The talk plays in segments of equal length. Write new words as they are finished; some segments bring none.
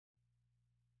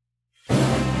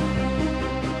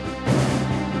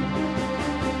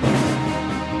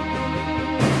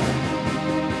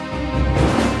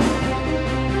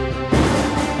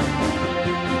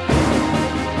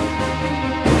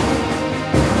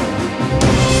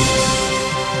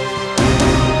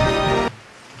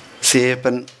C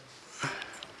Ayyappan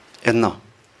എന്ന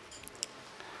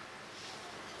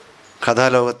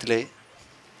കഥാലോകത്തിലെ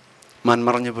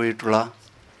മൺമറഞ്ഞു പോയിട്ടുള്ള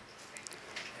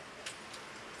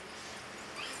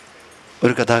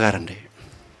ഒരു കഥാകാരൻ്റെ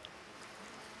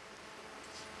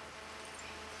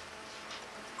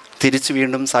തിരിച്ച്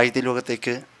വീണ്ടും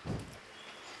സാഹിത്യലോകത്തേക്ക്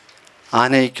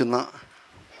ആനയിക്കുന്ന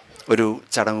ഒരു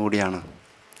ചടങ്ങ് കൂടിയാണ്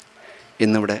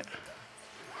ഇന്നിവിടെ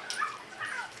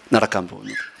നടക്കാൻ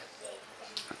പോകുന്നത്.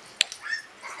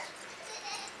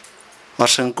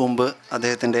 വർഷങ്ങൾക്ക് മുമ്പ്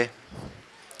അദ്ദേഹത്തിൻ്റെ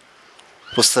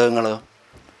പുസ്തകങ്ങൾ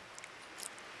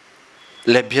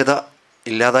ലഭ്യത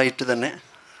ഇല്ലാതായിട്ട് തന്നെ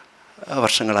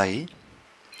വർഷങ്ങളായി.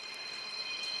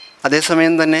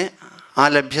 അതേസമയം തന്നെ ആ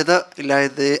ലഭ്യത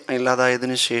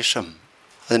ഇല്ലാതായതിനു ശേഷം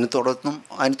അതിന്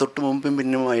തൊട്ട് മുമ്പും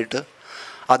പിന്നുമായിട്ട്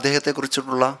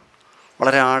അദ്ദേഹത്തെക്കുറിച്ചിട്ടുള്ള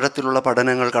വളരെ ആഴത്തിലുള്ള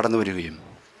പഠനങ്ങൾ കടന്നു വരികയും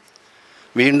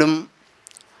വീണ്ടും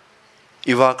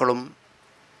യുവാക്കളും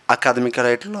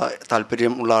അക്കാദമിക്കലായിട്ടുള്ള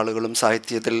താല്പര്യമുള്ള ആളുകളും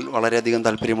സാഹിത്യത്തിൽ വളരെയധികം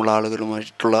താല്പര്യമുള്ള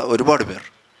ആളുകളുമായിട്ടുള്ള ഒരുപാട് പേർ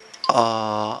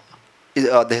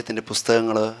അദ്ദേഹത്തിൻ്റെ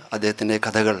പുസ്തകങ്ങൾ, അദ്ദേഹത്തിൻ്റെ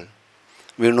കഥകൾ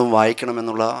വീണ്ടും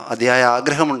വായിക്കണമെന്നുള്ള അതിയായ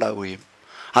ആഗ്രഹമുണ്ടാവുകയും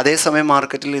അതേസമയം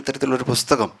മാർക്കറ്റിൽ ഇത്തരത്തിലൊരു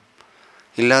പുസ്തകം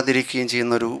ഇല്ലാതിരിക്കുകയും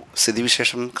ചെയ്യുന്നൊരു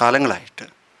സ്ഥിതിവിശേഷം കാലങ്ങളായിട്ട്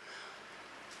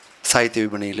സാഹിത്യ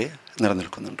വിപണിയിൽ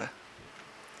നിലനിൽക്കുന്നുണ്ട്.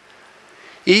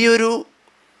 ഈ ഒരു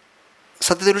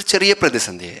സത്യത്തിലൊരു ചെറിയ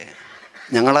പ്രതിസന്ധിയെ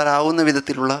ഞങ്ങളാലാവുന്ന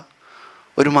വിധത്തിലുള്ള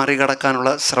ഒരു മറികടക്കാനുള്ള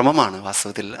ശ്രമമാണ്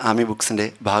വാസ്തവത്തിൽ ആമി ബുക്സിൻ്റെ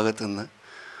ഭാഗത്തു നിന്ന്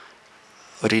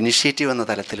ഒരു ഇനിഷ്യേറ്റീവ് എന്ന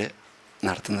തലത്തിൽ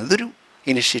നടത്തുന്നത്. ഇതൊരു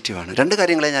ഇനിഷ്യേറ്റീവാണ്. രണ്ട്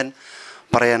കാര്യങ്ങളെ ഞാൻ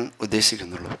പറയാൻ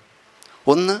ഉദ്ദേശിക്കുന്നുള്ളൂ.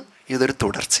 ഒന്ന്, ഇതൊരു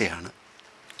തുടർച്ചയാണ്.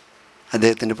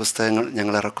 അദ്ദേഹത്തിൻ്റെ പുസ്തകങ്ങൾ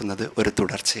ഞങ്ങൾ ഇറക്കുന്നത് ഒരു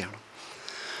തുടർച്ചയാണ്.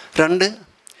 രണ്ട്,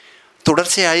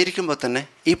 തുടർച്ചയായിരിക്കുമ്പോൾ തന്നെ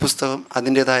ഈ പുസ്തകം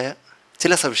അതിൻ്റേതായ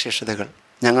ചില സവിശേഷതകൾ,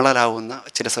 ഞങ്ങളാലാവുന്ന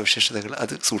ചില സവിശേഷതകൾ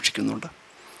അത് സൂക്ഷിക്കുന്നുണ്ട്.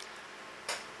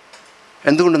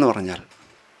 എന്തുകൊണ്ടെന്ന് പറഞ്ഞാൽ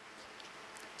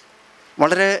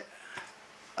വളരെ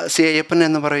C അയ്യപ്പൻ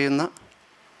എന്ന് പറയുന്ന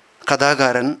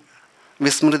കഥാകാരൻ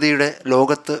വിസ്മൃതിയുടെ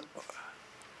ലോകത്ത്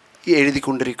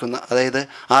എഴുതിക്കൊണ്ടിരിക്കുന്ന, അതായത്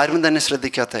ആരും തന്നെ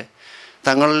ശ്രദ്ധിക്കാത്ത,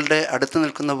 തങ്ങളുടെ അടുത്ത്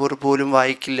നിൽക്കുന്നവർ പോലും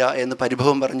വായിക്കില്ല എന്ന്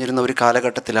പരിഭവം പറഞ്ഞിരുന്ന ഒരു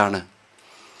കാലഘട്ടത്തിലാണ്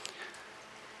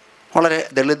വളരെ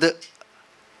ദളിത്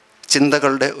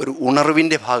ചിന്തകളുടെ ഒരു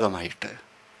ഉണർവിൻ്റെ ഭാഗമായിട്ട്,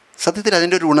 സത്യത്തിൽ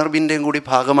അതിൻ്റെ ഒരു ഉണർവിൻ്റെയും കൂടി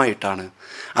ഭാഗമായിട്ടാണ്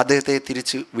അദ്ദേഹത്തെ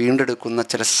തിരിച്ച് വീണ്ടെടുക്കുന്ന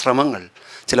ചില ശ്രമങ്ങൾ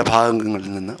ചില ഭാഗങ്ങളിൽ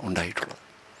നിന്ന് ഉണ്ടായിട്ടുള്ളത്.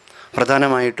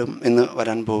 പ്രധാനമായിട്ടും ഇന്ന്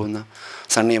വരാൻ പോകുന്ന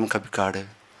സണ്ണിയം കബിക്കാട്,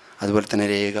 അതുപോലെ തന്നെ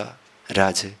രേഖ,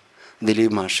 രാജ്,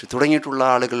 ദിലീപ് മാഷ് തുടങ്ങിയിട്ടുള്ള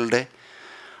ആളുകളുടെ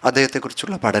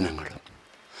അദ്ദേഹത്തെക്കുറിച്ചുള്ള പഠനങ്ങൾ,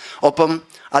 ഒപ്പം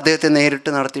അദ്ദേഹത്തെ നേരിട്ട്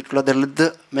നടത്തിയിട്ടുള്ള ദളിത്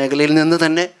മേഖലയിൽ നിന്ന്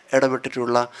തന്നെ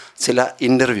ഇടപെട്ടിട്ടുള്ള ചില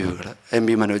ഇൻ്റർവ്യൂകൾ,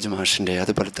 MP മനോജ് മാഷിൻ്റെ,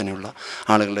 അതുപോലെ തന്നെയുള്ള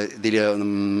ആളുകളുടെ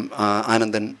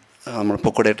ആനന്ദൻ, നമ്മൾ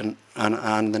പൊക്കുടേട്ടൻ,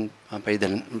 ആനന്ദൻ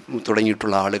പൈതലൻ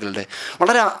തുടങ്ങിയിട്ടുള്ള ആളുകളുടെ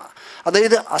വളരെ,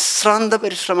 അതായത് അശ്രാന്ത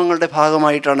പരിശ്രമങ്ങളുടെ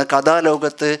ഭാഗമായിട്ടാണ്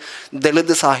കഥാലോകത്ത്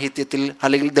ദളിത് സാഹിത്യത്തിൽ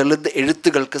അല്ലെങ്കിൽ ദളിത്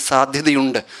എഴുത്തുകൾക്ക്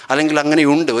സാധ്യതയുണ്ട്, അല്ലെങ്കിൽ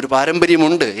അങ്ങനെയുണ്ട്, ഒരു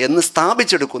പാരമ്പര്യമുണ്ട് എന്ന്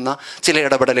സ്ഥാപിച്ചെടുക്കുന്ന ചില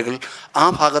ഇടപെടലുകൾ ആ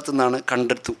ഭാഗത്തു നിന്നാണ്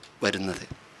കണ്ടെത്തു വരുന്നത്.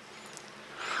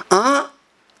 ആ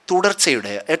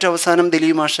തുടർച്ചയുടെ ഏറ്റവും അവസാനം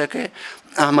ദിലീപ് മാഷൊക്കെ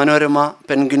മനോരമ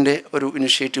പെൻഗിൻ്റെ ഒരു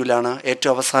ഇനിഷ്യേറ്റീവിലാണ്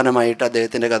ഏറ്റവും അവസാനമായിട്ട്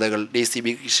അദ്ദേഹത്തിൻ്റെ കഥകൾ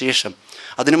DCBക്ക് ശേഷം,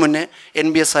 അതിനു മുന്നേ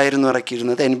NBS ആയിരുന്നു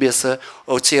ഇറക്കിയിരുന്നത്. NBS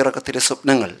ഒച്ചയിറക്കത്തിലെ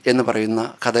സ്വപ്നങ്ങൾ എന്ന് പറയുന്ന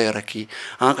കഥ ഇറക്കി.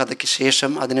 ആ കഥയ്ക്ക്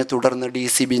ശേഷം അതിനെ തുടർന്ന്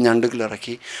DCB ഞണ്ടുകൾ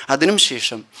ഇറക്കി. അതിനും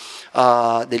ശേഷം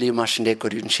ദിലീപ് മാഷിൻ്റെയൊക്കെ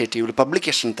ഒരു ഇനിഷ്യേറ്റീവിൽ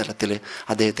പബ്ലിക്കേഷൻ തലത്തിൽ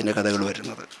അദ്ദേഹത്തിൻ്റെ കഥകൾ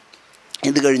വരുന്നത്.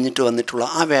 ഇത് കഴിഞ്ഞിട്ട് വന്നിട്ടുള്ള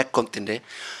ആ വാക്വത്തിൻ്റെ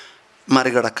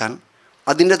മറികടക്കാൻ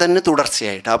അതിൻ്റെ തന്നെ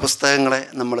തുടർച്ചയായിട്ട് ആ പുസ്തകങ്ങളെ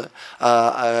നമ്മൾ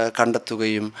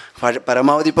കണ്ടെത്തുകയും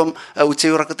പരമാവധി ഇപ്പം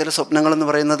ഉച്ചയുറക്കത്തിലെ സ്വപ്നങ്ങളെന്ന്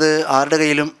പറയുന്നത് ആരുടെ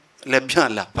കയ്യിലും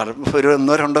ലഭ്യമല്ല. ഒരു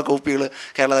 1-2 കോപ്പികൾ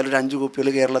കേരളത്തിൽ, ഒരു 5 കോപ്പികൾ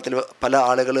കേരളത്തിൽ പല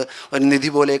ആളുകൾ ഒരു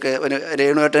നിധി പോലെയൊക്കെ.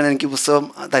 രേണുവേട്ടൻ എനിക്ക് പുസ്തകം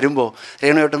തരുമ്പോൾ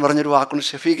രേണുവേട്ടൻ പറഞ്ഞൊരു വാക്കുണ്ട്,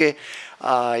 ഷഫീഖെ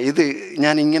ഇത്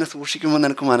ഞാൻ ഇങ്ങനെ സൂക്ഷിക്കുമ്പോൾ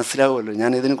നിനക്ക് മനസ്സിലാവുമല്ലോ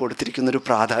ഞാൻ ഇതിന് കൊടുത്തിരിക്കുന്നൊരു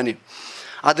പ്രാധാന്യം,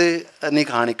 അത് നീ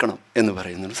കാണിക്കണം എന്ന്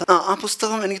പറയുന്നുണ്ട്. ആ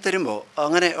പുസ്തകം എനിക്ക് തരുമ്പോൾ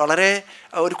അങ്ങനെ വളരെ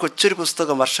ഒരു കൊച്ചൊരു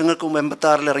പുസ്തകം, വർഷങ്ങൾക്ക് മുമ്പ്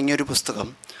 86 ഇറങ്ങിയൊരു പുസ്തകം,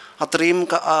 അത്രയും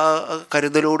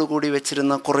കരുതലോടുകൂടി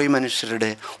വെച്ചിരുന്ന കുറേ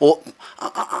മനുഷ്യരുടെ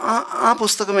ആ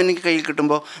പുസ്തകം എനിക്ക് കയ്യിൽ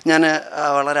കിട്ടുമ്പോൾ ഞാൻ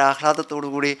വളരെ ആഹ്ലാദത്തോടു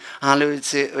കൂടി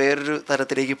ആലോചിച്ച് വേറൊരു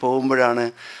തരത്തിലേക്ക് പോകുമ്പോഴാണ്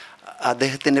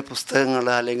അദ്ദേഹത്തിൻ്റെ പുസ്തകങ്ങൾ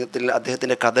അല്ലെങ്കിൽ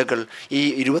അദ്ദേഹത്തിൻ്റെ കഥകൾ ഈ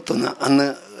 21 അന്ന്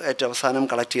ഏറ്റവും അവസാനം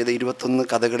കളക്ട് ചെയ്ത 21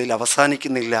 കഥകളിൽ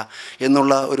അവസാനിക്കുന്നില്ല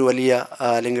എന്നുള്ള ഒരു വലിയ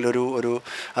അല്ലെങ്കിൽ ഒരു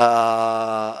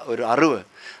അറിവ്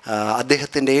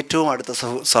അദ്ദേഹത്തിൻ്റെ ഏറ്റവും അടുത്ത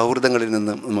സൗഹൃദങ്ങളിൽ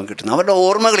നിന്ന് നമുക്ക് കിട്ടുന്നു. അവരുടെ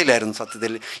ഓർമ്മകളിലായിരുന്നു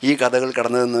സത്യത്തിൽ ഈ കഥകൾ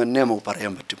കടന്നതെന്ന് തന്നെ നമുക്ക്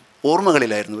പറയാൻ പറ്റും.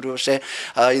 ഓർമ്മകളിലായിരുന്നു. ഒരു പക്ഷേ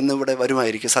ഇന്നിവിടെ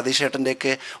വരുമായിരിക്കും. സതീഷ്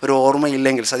ഏട്ടൻ്റെയൊക്കെ ഒരു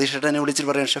ഓർമ്മയില്ലെങ്കിൽ സതീഷ് ഏട്ടനെ വിളിച്ചിട്ട്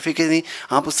പറയാം, ഷഫീഖ് നീ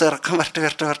ആ പുസ്തകം ഇറക്കാൻ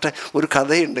വരട്ടെ, ഒരു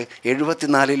കഥയുണ്ട്,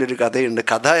 74 കഥയുണ്ട്.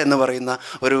 കഥ എന്ന് പറയുന്ന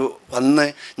അന്ന്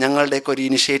ഞങ്ങളുടെയൊക്കെ ഒരു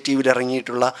ഇനിഷ്യേറ്റീവിൽ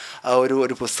ഇറങ്ങിയിട്ടുള്ള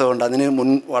ഒരു പുസ്തകമുണ്ട്. അതിന്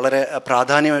വളരെ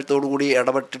പ്രാധാന്യത്തോടുകൂടി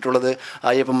ഇടപെട്ടിട്ടുള്ളത്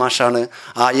അയ്യപ്പൻ മാഷാണ്.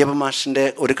 ആ അയ്യപ്പൻ മാഷിൻ്റെ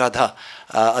ഒരു കഥ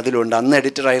അതിലുണ്ട്. അന്ന്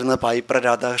എഡിറ്ററായിരുന്നത് പായിപ്ര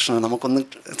രാധാകൃഷ്ണൻ. നമുക്കൊന്ന്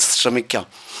ശ്രമിക്കാം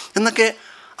എന്നൊക്കെ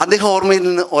അദ്ദേഹം ഓർമ്മയിൽ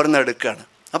നിന്ന് ഓരോന്നെടുക്കുകയാണ്.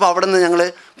 അപ്പോൾ അവിടെ നിന്ന് ഞങ്ങൾ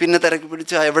പിന്നെ തിരക്കി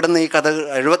പിടിച്ച് എവിടെ നിന്ന് ഈ കഥ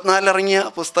 74 ഇറങ്ങിയ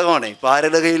പുസ്തകമാണ്, ഇപ്പോൾ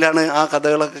ആരുടെ കയ്യിലാണ് ആ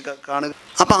കഥകളൊക്കെ കാണുക.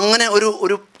 അപ്പം അങ്ങനെ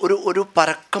ഒരു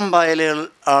പരക്കം പായലുകൾ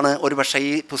ആണ് ഒരു പക്ഷേ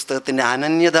ഈ പുസ്തകത്തിൻ്റെ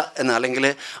അനന്യത എന്ന്. അല്ലെങ്കിൽ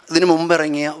ഇതിനു മുമ്പ്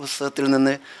ഇറങ്ങിയ പുസ്തകത്തിൽ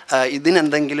നിന്ന്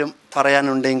ഇതിനെന്തെങ്കിലും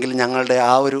പറയാനുണ്ടെങ്കിൽ ഞങ്ങളുടെ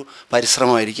ആ ഒരു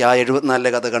പരിശ്രമമായിരിക്കും. ആ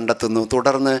 74 കഥ കണ്ടെത്തുന്നു.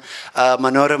 തുടർന്ന്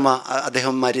മനോരമ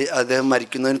അദ്ദേഹം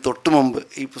മരിക്കുന്നതിന് തൊട്ട് മുമ്പ്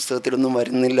ഈ പുസ്തകത്തിലൊന്നും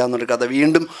വരുന്നില്ല എന്നൊരു കഥ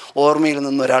വീണ്ടും ഓർമ്മയിൽ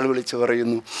നിന്ന് ഒരാൾ വിളിച്ചു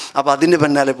പറയുന്നു. അപ്പോൾ അതിൻ്റെ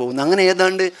പിന്നാലെ പോകുന്നു. അങ്ങനെ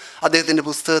ഏതാണ്ട് അദ്ദേഹത്തിൻ്റെ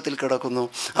പുസ്തകത്തിൽ കിടക്കുന്നു.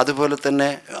 അതുപോലെ തന്നെ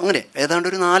അങ്ങനെ ഏതാണ്ട്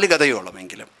ഒരു 4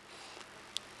 കഥയോളമെങ്കിലും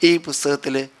ഈ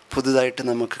പുസ്തകത്തിൽ പുതുതായിട്ട്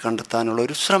നമുക്ക് കണ്ടെത്താനുള്ള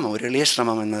ഒരു എളിയ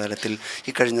ശ്രമം എന്ന തലത്തിൽ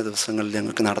ഈ കഴിഞ്ഞ ദിവസങ്ങളിൽ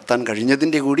ഞങ്ങൾക്ക് നടത്താൻ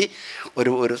കഴിഞ്ഞതിൻ്റെ കൂടി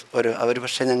ഒരു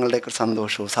പക്ഷേ ഞങ്ങളുടെയൊക്കെ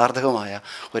സന്തോഷവും സാർത്ഥകമായ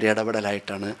ഒരു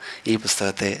ഇടപെടലായിട്ടാണ് ഈ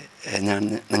പുസ്തകത്തെ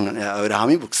ഒരു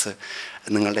ആമി ബുക്സ്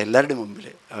നിങ്ങളുടെ എല്ലാവരുടെയും മുമ്പിൽ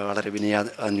വളരെ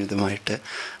വിനയാന്വിതമായിട്ട്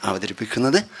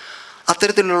അവതരിപ്പിക്കുന്നത്.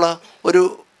 അത്തരത്തിലുള്ള ഒരു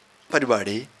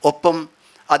പരിപാടി ഒപ്പം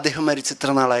അദ്ദേഹം മരിച്ച ഇത്ര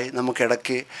നാളായി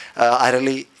നമുക്കിടയ്ക്ക്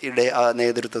അരളിയുടെ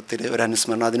നേതൃത്വത്തിൽ ഒരു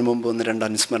അനുസ്മരണം, അതിനു മുമ്പ് 1-2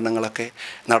 അനുസ്മരണങ്ങളൊക്കെ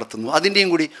നടത്തുന്നു. അതിൻ്റെയും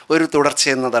കൂടി ഒരു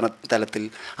തുടർച്ചയെന്ന തലത്തിൽ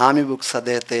ആമി ബുക്സ്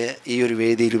അദ്ദേഹത്തെ ഈ ഒരു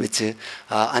വേദിയിൽ വെച്ച്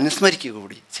അനുസ്മരിക്കുക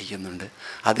കൂടി ചെയ്യുന്നുണ്ട്.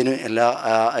 അതിന്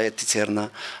എത്തിച്ചേർന്ന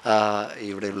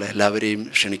ഇവിടെയുള്ള എല്ലാവരെയും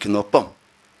ക്ഷണിക്കുന്നു. ഒപ്പം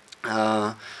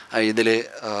ഇതിൽ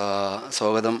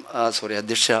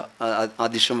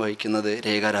അധ്യക്ഷം വഹിക്കുന്നത്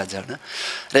രേഖാരാജാണ്.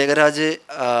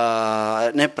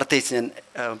 രേഖരാജിനെ പ്രത്യേകിച്ച് ഞാൻ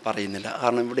പറയുന്നില്ല,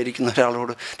 കാരണം ഇവിടെ ഇരിക്കുന്ന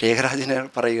ഒരാളോട് രേഖരാജിനെ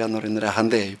പറയുക എന്ന് പറയുന്നൊരു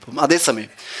അഹന്തയായിപ്പം. അതേസമയം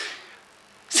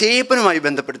സി അയ്യപ്പനുമായി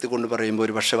ബന്ധപ്പെടുത്തിക്കൊണ്ട് പറയുമ്പോൾ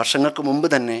ഒരു പക്ഷേ വർഷങ്ങൾക്ക് മുമ്പ്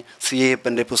തന്നെ സി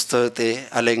അയ്യപ്പൻ്റെ പുസ്തകത്തെ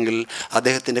അല്ലെങ്കിൽ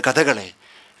അദ്ദേഹത്തിൻ്റെ കഥകളെ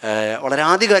വളരെ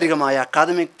ആധികാരികമായ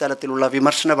അക്കാദമിക് തലത്തിലുള്ള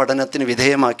വിമർശന പഠനത്തിന്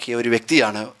വിധേയമാക്കിയ ഒരു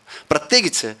വ്യക്തിയാണ്.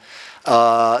 പ്രത്യേകിച്ച്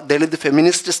ദളിത്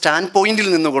ഫെമിനിസ്റ്റ് സ്റ്റാൻഡ് പോയിന്റിൽ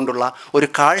നിന്നുകൊണ്ടുള്ള ഒരു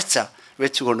കാഴ്ച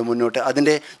വെച്ചുകൊണ്ട് മുന്നോട്ട്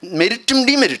അതിൻ്റെ മെരിറ്റും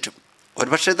ഡിമെരിറ്റും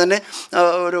ഒരുപക്ഷെ തന്നെ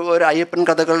ഒരു അയ്യപ്പൻ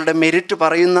കഥകളുടെ മെരിറ്റ്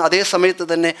പറയുന്ന അതേ സമയത്ത്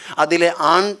തന്നെ അതിലെ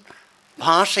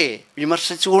ഭാഷയെ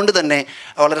വിമർശിച്ചുകൊണ്ട് തന്നെ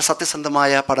വളരെ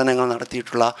സത്യസന്ധമായ പഠനങ്ങൾ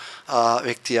നടത്തിയിട്ടുള്ള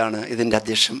വ്യക്തിയാണ് ഇതിൻ്റെ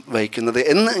അധ്യക്ഷം വഹിക്കുന്നത്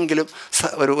എന്നെങ്കിലും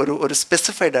ഒരു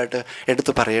സ്പെസിഫൈഡായിട്ട്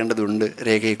എടുത്തു പറയേണ്ടതുണ്ട്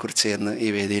രേഖയെക്കുറിച്ച് എന്ന് ഈ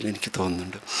വേദിയിൽ എനിക്ക്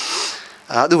തോന്നുന്നുണ്ട്.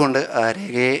 അതുകൊണ്ട്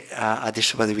രേഖയെ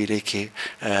അധ്യക്ഷ പദവിയിലേക്ക്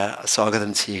സ്വാഗതം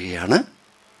ചെയ്യുകയാണ്.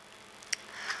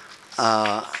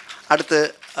 അടുത്ത്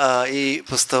ഈ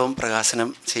പുസ്തകം പ്രകാശനം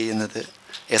ചെയ്യുന്നത്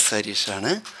S.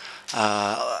 ഹരീഷാണ്.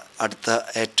 അടുത്ത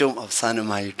ഏറ്റവും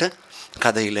അവസാനമായിട്ട്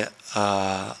കഥയിൽ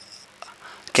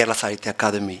കേരള സാഹിത്യ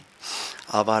അക്കാദമി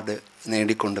അവാർഡ്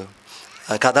നേടിക്കൊണ്ട്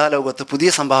കഥാലോകത്ത് പുതിയ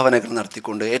സംഭാവനകൾ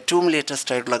നടത്തിക്കൊണ്ട് ഏറ്റവും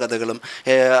ലേറ്റസ്റ്റ് ആയിട്ടുള്ള കഥകളും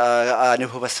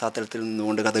അനുഭവ പശ്ചാത്തലത്തിൽ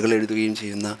നിന്നുകൊണ്ട് കഥകൾ എഴുതുകയും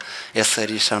ചെയ്യുന്ന S.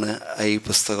 ഹരീഷാണ് ഈ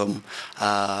പുസ്തകം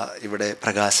ഇവിടെ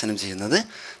പ്രകാശനം ചെയ്യുന്നത്.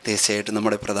 തീർച്ചയായിട്ടും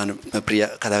നമ്മുടെ പ്രിയ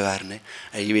കഥാകാരനെ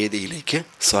ഈ വേദിയിലേക്ക്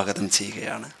സ്വാഗതം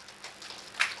ചെയ്യുകയാണ്.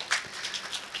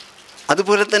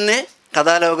 അതുപോലെ തന്നെ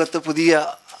കഥാലോകത്ത് പുതിയ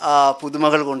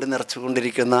പുതുമകൾ കൊണ്ട്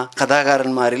നിറച്ചുകൊണ്ടിരിക്കുന്ന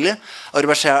കഥാകാരന്മാരിൽ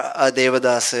ഒരുപക്ഷെ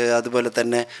ദേവദാസ്, അതുപോലെ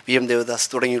തന്നെ VM ദേവദാസ്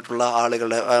തുടങ്ങിയിട്ടുള്ള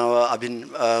ആളുകളുടെ അഭിൻ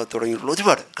തുടങ്ങിയിട്ടുള്ള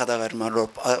ഒരുപാട് കഥാകാരന്മാരുടെ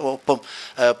ഒപ്പം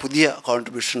പുതിയ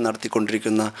കോൺട്രിബ്യൂഷൻ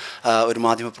നടത്തിക്കൊണ്ടിരിക്കുന്ന ഒരു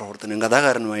മാധ്യമപ്രവർത്തനം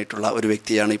കഥാകാരനുമായിട്ടുള്ള ഒരു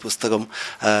വ്യക്തിയാണ് ഈ പുസ്തകം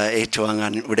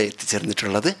ഏറ്റുവാങ്ങാൻ ഇവിടെ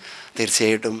എത്തിച്ചേർന്നിട്ടുള്ളത്.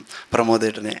 തീർച്ചയായിട്ടും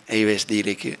പ്രമോദേട്ടനെ ഈ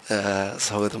വേദിയിലേക്ക്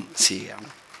സ്വാഗതം ചെയ്യുകയാണ്.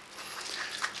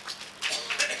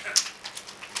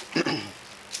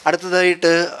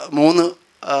 അടുത്തതായിട്ട് 3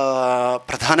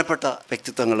 പ്രധാനപ്പെട്ട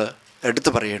വ്യക്തിത്വങ്ങൾ എടുത്തു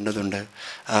പറയേണ്ടതുണ്ട്.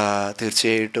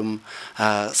 തീർച്ചയായിട്ടും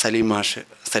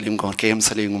KM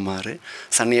സലീംകുമാർ,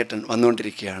 സണ്ണിയേട്ടൻ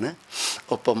വന്നുകൊണ്ടിരിക്കുകയാണ്.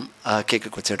 ഒപ്പം KK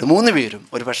കൊച്ചേട്ടൻ. 3 പേരും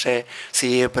ഒരു പക്ഷേ സി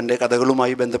അയ്യപ്പൻ്റെ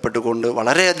കഥകളുമായി ബന്ധപ്പെട്ടുകൊണ്ട്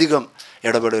വളരെയധികം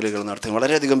ഇടപെടലുകൾ നടത്തുകയും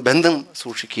വളരെയധികം ബന്ധം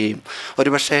സൂക്ഷിക്കുകയും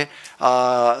ഒരുപക്ഷെ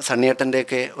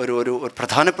സണ്ണിയേട്ടൻ്റെയൊക്കെ ഒരു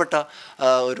പ്രധാനപ്പെട്ട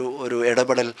ഒരു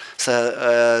ഇടപെടൽ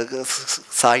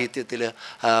സാഹിത്യത്തിൽ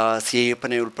സി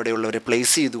അയ്യപ്പനെ ഉൾപ്പെടെയുള്ളവരെ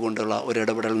പ്ലേസ് ചെയ്തുകൊണ്ടുള്ള ഒരു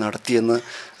ഇടപെടൽ നടത്തിയെന്ന്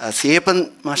സി അയ്യപ്പൻ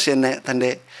മാഷ് തന്നെ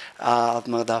തൻ്റെ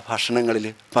ആത്മകഥാ ഭാഷണങ്ങളിൽ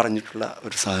പറഞ്ഞിട്ടുള്ള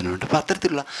ഒരു സാധനമുണ്ട്. അപ്പോൾ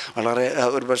അത്തരത്തിലുള്ള വളരെ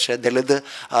ഒരുപക്ഷെ ദളിത്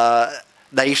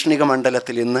ദൈഷ്ണിക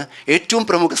മണ്ഡലത്തിൽ ഇന്ന് ഏറ്റവും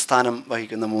പ്രമുഖ സ്ഥാനം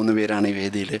വഹിക്കുന്ന 3 പേരാണ് ഈ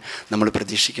വേദിയിൽ നമ്മൾ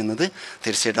പ്രതീക്ഷിക്കുന്നത്.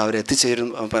 തീർച്ചയായിട്ടും അവരെത്തിച്ചേരും.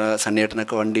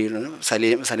 സണ്ണിയേട്ടനൊക്കെ വണ്ടിയിൽ,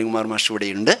 സലികുമാർ മാഷ്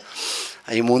ഇവിടെയുണ്ട്.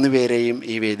 ഈ 3 പേരെയും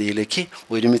ഈ വേദിയിലേക്ക്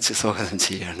ഒരുമിച്ച് സ്വാഗതം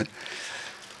ചെയ്യുകയാണ്.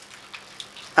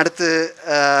 അടുത്ത്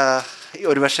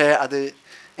ഒരുപക്ഷെ അത്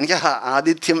എനിക്ക്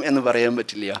ആതിഥ്യം എന്ന് പറയാൻ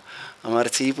പറ്റില്ല,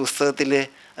 മറിച്ച് ഈ പുസ്തകത്തിൽ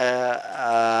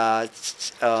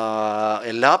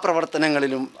എല്ലാ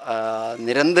പ്രവർത്തനങ്ങളിലും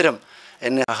നിരന്തരം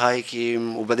എന്നെ സഹായിക്കുകയും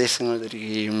ഉപദേശങ്ങൾ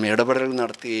തരികയും ഇടപെടൽ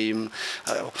നടത്തുകയും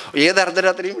ഏത്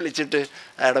അർദ്ധരാത്രിയും വിളിച്ചിട്ട്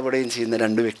ഇടപെടുകയും ചെയ്യുന്ന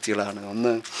 2 വ്യക്തികളാണ്.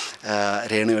 ഒന്ന്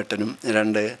രേണുവേട്ടനും,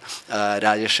 2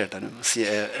 രാജേഷ് ഏട്ടനും,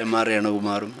 MR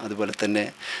രേണുകുമാറും അതുപോലെ തന്നെ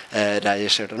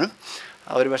രാജേഷ് ഏട്ടനും.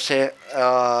 ഒരു പക്ഷേ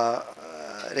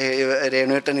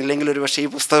രേണുവേട്ടൻ ഇല്ലെങ്കിൽ ഒരു പക്ഷേ ഈ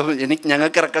പുസ്തകം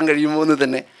ഞങ്ങൾക്ക് ഇറക്കാൻ കഴിയുമോ എന്ന്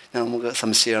തന്നെ നമുക്ക്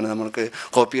സംശയമാണ്. നമുക്ക്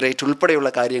കോപ്പിറൈറ്റ് ഉൾപ്പെടെയുള്ള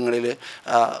കാര്യങ്ങളിൽ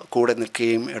കൂടെ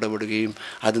നിൽക്കുകയും ഇടപെടുകയും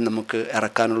അത് നമുക്ക്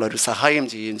ഇറക്കാനുള്ള ഒരു സഹായം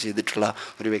ചെയ്യുകയും ചെയ്തിട്ടുള്ള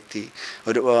ഒരു വ്യക്തി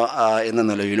എന്ന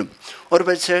നിലയിലും, ഒരു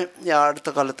പക്ഷേ അടുത്ത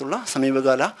കാലത്തുള്ള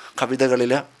സമീപകാല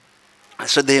കവിതകളിൽ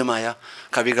ശ്രദ്ധേയമായ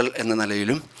കവികൾ എന്ന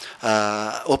നിലയിലും,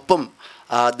 ഒപ്പം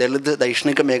ദളിത്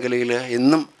ദൈഷ്ണിക മേഖലയിൽ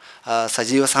എന്നും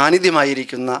സജീവ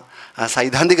സാന്നിധ്യമായിരിക്കുന്ന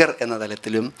സൈദ്ധാന്തികർ എന്ന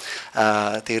തലത്തിലും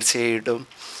തീർച്ചയായിട്ടും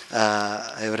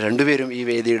ഇവർ 2 പേരും ഈ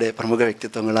വേദിയുടെ പ്രമുഖ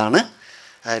വ്യക്തിത്വങ്ങളാണ്.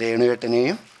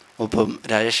 രേണുവേട്ടനെയും ഒപ്പം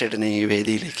രാജേഷ് ഏട്ടനെയും ഈ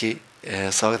വേദിയിലേക്ക്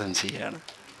സ്വാഗതം ചെയ്യുകയാണ്.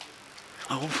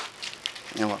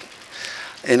 ഞാൻ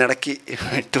ഇതിനിടയ്ക്ക്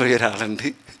വിട്ടുപോയ ഒരാളുണ്ട്,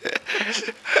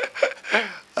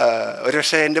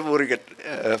 ഒരുപക്ഷെ എൻ്റെ പൂർവികൻ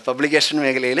പബ്ലിക്കേഷൻ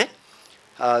മേഖലയിൽ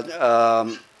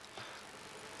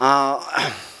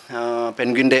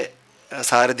പെൻഗ്വിൻ്റെ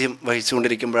സാരഥ്യം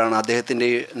വഹിച്ചുകൊണ്ടിരിക്കുമ്പോഴാണ്, അദ്ദേഹത്തിൻ്റെ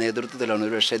നേതൃത്വത്തിലാണ്,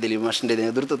 ഒരു പക്ഷേ ദിലീപ് മാഷിൻ്റെ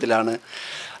നേതൃത്വത്തിലാണ്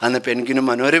അന്ന് പെൻഗ്വിനും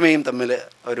മനോരമയും തമ്മിൽ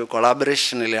ഒരു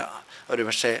കൊളാബറേഷനിൽ ഒരു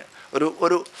പക്ഷേ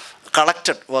ഒരു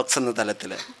കളക്റ്റഡ് വർക്ക്സ് എന്ന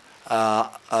തലത്തിൽ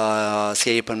സി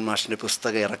അയ്യപ്പൻ മാഷിൻ്റെ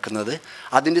പുസ്തകം ഇറക്കുന്നത്.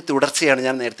 അതിൻ്റെ തുടർച്ചയാണ്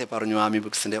ഞാൻ നേരത്തെ പറഞ്ഞു ആമി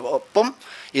ബുക്സിൻ്റെ. ഒപ്പം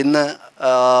ഇന്ന്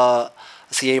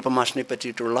സി അയ്യപ്പൻ മാഷിനെ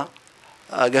പറ്റിയിട്ടുള്ള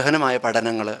ഗഹനമായ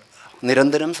പഠനങ്ങൾ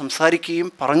നിരന്തരം സംസാരിക്കുകയും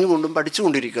പറഞ്ഞുകൊണ്ടും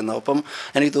പഠിച്ചുകൊണ്ടിരിക്കുന്ന, ഒപ്പം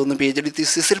എനിക്ക് തോന്നുന്നു PhD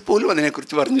തീസിസിൽ പോലും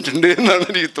അതിനെക്കുറിച്ച് പറഞ്ഞിട്ടുണ്ട് എന്നാണ്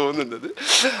എനിക്ക് തോന്നുന്നത്.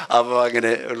 അപ്പോൾ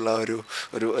അങ്ങനെ ഉള്ള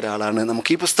ഒരാളാണ്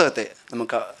നമുക്ക് ഈ പുസ്തകത്തെ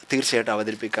നമുക്ക് തീർച്ചയായിട്ടും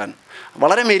അവതരിപ്പിക്കാൻ,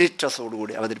 വളരെ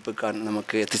മെരിറ്റസോടുകൂടി അവതരിപ്പിക്കാൻ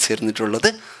നമുക്ക് എത്തിച്ചേർന്നിട്ടുള്ളത്.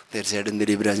 തീർച്ചയായിട്ടും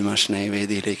ദിലീപ് രാജ് മാഷിനെ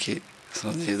വേദിയിലേക്ക്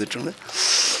സ്വാഗതം ചെയ്തിട്ടുണ്ട്.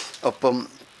 ഒപ്പം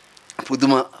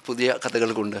പുതിയ കഥകൾ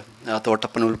കൊണ്ട്,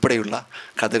 തോട്ടപ്പൻ ഉൾപ്പെടെയുള്ള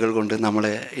കഥകൾ കൊണ്ട്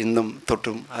നമ്മളെ ഇന്നും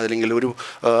തൊട്ടും, അല്ലെങ്കിൽ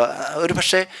ഒരു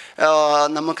പക്ഷേ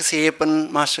നമുക്ക് സി അയ്യപ്പൻ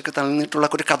മാഷൊക്കെ തന്നിട്ടുള്ള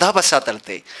ഒരു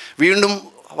കഥാപശ്ചാത്തലത്തെ വീണ്ടും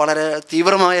വളരെ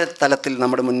തീവ്രമായ തലത്തിൽ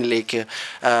നമ്മുടെ മുന്നിലേക്ക്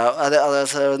അത്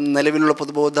നിലവിലുള്ള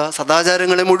പൊതുബോധ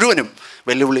സദാചാരങ്ങളെ മുഴുവനും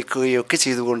വെല്ലുവിളിക്കുകയൊക്കെ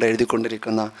ചെയ്തുകൊണ്ട്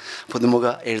എഴുതിക്കൊണ്ടിരിക്കുന്ന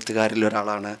പുതുമുഖ എഴുത്തുകാരിൽ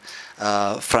ഒരാളാണ്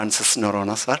ഫ്രാൻസിസ്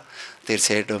നൊറോണ സാർ.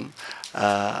 തീർച്ചയായിട്ടും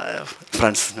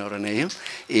ഫ്രാൻസിസ് നൊറോണയെയും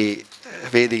ഈ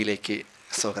വേദിയിലേക്ക്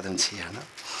സ്വാഗതം ചെയ്യാണ്.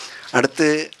 അടുത്ത്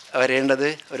വരേണ്ടത്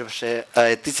ഒരു പക്ഷേ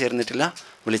എത്തിച്ചേർന്നിട്ടില്ല,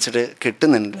 വിളിച്ചിട്ട്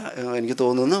കിട്ടുന്നില്ല, എനിക്ക്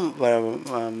തോന്നുന്നു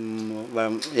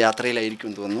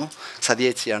യാത്രയിലായിരിക്കും തോന്നുന്നു.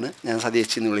 സതിയേച്ചിയാണ്, ഞാൻ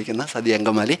സതിയേച്ചി എന്ന് വിളിക്കുന്ന സതി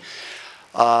അങ്കമാലി.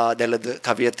 ദളിത്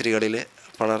കവയത്രികളിൽ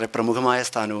വളരെ പ്രമുഖമായ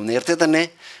സ്ഥാനവും, നേരത്തെ തന്നെ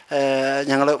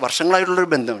ഞങ്ങൾ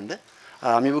വർഷങ്ങളായിട്ടുള്ളൊരു ബന്ധമുണ്ട്.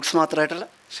 ആമി ബുക്സ് മാത്രമായിട്ടല്ല,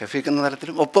 ഷഫീഖ് എന്ന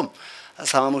തലത്തിലും, ഒപ്പം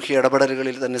സാമൂഹിക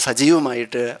ഇടപെടലുകളിൽ തന്നെ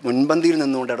സജീവമായിട്ട് മുൻപന്തിയിൽ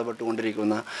നിന്നുകൊണ്ട്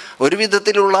ഇടപെട്ടുകൊണ്ടിരിക്കുന്ന, ഒരു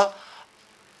വിധത്തിലുള്ള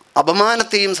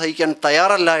അപമാനത്തെയും സഹിക്കാൻ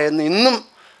തയ്യാറല്ല എന്ന് ഇന്നും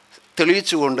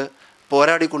തെളിയിച്ചുകൊണ്ട്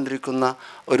പോരാടിക്കൊണ്ടിരിക്കുന്ന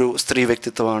ഒരു സ്ത്രീ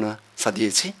വ്യക്തിത്വമാണ്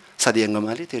സതി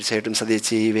അങ്കമാലി. തീർച്ചയായിട്ടും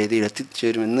സതിയേച്ചി ഈ വേദിയിൽ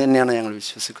എത്തിച്ചേരുമെന്ന് തന്നെയാണ് ഞങ്ങൾ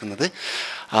വിശ്വസിക്കുന്നത്.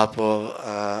 അപ്പോൾ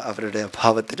അവരുടെ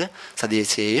അഭാവത്തിൽ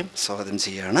സതിയേച്ചിയെയും സ്വാഗതം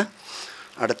ചെയ്യുകയാണ്.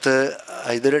 അടുത്ത്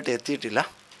ഇതുവരെയായിട്ട് എത്തിയിട്ടില്ല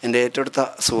എൻ്റെ ഏറ്റവും അടുത്ത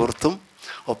സുഹൃത്തും,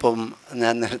 ഒപ്പം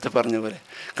ഞാൻ നേരത്തെ പറഞ്ഞ പോലെ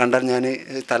കണ്ടാൽ ഞാൻ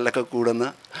തല്ലൊക്കെ കൂടുന്ന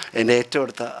എൻ്റെ ഏറ്റവും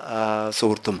അടുത്ത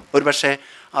സുഹൃത്തും, ഒരു പക്ഷേ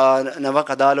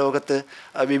നവകഥാലോകത്ത്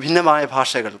വിഭിന്നമായ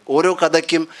ഭാഷകൾ, ഓരോ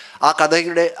കഥയ്ക്കും ആ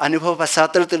കഥയുടെ അനുഭവ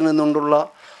പശ്ചാത്തലത്തിൽ നിന്നുകൊണ്ടുള്ള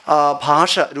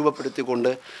ഭാഷ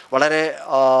രൂപപ്പെടുത്തിക്കൊണ്ട് വളരെ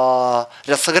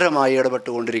രസകരമായി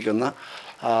ഇടപെട്ടുകൊണ്ടിരിക്കുന്ന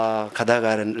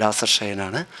കഥാകാരൻ ലാസർ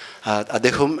ഷൈനാണ്.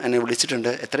 അദ്ദേഹവും എന്നെ വിളിച്ചിട്ടുണ്ട്,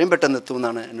 എത്രയും പെട്ടെന്ന്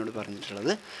എത്തുമെന്നാണ് എന്നോട്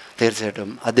പറഞ്ഞിട്ടുള്ളത്.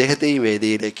 തീർച്ചയായിട്ടും അദ്ദേഹത്തെ ഈ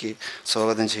വേദിയിലേക്ക്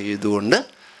സ്വാഗതം ചെയ്തുകൊണ്ട്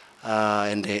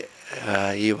എൻ്റെ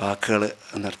ഈ വാക്കുകൾ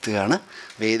നിർത്തുകയാണ്.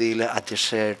 വേദിയിൽ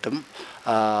അധ്യക്ഷയായിട്ടും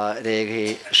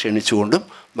രേഖയെ ക്ഷണിച്ചുകൊണ്ടും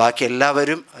ബാക്കി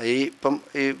എല്ലാവരും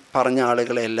ഈ പറഞ്ഞ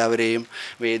ആളുകളെ എല്ലാവരെയും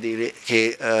വേദിയിൽ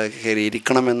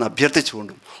കയറിയിരിക്കണമെന്ന്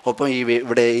അഭ്യർത്ഥിച്ചുകൊണ്ടും, ഒപ്പം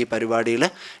ഇവിടെ ഈ പരിപാടിയിൽ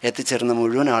എത്തിച്ചേർന്ന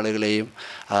മുഴുവൻ ആളുകളെയും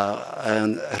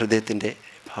ഹൃദയത്തിൻ്റെ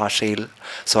ഭാഷയിൽ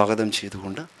സ്വാഗതം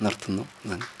ചെയ്തുകൊണ്ട് നിർത്തുന്നു.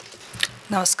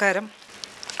 നമസ്കാരം.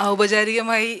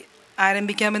 ഔപചാരികമായി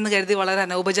ആരംഭിക്കാമെന്ന് കരുതി വളരെ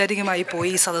അനൗപചാരികമായി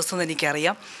പോയി ഈ സദസ്സെന്ന്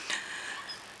എനിക്കറിയാം.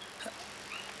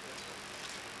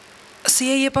 സി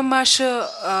അയ്യപ്പൻ മാഷ്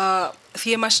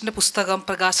മാഷിൻ്റെ പുസ്തകം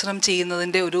പ്രകാശനം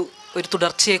ചെയ്യുന്നതിൻ്റെ ഒരു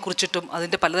തുടർച്ചയെക്കുറിച്ചിട്ടും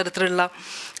അതിൻ്റെ പലതരത്തിലുള്ള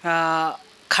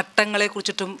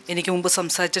ഘട്ടങ്ങളെക്കുറിച്ചിട്ടും എനിക്ക് മുമ്പ്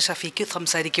സംസാരിച്ച ഷഫീക്ക്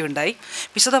സംസാരിക്കുകയുണ്ടായി,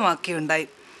 വിശദമാക്കുകയുണ്ടായി.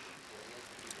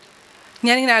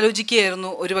 ഞാനിങ്ങനെ ആലോചിക്കുകയായിരുന്നു,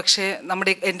 ഒരുപക്ഷെ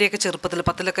എൻ്റെയൊക്കെ ചെറുപ്പത്തിൽ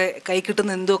 10ലൊക്കെ കൈ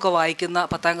കിട്ടുന്ന എന്തുമൊക്കെ വായിക്കുന്ന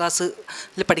 10ാം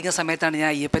ക്ലാസ്സിൽ പഠിക്കുന്ന സമയത്താണ് ഞാൻ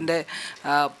അയ്യപ്പൻ്റെ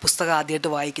പുസ്തകം ആദ്യമായിട്ട്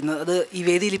വായിക്കുന്നത്. അത് ഈ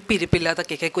വേദിയിൽ ഇപ്പം ഇരിപ്പില്ലാത്ത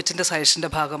കെ കൊച്ചിൻ്റെ സജഷൻ്റെ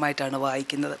ഭാഗമായിട്ടാണ്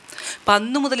വായിക്കുന്നത്. അപ്പം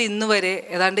അന്നു മുതൽ ഇന്ന് വരെ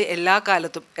ഏതാണ്ട് എല്ലാ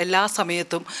കാലത്തും എല്ലാ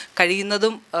സമയത്തും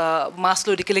കഴിയുന്നതും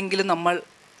മാസത്തിലൊരിക്കലെങ്കിലും നമ്മൾ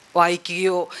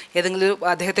വായിക്കുകയോ ഏതെങ്കിലും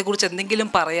അദ്ദേഹത്തെക്കുറിച്ച് എന്തെങ്കിലും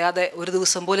പറയാതെ ഒരു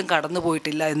ദിവസം പോലും കടന്നു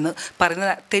പോയിട്ടില്ല എന്ന്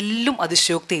പറയുന്ന തെല്ലും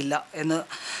അതിശയോക്തിയില്ല എന്ന്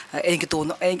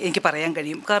എനിക്ക് പറയാൻ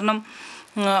കഴിയും. കാരണം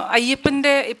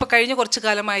അയ്യപ്പൻ്റെ ഇപ്പോൾ കഴിഞ്ഞ കുറച്ച്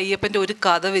കാലമായി അയ്യപ്പൻ്റെ ഒരു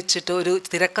കഥ വെച്ചിട്ട് ഒരു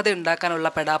തിരക്കഥ ഉണ്ടാക്കാനുള്ള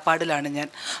പെടാപ്പാടിലാണ് ഞാൻ.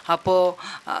 അപ്പോൾ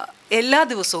എല്ലാ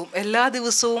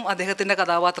ദിവസവും അദ്ദേഹത്തിൻ്റെ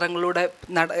കഥാപാത്രങ്ങളിലൂടെ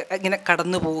ഇങ്ങനെ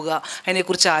കടന്നു പോവുക,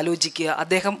 അതിനെക്കുറിച്ച് ആലോചിക്കുക,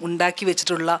 അദ്ദേഹം ഉണ്ടാക്കി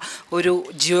വെച്ചിട്ടുള്ള ഒരു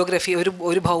ജിയോഗ്രഫി,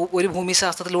 ഒരു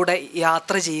ഭൂമിശാസ്ത്രത്തിലൂടെ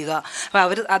യാത്ര ചെയ്യുക.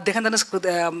 അപ്പോൾ അദ്ദേഹം തന്നെ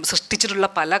സൃഷ്ടിച്ചിട്ടുള്ള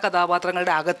പല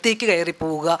കഥാപാത്രങ്ങളുടെ അകത്തേക്ക് കയറി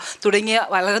പോവുക തുടങ്ങിയ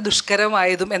വളരെ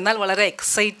ദുഷ്കരമായതും എന്നാൽ വളരെ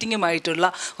എക്സൈറ്റിങ്ങുമായിട്ടുള്ള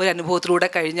ഒരു അനുഭവത്തിലൂടെ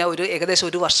കഴിഞ്ഞ ഏകദേശം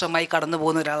ഒരു വർഷമായി കടന്നു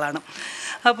പോകുന്ന ഒരാളാണ്.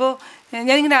 അപ്പോൾ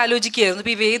ഞാനിങ്ങനെ ആലോചിക്കുകയായിരുന്നു,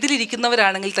 ഇപ്പോൾ ഈ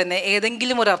വേദിയിലിരിക്കുന്നവരാണെങ്കിൽ തന്നെ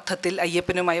ഏതെങ്കിലും ഒരർത്ഥത്തിൽ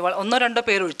അയ്യപ്പനുമായി 1-2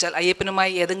 പേരൊഴിച്ചാൽ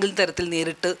അയ്യപ്പനുമായി ഏതെങ്കിലും തരത്തിൽ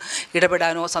നേരിട്ട്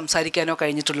ഇടപെടാനോ സംസാരിക്കാനോ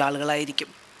കഴിഞ്ഞിട്ടുള്ള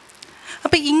ആളുകളായിരിക്കും.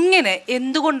 അപ്പോൾ ഇങ്ങനെ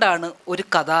എന്തുകൊണ്ടാണ് ഒരു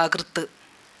കഥാകൃത്ത്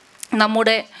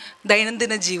നമ്മുടെ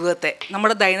ദൈനംദിന ജീവിതത്തെ,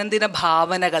 നമ്മുടെ ദൈനംദിന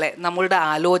ഭാവനകളെ, നമ്മളുടെ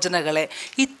ആലോചനകളെ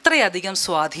ഇത്രയധികം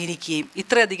സ്വാധീനിക്കുകയും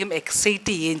ഇത്രയധികം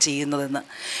എക്സൈറ്റ് ചെയ്യുകയും ചെയ്യുന്നതെന്ന്?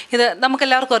 ഇത്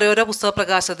നമുക്കെല്ലാവർക്കും ഓരോ പുസ്തക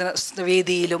പ്രകാശന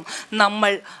വേദിയിലും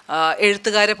നമ്മൾ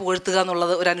എഴുത്തുകാരെ പുകഴ്ത്തുക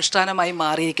എന്നുള്ളത് ഒരു അനുഷ്ഠാനമായി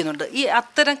മാറിയിരിക്കുന്നുണ്ട്. ഈ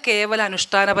അത്തരം കേവല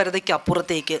അനുഷ്ഠാനപരതയ്ക്ക്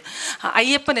അപ്പുറത്തേക്ക്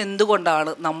അയ്യപ്പൻ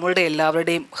എന്തുകൊണ്ടാണ് നമ്മളുടെ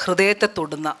എല്ലാവരുടെയും ഹൃദയത്തെ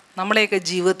തൊടുന്ന, നമ്മളെയൊക്കെ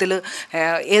ജീവിതത്തിൽ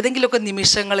ഏതെങ്കിലുമൊക്കെ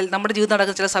നിമിഷങ്ങളിൽ നമ്മുടെ ജീവിതം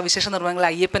നടക്കുന്ന ചില സവിശേഷ നിർമ്മങ്ങൾ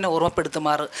അയ്യപ്പനെ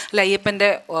ഓർമ്മപ്പെടുത്തുമാറ്, അല്ല അയ്യപ്പൻ്റെ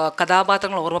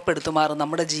കഥാപാത്രങ്ങൾ ഓർമ്മപ്പെടുത്തുമാറ്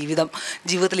നമ്മുടെ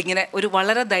ജീവിതത്തിൽ ഇങ്ങനെ ഒരു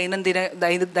വളരെ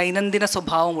ദൈനംദിന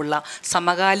സ്വഭാവമുള്ള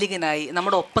സമകാലികനായി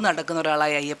നമ്മുടെ ഒപ്പം നടക്കുന്ന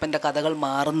ഒരാളായി അയ്യപ്പൻ്റെ കഥകൾ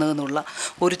മാറുന്നു എന്നുള്ള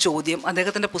ഒരു ചോദ്യം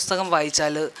അദ്ദേഹത്തിൻ്റെ പുസ്തകം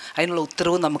വായിച്ചാൽ അതിനുള്ള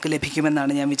ഉത്തരവും നമുക്ക്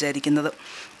ലഭിക്കുമെന്നാണ് ഞാൻ വിചാരിക്കുന്നത്.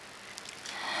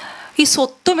 ഈ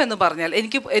സ്വത്വം എന്ന് പറഞ്ഞാൽ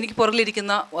എനിക്ക്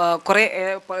പുറകിലിരിക്കുന്ന കുറേ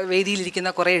വേദിയിലിരിക്കുന്ന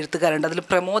കുറേ എഴുത്തുകാരുണ്ട്. അതിൽ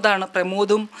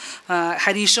പ്രമോദും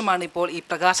ഹരീഷുമാണ് ഇപ്പോൾ ഈ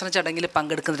പ്രകാശന ചടങ്ങിൽ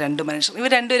പങ്കെടുക്കുന്ന 2 മനുഷ്യർ.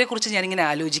 ഇവർ രണ്ടുപേരെ കുറിച്ച് ഞാനിങ്ങനെ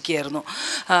ആലോചിക്കുകയായിരുന്നു.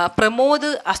 പ്രമോദ്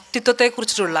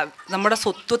അസ്തിത്വത്തെക്കുറിച്ചിട്ടുള്ള, നമ്മുടെ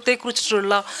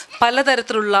സ്വത്വത്തെക്കുറിച്ചിട്ടുള്ള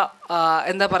പലതരത്തിലുള്ള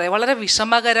എന്താ പറയുക, വളരെ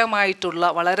വിഷമകരമായിട്ടുള്ള,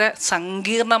 വളരെ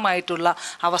സങ്കീർണമായിട്ടുള്ള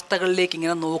അവസ്ഥകളിലേക്ക്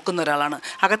ഇങ്ങനെ നോക്കുന്ന ഒരാളാണ്.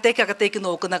 അകത്തേക്ക്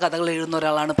നോക്കുന്ന കഥകൾ എഴുതുന്ന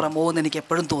ഒരാളാണ് പ്രമോദ് എന്ന് എനിക്ക്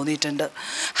എപ്പോഴും തോന്നിയിട്ടുണ്ട്.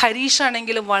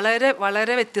 ഹരീഷാണെങ്കിൽ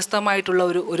വളരെ വ്യത്യസ്തമായിട്ടുള്ള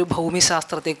ഒരു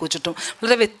ഭൗമിശാസ്ത്രത്തെക്കുറിച്ചിട്ടും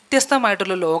വളരെ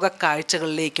വ്യത്യസ്തമായിട്ടുള്ള ലോക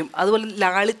കാഴ്ചകളിലേക്കും അതുപോലെ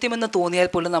ലാളിത്യമെന്ന് തോന്നിയാൽ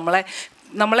പോലും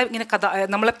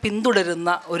നമ്മളെ പിന്തുടരുന്ന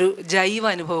ഒരു ജൈവ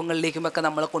അനുഭവങ്ങളിലേക്കുമൊക്കെ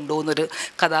നമ്മളെ കൊണ്ടുപോകുന്നൊരു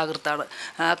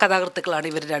കഥാകൃത്തുക്കളാണ്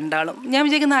ഇവർ രണ്ടാളും. ഞാൻ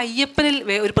വിചാരിക്കുന്ന അയ്യപ്പനിൽ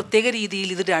ഒരു പ്രത്യേക രീതിയിൽ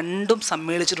ഇത് രണ്ടും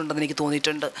സമ്മേളിച്ചിട്ടുണ്ടെന്ന് എനിക്ക്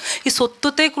തോന്നിയിട്ടുണ്ട്. ഈ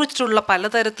സ്വത്വത്തെക്കുറിച്ചിട്ടുള്ള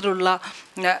പലതരത്തിലുള്ള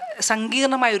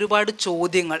സങ്കീർണമായ ഒരുപാട്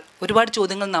ചോദ്യങ്ങൾ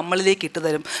നമ്മളിലേക്ക്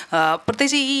ഇട്ടുതരും.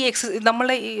 പ്രത്യേകിച്ച്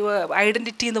നമ്മളെ ഈ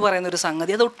ഐഡൻറ്റിറ്റി എന്ന് പറയുന്ന ഒരു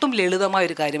സംഗതി അതൊട്ടും ലളിതമായ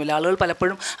ഒരു കാര്യമല്ല. ആളുകൾ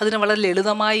പലപ്പോഴും അതിനെ വളരെ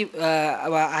ലളിതമായി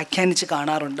ആഖ്യാനിച്ച്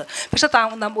കാണാറുണ്ട്. പക്ഷെ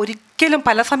ഒരിക്കലും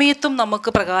പല സമയത്തും നമുക്ക്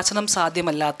പ്രകാശനം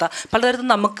സാധ്യമല്ലാത്ത,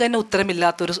 പലതരത്തിലും നമുക്ക് തന്നെ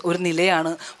ഉത്തരമില്ലാത്ത ഒരു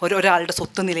നിലയാണ് ഒരാളുടെ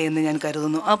സ്വത്ത് നിലയെന്ന് ഞാൻ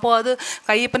കരുതുന്നു. അപ്പോൾ അത്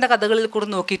അയ്യപ്പൻ്റെ കഥകളിൽ കൂടെ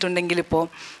നോക്കിയിട്ടുണ്ടെങ്കിൽ ഇപ്പോൾ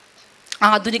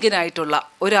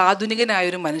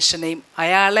ആധുനികനായൊരു മനുഷ്യനെയും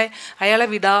അയാളെ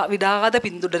വിടാതെ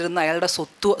പിന്തുടരുന്ന അയാളുടെ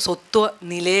സ്വത്വ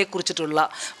നിലയെക്കുറിച്ചിട്ടുള്ള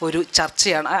ഒരു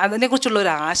ചർച്ചയാണ്, അതിനെക്കുറിച്ചുള്ള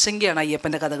ഒരു ആശങ്കയാണ്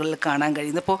അയ്യപ്പൻ്റെ കഥകളിൽ കാണാൻ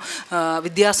കഴിയുന്നത്. ഇപ്പോൾ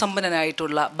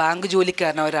വിദ്യാസമ്പന്നനായിട്ടുള്ള ബാങ്ക്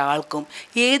ജോലിക്കാരനായ ഒരാൾക്കും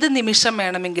ഏത് നിമിഷം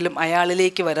വേണമെങ്കിലും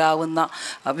അയാളിലേക്ക് വരാവുന്ന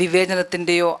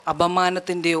വിവേചനത്തിൻ്റെയോ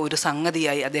അപമാനത്തിൻ്റെയോ ഒരു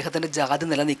സംഗതിയായി അദ്ദേഹത്തിൻ്റെ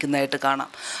ജാതി നിലനിൽക്കുന്നതായിട്ട് കാണാം.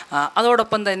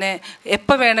 അതോടൊപ്പം തന്നെ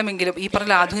എപ്പോൾ വേണമെങ്കിലും ഈ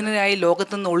പറഞ്ഞ ആധുനികനായി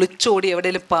ലോകത്തു നിന്ന് ഒളിച്ചോടി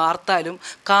എവിടെയെങ്കിലും പാർത്താലും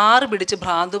കാറ് പിടിച്ച്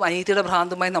അനീതിയുടെ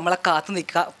ഭ്രാന്തുമായി നമ്മളെ കാത്തു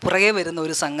നിൽക്കുക, പുറകെ വരുന്ന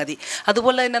ഒരു സംഗതി.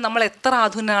 അതുപോലെ തന്നെ നമ്മൾ എത്ര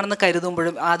ആധുനികനാണെന്ന്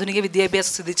കരുതുമ്പോഴും ആധുനിക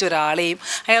വിദ്യാഭ്യാസം സിദ്ധിച്ച ഒരാളെയും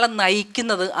അയാളെ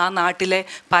നയിക്കുന്നത് ആ നാട്ടിലെ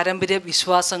പാരമ്പര്യ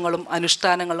വിശ്വാസങ്ങളും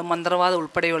അനുഷ്ഠാനങ്ങളും മന്ത്രവാദം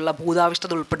ഉൾപ്പെടെയുള്ള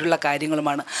ഭൂതാവിഷ്ടത ഉൾപ്പെടെയുള്ള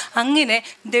കാര്യങ്ങളുമാണ്. അങ്ങനെ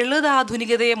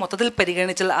ദളിതാധുനികതയെ മൊത്തത്തിൽ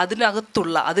പരിഗണിച്ചാൽ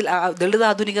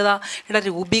ദളിതാധുനികതയുടെ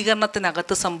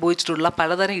രൂപീകരണത്തിനകത്ത് സംഭവിച്ചിട്ടുള്ള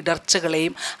പലതരം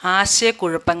ഇടർച്ചകളെയും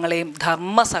ആശയക്കുഴപ്പങ്ങളെയും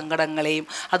ധർമ്മസങ്കടങ്ങളെയും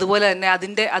അതുപോലെ തന്നെ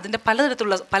അതിൻ്റെ പല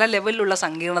പല ലെവലിലുള്ള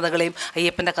സങ്കീർണതകളെയും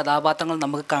അയ്യപ്പൻ്റെ കഥാപാത്രങ്ങൾ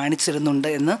നമുക്ക് കാണിച്ചു തരുന്നുണ്ട്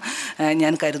എന്ന്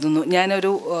ഞാൻ കരുതുന്നു.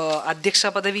 ഞാനൊരു അധ്യക്ഷ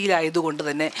പദവിയിലായതുകൊണ്ട്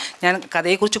തന്നെ ഞാൻ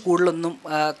കഥയെക്കുറിച്ച് കൂടുതലൊന്നും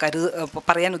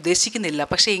പറയാൻ ഉദ്ദേശിക്കുന്നില്ല.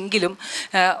 പക്ഷേ എങ്കിലും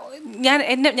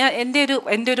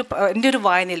എൻ്റെ ഒരു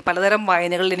വായനയിൽ, പലതരം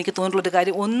വായനകളിൽ എനിക്ക് തോന്നിയിട്ടുള്ളൊരു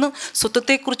കാര്യം, ഒന്ന്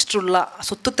സ്വത്വത്തെക്കുറിച്ചിട്ടുള്ള,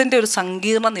 സ്വത്വത്തിൻ്റെ ഒരു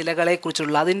സങ്കീർണ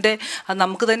നിലകളെക്കുറിച്ചുള്ള, അതിൻ്റെ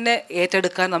നമുക്ക് തന്നെ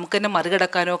ഏറ്റെടുക്കാൻ, നമുക്ക് തന്നെ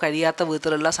മറികടക്കാനോ കഴിയാത്ത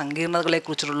വിധത്തിലുള്ള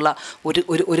സങ്കീർണതകളെക്കുറിച്ചുള്ള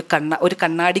ഒരു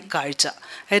കണ്ണാടി കാഴ്ച.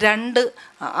 രണ്ട്,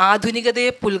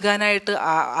 ആധുനികതയെ പുൽകാനായിട്ട്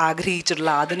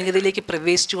ആഗ്രഹിച്ചിട്ടുള്ള, ആധുനികതയിലേക്ക്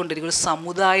പ്രവേശിച്ചുകൊണ്ടിരിക്കുന്ന ഒരു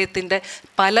സമുദായത്തിൻ്റെ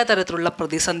പലതരത്തിലുള്ള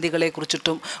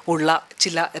പ്രതിസന്ധികളെക്കുറിച്ചിട്ടും ഉള്ള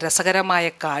ചില രസകരമായ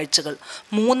കാഴ്ചകൾ.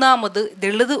 മൂന്നാമത്,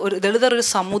 ദളിതർ ഒരു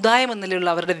സമുദായം എന്ന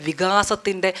നിലയിലുള്ള അവരുടെ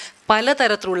വികാസത്തിൻ്റെ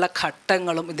പലതരത്തിലുള്ള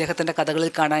ഘട്ടങ്ങളും ഇദ്ദേഹത്തിൻ്റെ കഥകളിൽ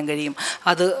കാണാൻ കഴിയും.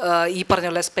 അത് ഈ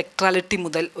പറഞ്ഞ സ്പെക്ട്രാലിറ്റി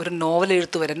മുതൽ ഒരു നോവൽ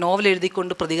എഴുത്ത് വരെ, നോവൽ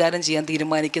എഴുതിക്കൊണ്ട് പ്രതികാരം ചെയ്യാൻ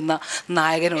തീരുമാനിക്കുന്ന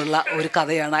നായകനുള്ള ഒരു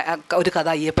കഥ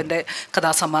അയ്യപ്പൻ്റെ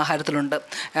കഥാസമാഹാരത്തിലുണ്ട്.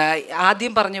 ആദ്യം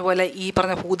പറഞ്ഞ പോലെ ഈ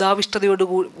പറഞ്ഞ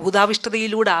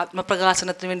ഭൂതാവിഷ്ഠതയിലൂടെ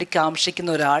ആത്മപ്രകാശനത്തിന് വേണ്ടി കാംക്ഷിക്കുന്ന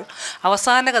ഒരാൾ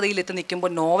അവസാന കഥയിലെത്തി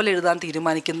നിൽക്കുമ്പോൾ നോവൽ എഴുതാൻ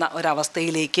തീരുമാനിക്കുന്ന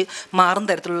ഒരവസ്ഥയിലേക്ക് മാറുന്ന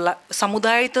തരത്തിലുള്ള,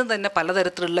 സമുദായത്തിന് തന്നെ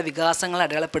പലതരത്തിലുള്ള വികാസങ്ങൾ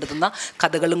അടയാളപ്പെടുത്തുന്ന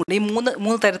കഥകളും കൊണ്ട് ഈ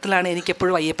മൂന്ന് തരത്തിലാണ്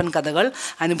എനിക്കെപ്പോഴും അയ്യപ്പൻ കഥകൾ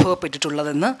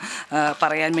അനുഭവപ്പെട്ടിട്ടുള്ളതെന്ന്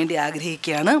പറയാൻ വേണ്ടി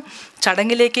ആഗ്രഹിക്കുകയാണ്.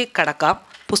 ചടങ്ങിലേക്ക് കടക്കാം.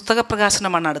 പുസ്തക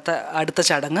പ്രകാശനമാണ് അടുത്ത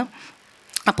ചടങ്ങ്.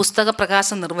 ആ പുസ്തക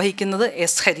പ്രകാശനം നിർവഹിക്കുന്നത്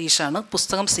എസ് ഹരീഷാണ്.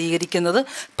 പുസ്തകം സ്വീകരിക്കുന്നത്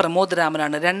പ്രമോദ്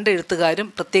രാമനാണ്. രണ്ട് എഴുത്തുകാരും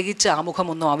പ്രത്യേകിച്ച്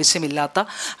ആമുഖമൊന്നും ആവശ്യമില്ലാത്ത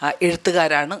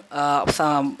എഴുത്തുകാരാണ്.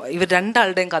 ഇവർ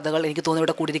രണ്ടാളുടെയും കഥകൾ എനിക്ക് തോന്നുന്നു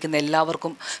ഇവിടെ കൂടിയിരിക്കുന്ന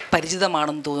എല്ലാവർക്കും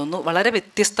പരിചിതമാണെന്ന് തോന്നുന്നു. വളരെ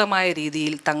വ്യത്യസ്തമായ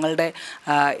രീതിയിൽ തങ്ങളുടെ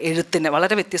എഴുത്തിനെ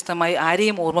വളരെ വ്യത്യസ്തമായി,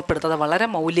 ആരെയും ഓർമ്മപ്പെടുത്താതെ വളരെ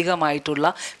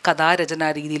മൗലികമായിട്ടുള്ള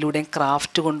കഥാരചനാ രീതിയിലൂടെയും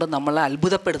ക്രാഫ്റ്റ് കൊണ്ട് നമ്മളെ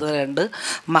അത്ഭുതപ്പെടുത്തുന്ന രണ്ട്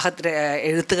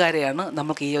എഴുത്തുകാരെയാണ്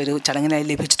നമുക്ക് ഈ ഒരു ചടങ്ങിനായി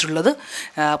ലഭിച്ചിട്ടുള്ളത്.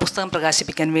 പുസ്തകം പ്രകാശിപ്പിക്കാൻ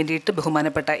വേണ്ടിയിട്ട്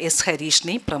ബഹുമാനപ്പെട്ട എസ്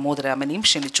ഹരീഷിനെയും പ്രമോദ് രാമനെയും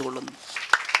ക്ഷണിച്ചുകൊള്ളുന്നു.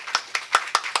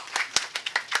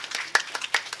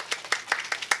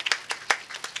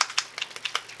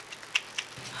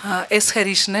 എസ്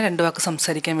ഹരീഷിനെ രണ്ട് വാക്ക്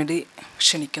സംസാരിക്കാൻ വേണ്ടി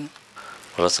ക്ഷണിക്കുന്നു.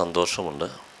 വളരെ സന്തോഷമുണ്ട്.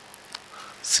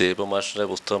 സി അയ്യപ്പൻ മാഷിൻ്റെ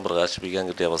പുസ്തകം പ്രകാശിപ്പിക്കാൻ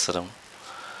കിട്ടിയ അവസരം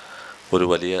ഒരു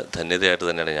വലിയ ധന്യതയായിട്ട്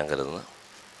തന്നെയാണ് ഞാൻ കരുതുന്നത്.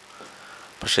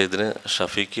 പക്ഷേ ഇതിന്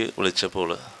ഷഫീക്ക്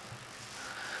വിളിച്ചപ്പോൾ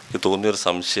എനിക്ക് തോന്നിയൊരു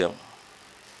സംശയം,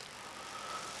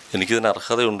 എനിക്കിതിന്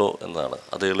അർഹതയുണ്ടോ എന്നതാണ്.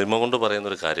 അത് എളിമ കൊണ്ട്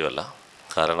പറയുന്നൊരു കാര്യമല്ല.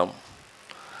 കാരണം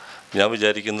ഞാൻ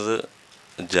വിചാരിക്കുന്നത്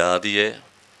ജാതിയെ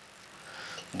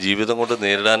ജീവിതം കൊണ്ട്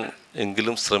നേരിടാൻ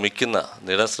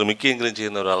ശ്രമിക്കുകയെങ്കിലും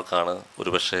ചെയ്യുന്ന ഒരാൾക്കാണ്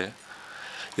ഒരുപക്ഷെ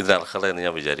ഇതിന് അർഹത എന്ന്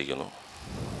ഞാൻ വിചാരിക്കുന്നു.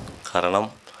 കാരണം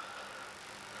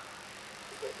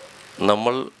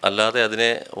നമ്മൾ അല്ലാതെ അതിനെ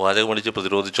വാചകമടിച്ച്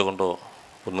പ്രതിരോധിച്ചുകൊണ്ടോ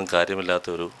ഒന്നും കാര്യമില്ലാത്ത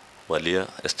ഒരു വലിയ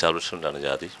എസ്റ്റാബ്ലിഷ്മെൻ്റാണ്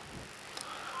ജാതി.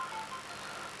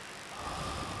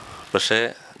 പക്ഷേ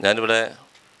ഞാനിവിടെ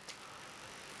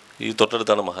ഈ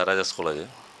തൊട്ടടുത്താണ് മഹാരാജാസ് കോളേജ്.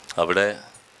 അവിടെ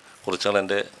കുറച്ചാൾ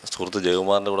എൻ്റെ സുഹൃത്ത്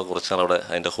ജയകുമാറിൻ്റെ കൂടെ കുറച്ചാൾ അവിടെ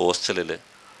അതിൻ്റെ ഹോസ്റ്റലിൽ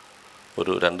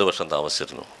ഒരു 2 വർഷം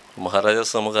താമസിച്ചിരുന്നു.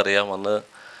 മഹാരാജാസ് നമുക്കറിയാം, അന്ന്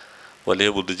വലിയ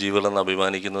ബുദ്ധിജീവികളെന്ന്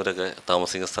അഭിമാനിക്കുന്നവരൊക്കെ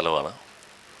താമസിക്കുന്ന സ്ഥലമാണ്.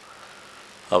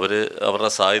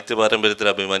 അവരുടെ സാഹിത്യ പാരമ്പര്യത്തിൽ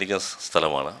അഭിമാനിക്കുന്ന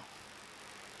സ്ഥലമാണ്.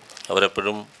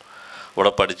 അവരെപ്പോഴും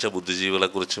അവിടെ പഠിച്ച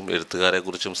ബുദ്ധിജീവികളെക്കുറിച്ചും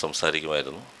എഴുത്തുകാരെക്കുറിച്ചും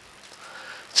സംസാരിക്കുമായിരുന്നു.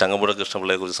 ചങ്ങമ്പുഴ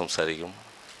കൃഷ്ണപിള്ളയെക്കുറിച്ച് സംസാരിക്കും.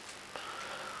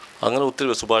 അങ്ങനെ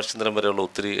ഒത്തിരി, സുഭാഷ് ചന്ദ്രൻ വരെയുള്ള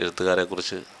ഒത്തിരി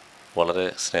എഴുത്തുകാരെക്കുറിച്ച് വളരെ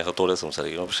സ്നേഹത്തോടെ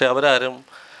സംസാരിക്കും. പക്ഷേ അവരാരും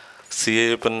സി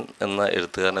അയ്യപ്പൻ എന്ന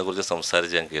എഴുത്തുകാരനെക്കുറിച്ച്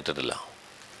സംസാരിച്ച് ഞാൻ കേട്ടിട്ടില്ല.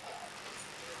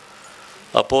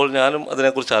 അപ്പോൾ ഞാനും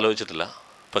അതിനെക്കുറിച്ച് ആലോചിച്ചിട്ടില്ല.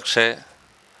 പക്ഷേ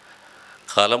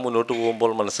കാലം മുന്നോട്ട്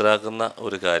പോകുമ്പോൾ മനസ്സിലാക്കുന്ന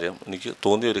ഒരു കാര്യം, എനിക്ക്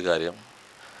തോന്നിയൊരു കാര്യം,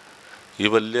 ഈ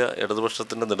വലിയ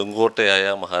ഇടതുപക്ഷത്തിൻ്റെ നെടുങ്കോട്ടയായ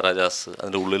മഹാരാജാസ്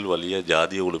അതിൻ്റെ ഉള്ളിൽ വലിയ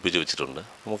ജാതിയെ ഒളിപ്പിച്ച് വെച്ചിട്ടുണ്ട്.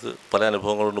 നമുക്ക് പല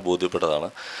അനുഭവങ്ങൾ കൊണ്ട് ബോധ്യപ്പെട്ടതാണ്.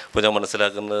 ഇപ്പോൾ ഞാൻ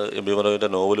മനസ്സിലാക്കുന്നത് എം പി മനോജിൻ്റെ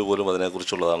നോവൽ പോലും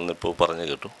അതിനെക്കുറിച്ചുള്ളതാണെന്ന് ഇപ്പോൾ പറഞ്ഞു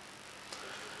കേട്ടു.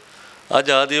 ആ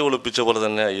ജാതിയെ ഒളിപ്പിച്ച പോലെ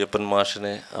തന്നെ അയ്യപ്പൻ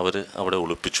മാഷിനെ അവർ അവിടെ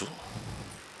ഒളിപ്പിച്ചു.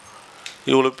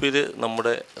 ഈ ഒളിപ്പിൽ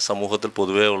നമ്മുടെ സമൂഹത്തിൽ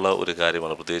പൊതുവേ ഉള്ള ഒരു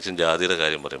കാര്യമാണ്, പ്രത്യേകിച്ചും ജാതിയുടെ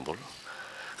കാര്യം പറയുമ്പോൾ.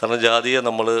 കാരണം ജാതിയെ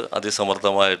നമ്മൾ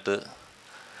അതിസമർത്ഥമായിട്ട്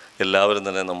എല്ലാവരും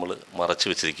തന്നെ നമ്മൾ മറച്ചു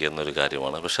വെച്ചിരിക്കുക എന്നൊരു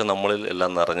കാര്യമാണ്. പക്ഷേ നമ്മളിൽ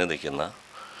എല്ലാം നിറഞ്ഞു നിൽക്കുന്ന,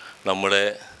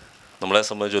 നമ്മളെ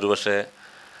സംബന്ധിച്ച് ഒരു പക്ഷേ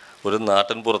ഒരു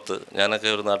നാട്ടിൻപുറത്ത്, ഞാനൊക്കെ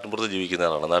ഒരു നാട്ടിൻപുറത്ത് ജീവിക്കുന്ന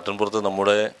ആളാണ്. നാട്ടിൻപുറത്ത്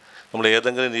നമ്മൾ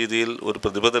ഏതെങ്കിലും രീതിയിൽ ഒരു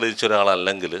പ്രതിഭ തെളിയിച്ച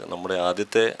ഒരാളല്ലെങ്കിൽ നമ്മുടെ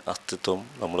ആദ്യത്തെ അസ്തിത്വം,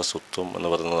 നമ്മുടെ സ്വത്വം എന്ന്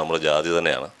പറയുന്നത് നമ്മുടെ ജാതി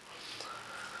തന്നെയാണ്.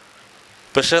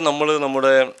 പക്ഷേ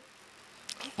നമ്മുടെ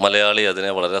മലയാളി അതിനെ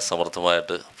വളരെ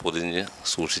സമർത്ഥമായിട്ട് പൊതിഞ്ഞ്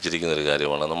സൂക്ഷിച്ചിരിക്കുന്നൊരു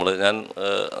കാര്യമാണ്.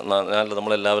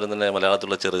 നമ്മളെല്ലാവരും തന്നെ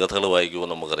മലയാളത്തിലുള്ള ചെറുകഥകൾ വായിക്കുമ്പോൾ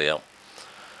നമുക്കറിയാം,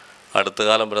 അടുത്ത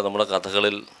കാലം വരെ നമ്മുടെ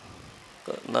കഥകളിൽ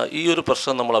ഈ ഒരു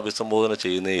പ്രശ്നം നമ്മൾ അഭിസംബോധന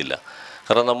ചെയ്യുന്നേയില്ല.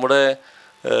 കാരണം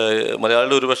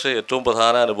മലയാളിയുടെ ഒരുപക്ഷെ ഏറ്റവും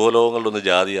പ്രധാന അനുഭവലോകങ്ങളിലൊന്ന്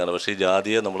ജാതിയാണ്. പക്ഷേ ഈ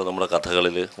ജാതിയെ നമ്മുടെ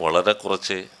കഥകളിൽ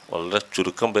വളരെ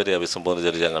ചുരുക്കം പേരെ അഭിസംബോധന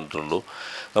ചെയ്ത് ഞാൻ കണ്ടിട്ടുള്ളൂ.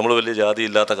 നമ്മൾ വലിയ ജാതി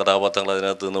ഇല്ലാത്ത കഥാപാത്രങ്ങൾ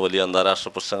അതിനകത്ത് നിന്ന് വലിയ അന്താരാഷ്ട്ര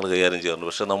പ്രശ്നങ്ങൾ കൈകാര്യം ചെയ്യാറുണ്ട്.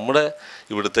 പക്ഷേ നമ്മുടെ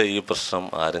ഇവിടുത്തെ ഈ പ്രശ്നം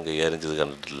ആരും കൈകാര്യം ചെയ്ത്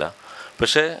കണ്ടിട്ടില്ല.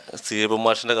 പക്ഷേ സി അയ്യപ്പൻ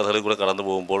മാഷിൻ്റെ കഥകളിൽ കൂടെ കടന്നു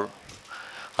പോകുമ്പോൾ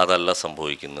അതല്ല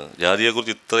സംഭവിക്കുന്നത്.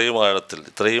 ജാതിയെക്കുറിച്ച് ഇത്രയും ആഴത്തിൽ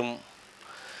ഇത്രയും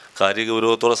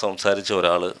കാര്യഗൗരവത്തോടെ സംസാരിച്ച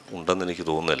ഒരാൾ ഉണ്ടെന്ന് എനിക്ക്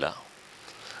തോന്നുന്നില്ല.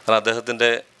 കാരണം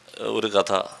അദ്ദേഹത്തിൻ്റെ ഒരു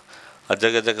കഥ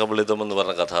അജഗജ കബളിതം എന്ന്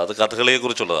പറഞ്ഞ കഥ, അത്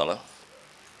കഥകളിയെക്കുറിച്ചുള്ളതാണ്.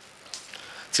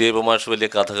 സി അയ്യപ്പൻ മാഷ് വലിയ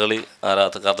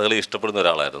കഥകളി ഇഷ്ടപ്പെടുന്ന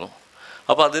ഒരാളായിരുന്നു.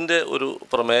 അപ്പോൾ അതിൻ്റെ ഒരു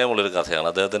പ്രമേയമുള്ളൊരു കഥയാണ്.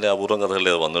 അദ്ദേഹത്തിൻ്റെ അപൂർവം കഥകളിൽ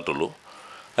അത് വന്നിട്ടുള്ളൂ.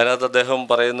 അതിനകത്ത് അദ്ദേഹം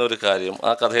പറയുന്ന ഒരു കാര്യം,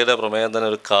 ആ കഥയുടെ പ്രമേയം തന്നെ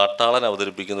ഒരു കാട്ടാളൻ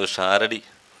അവതരിപ്പിക്കുന്ന ഒരു ഷാരടി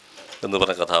എന്ന്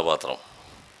പറഞ്ഞ കഥാപാത്രം.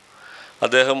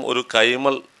 അദ്ദേഹം ഒരു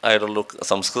കൈമൾ ആയിട്ടുള്ള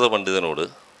സംസ്കൃത പണ്ഡിതനോട്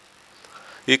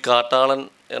ഈ കാട്ടാളൻ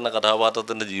എന്ന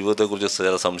കഥാപാത്രത്തിൻ്റെ ജീവിതത്തെക്കുറിച്ച്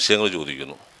ചില സംശയങ്ങൾ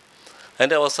ചോദിക്കുന്നു.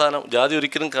 അതിൻ്റെ അവസാനം ജാതി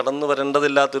ഒരിക്കലും കടന്നു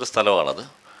വരേണ്ടതില്ലാത്തൊരു സ്ഥലമാണത്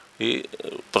ഈ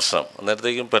പ്രശ്നം.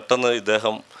 അന്നേരത്തേക്കും പെട്ടെന്ന്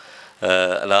ഇദ്ദേഹം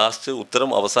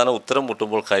അവസാനം ഉത്തരം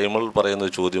മുട്ടുമ്പോൾ കൈമൾ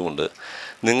പറയുന്നൊരു ചോദ്യമുണ്ട്,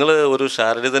 നിങ്ങൾ ഒരു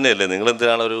ഷാരടി തന്നെയല്ലേ,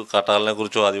 നിങ്ങളെന്തിനാണ് ഒരു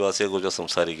കാട്ടാളനെക്കുറിച്ചോ ആദിവാസിയെക്കുറിച്ചോ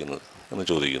സംസാരിക്കുന്നത് എന്ന്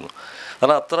ചോദിക്കുന്നു.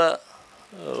 കാരണം അത്ര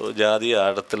ജാതി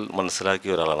ആഴത്തിൽ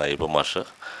മനസ്സിലാക്കിയ ഒരാളാണ് അയ്യപ്പൻ മാഷ്.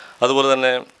 അതുപോലെ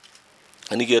തന്നെ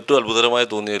എനിക്ക് ഏറ്റവും അത്ഭുതകരമായി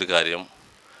തോന്നിയ ഒരു കാര്യം,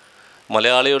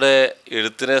 മലയാളിയുടെ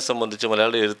എഴുത്തിനെ സംബന്ധിച്ച്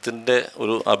മലയാളി എഴുത്തിൻ്റെ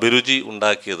ഒരു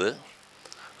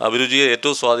അഭിരുചിയെ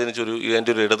ഏറ്റവും സ്വാധീനിച്ചൊരു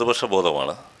ഇതിൻ്റെ ഒരു ഇടതുപക്ഷ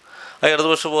ബോധമാണ്. ആ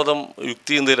ഇടതുപക്ഷ ബോധം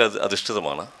യുക്തിചിന്തയിൽ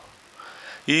അധിഷ്ഠിതമാണ്.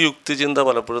 ഈ യുക്തിചിന്ത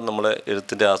പലപ്പോഴും നമ്മളെ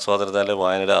എഴുത്തിൻ്റെ ആസ്വാദനത്തെ അല്ലെങ്കിൽ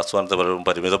വായനയുടെ ആസ്വാദനത്തെ പലപ്പോഴും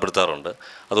പരിമിതപ്പെടുത്താറുണ്ട്.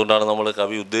 അതുകൊണ്ടാണ് നമ്മൾ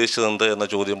കവി ഉദ്ദേശിച്ചത് എന്ന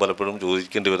ചോദ്യം പലപ്പോഴും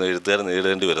ചോദിക്കേണ്ടി വരുന്നത്, എഴുത്തുകാരൻ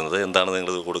നേരിടേണ്ടി വരുന്നത്. എന്താണ്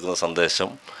നിങ്ങൾ കൊടുക്കുന്ന സന്ദേശം,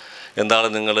 എന്താണ്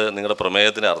നിങ്ങളുടെ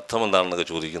പ്രമേയത്തിൻ്റെ അർത്ഥം എന്താണെന്നൊക്കെ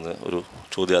ചോദിക്കുന്ന ഒരു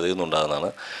ചോദ്യം അതിൽ നിന്നുണ്ടാകുന്നതാണ്.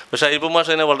 പക്ഷേ അയ്യപ്പൻ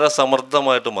മാഷ് അതിനെ വളരെ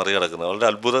സമർത്ഥമായിട്ട് മറികടക്കുന്നത് വളരെ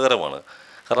അത്ഭുതകരമാണ്.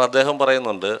 കാരണം അദ്ദേഹം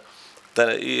പറയുന്നുണ്ട്,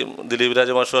 ഈ ദിലീപ്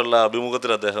രാജമാഷുള്ള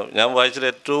അഭിമുഖത്തിൽ ഞാൻ വായിച്ചത്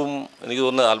ഏറ്റവും എനിക്ക്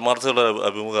തോന്നുന്ന ആത്മാർത്ഥതയുള്ള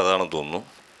അഭിമുഖം അതാണെന്ന് തോന്നുന്നു.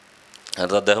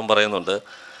 അത് അദ്ദേഹം പറയുന്നുണ്ട്,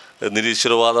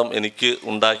 നിരീശ്വരവാദം എനിക്ക്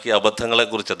ഉണ്ടാക്കിയ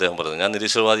അബദ്ധങ്ങളെക്കുറിച്ച് അദ്ദേഹം പറയുന്നു. ഞാൻ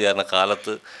നിരീശ്വരവാദിയായിരുന്ന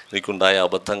കാലത്ത് എനിക്കുണ്ടായ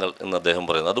അബദ്ധങ്ങൾ എന്ന് അദ്ദേഹം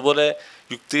പറയുന്നു. അതുപോലെ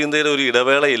യുക്തിചിന്തയുടെ ഒരു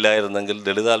ഇടവേളയില്ലായിരുന്നെങ്കിൽ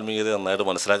ലളിതാത്മീയത നന്നായിട്ട്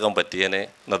മനസ്സിലാക്കാൻ പറ്റിയേനെ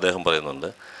എന്ന് അദ്ദേഹം പറയുന്നുണ്ട്.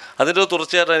 അതിൻ്റെ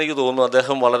തുടർച്ചയായിട്ട് എനിക്ക് തോന്നുന്നു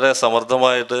അദ്ദേഹം വളരെ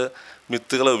സമർത്ഥമായിട്ട്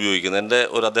മിത്തുകളെ ഉപയോഗിക്കുന്നു.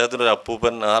 അദ്ദേഹത്തിൻ്റെ ഒരു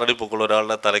അപ്പൂപ്പൻ 6 അടി പൊക്കമുള്ള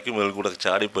ഒരാളുടെ തലയ്ക്ക് മുകളിൽ കൂടെ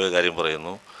ചാടിപ്പോയ കാര്യം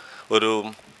പറയുന്നു.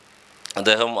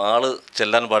 അദ്ദേഹം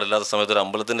ചെല്ലാൻ പാടില്ലാത്ത സമയത്ത് ഒരു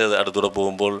അമ്പലത്തിൻ്റെ അടുത്തൂടെ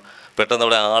പോകുമ്പോൾ പെട്ടെന്ന്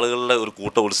അവിടെ ആളുകളുടെ ഒരു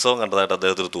കൂട്ട ഉത്സവം കണ്ടതായിട്ട്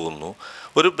അദ്ദേഹത്തിന് തോന്നുന്നു.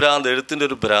 എഴുത്തിൻ്റെ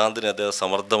ഒരു ഭ്രാന്തിനെ അദ്ദേഹം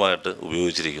സമർത്ഥമായിട്ട്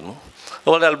ഉപയോഗിച്ചിരിക്കുന്നു.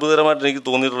 വളരെ അത്ഭുതകരമായിട്ട് എനിക്ക്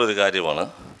തോന്നിയിട്ടുള്ളൊരു കാര്യമാണ്.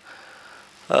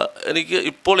 എനിക്ക്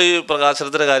ഇപ്പോൾ ഈ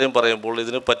പ്രകാശനത്തിൻ്റെ കാര്യം പറയുമ്പോൾ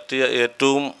ഇതിന് പറ്റിയ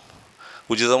ഏറ്റവും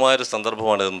ഉചിതമായൊരു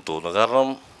സന്ദർഭമാണിതെന്ന് തോന്നുന്നു. കാരണം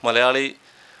മലയാളി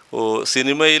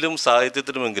സിനിമയിലും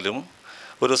സാഹിത്യത്തിലുമെങ്കിലും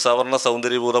ഒരു സവർണ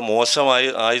സൗന്ദര്യബോധം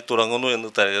ആയി തുടങ്ങുന്നു എന്ന്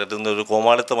കരുതുന്ന ഒരു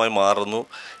കോമാളിത്തമായി മാറുന്നു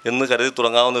എന്ന് കരുതി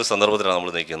തുടങ്ങാവുന്ന ഒരു സന്ദർഭത്തിലാണ്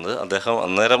നമ്മൾ നിൽക്കുന്നത്. അദ്ദേഹം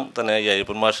അന്നേരം തന്നെ ഈ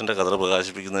അയ്യപ്പൻ മാഷിൻ്റെ കഥ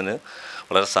പ്രകാശിപ്പിക്കുന്നതിന്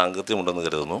വളരെ സാങ്കത്യമുണ്ടെന്ന്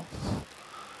കരുതുന്നു.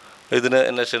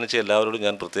 എന്നെ ക്ഷണിച്ച എല്ലാവരോടും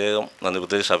ഞാൻ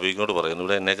പ്രത്യേകിച്ച് ഷഫീഖിനോട് പറയുന്നു.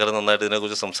 ഇവിടെ എന്നെക്കാളും നന്നായിട്ട്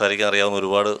ഇതിനെക്കുറിച്ച് സംസാരിക്കാൻ അറിയാവുന്ന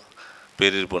ഒരുപാട്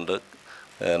പേരിരിപ്പുണ്ട്.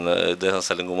 ഇദ്ദേഹം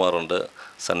സലിംകുമാറുണ്ട്,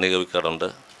 സണ്ണി കവിക്കാടുണ്ട്.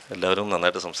 എല്ലാവരും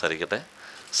നന്നായിട്ട് സംസാരിക്കട്ടെ.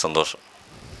 സന്തോഷം.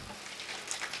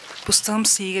 പുസ്തകം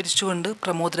സ്വീകരിച്ചുകൊണ്ട്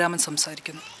പ്രമോദ് രാമൻ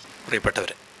സംസാരിക്കുന്നു.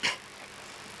 പ്രിയപ്പെട്ടവരെ,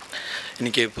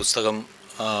 എനിക്ക് പുസ്തകം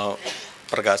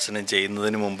പ്രകാശനം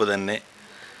ചെയ്യുന്നതിന് മുമ്പ് തന്നെ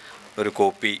ഒരു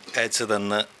കോപ്പി അയച്ചു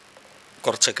തന്ന്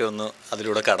കുറച്ചൊക്കെ ഒന്ന്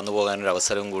അതിലൂടെ കടന്നു പോകാനൊരു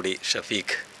അവസരവും കൂടി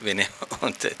ഷഫീഖ്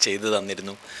ചെയ്തു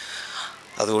തന്നിരുന്നു.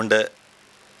 അതുകൊണ്ട്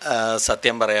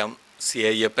സത്യം പറയാം, സി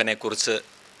അയ്യപ്പനെക്കുറിച്ച്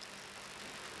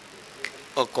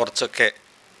കുറച്ചൊക്കെ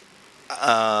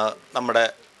നമ്മുടെ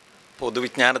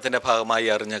പൊതുവിജ്ഞാനത്തിൻ്റെ ഭാഗമായി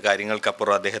അറിഞ്ഞ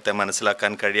കാര്യങ്ങൾക്കപ്പുറം അദ്ദേഹത്തെ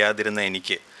മനസ്സിലാക്കാൻ കഴിയാതിരുന്ന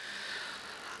എനിക്ക്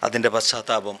അതിൻ്റെ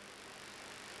പശ്ചാത്താപം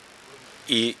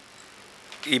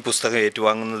ഈ പുസ്തകം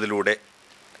ഏറ്റുവാങ്ങുന്നതിലൂടെ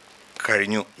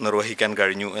നിർവഹിക്കാൻ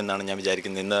കഴിഞ്ഞു എന്നാണ് ഞാൻ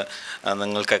വിചാരിക്കുന്നത്. ഇന്ന്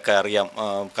നിങ്ങൾക്കൊക്കെ അറിയാം,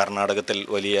 കർണാടകത്തിൽ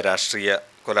വലിയ രാഷ്ട്രീയ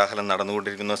കോലാഹലം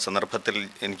നടന്നുകൊണ്ടിരിക്കുന്ന സന്ദർഭത്തിൽ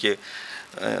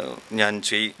ഞാൻ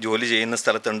ജോലി ചെയ്യുന്ന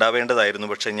സ്ഥലത്ത് ഉണ്ടാവേണ്ടതായിരുന്നു.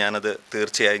 പക്ഷേ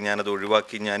തീർച്ചയായും ഞാനത്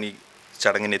ഒഴിവാക്കി ഞാൻ ഈ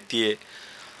ചടങ്ങിന്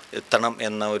എത്തണം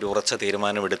എന്ന ഒരു ഉറച്ച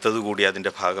തീരുമാനമെടുത്തത് കൂടി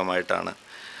അതിൻ്റെ ഭാഗമായിട്ടാണ്.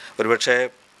 ഒരുപക്ഷെ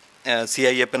സി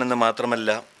അയ്യപ്പൻ എന്ന് മാത്രമല്ല,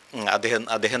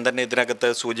 അദ്ദേഹം തന്നെ ഇതിനകത്ത്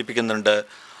സൂചിപ്പിക്കുന്നുണ്ട്,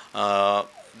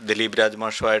 ദിലീപ്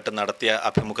രാജ്മാഷുമായിട്ട് നടത്തിയ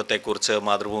അഭിമുഖത്തെക്കുറിച്ച്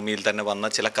മാതൃഭൂമിയിൽ തന്നെ വന്ന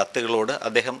ചില കത്തുകളോട്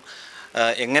അദ്ദേഹം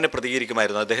എങ്ങനെ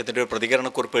പ്രതികരിക്കുമായിരുന്നു. അദ്ദേഹത്തിൻ്റെ ഒരു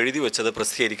പ്രതികരണക്കുറിപ്പ് എഴുതി വെച്ചത്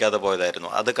പ്രസിദ്ധീകരിക്കാതെ പോയതായിരുന്നു.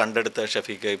 അത് കണ്ടെടുത്ത്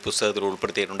ഷഫീഖ് ഈ പുസ്തകത്തിൽ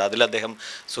ഉൾപ്പെടുത്തിയിട്ടുണ്ട്. അതിൽ അദ്ദേഹം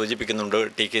സൂചിപ്പിക്കുന്നുണ്ട്,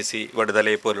 TKC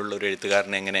വടുതലയെ പോലുള്ള ഒരു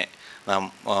എഴുത്തുകാരനെ എങ്ങനെ നാം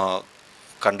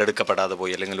കണ്ടെടുക്കപ്പെടാതെ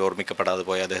പോയി, അല്ലെങ്കിൽ ഓർമ്മിക്കപ്പെടാതെ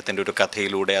പോയി. അദ്ദേഹത്തിൻ്റെ ഒരു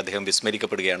കഥയിലൂടെ അദ്ദേഹം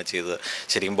വിസ്മരിക്കപ്പെടുകയാണ് ചെയ്തത്.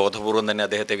 ശരിക്കും ബോധപൂർവം തന്നെ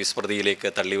അദ്ദേഹത്തെ വിസ്മൃതിയിലേക്ക്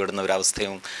തള്ളിവിടുന്ന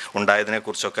ഒരവസ്ഥയും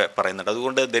ഉണ്ടായതിനെക്കുറിച്ചൊക്കെ പറയുന്നുണ്ട്.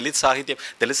 അതുകൊണ്ട് ദലിത്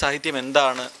സാഹിത്യം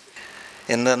എന്താണ്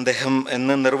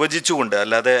എന്ന് നിർവചിച്ചുകൊണ്ട്,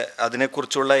 അല്ലാതെ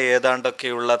അതിനെക്കുറിച്ചുള്ള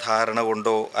ഏതാണ്ടൊക്കെയുള്ള ധാരണ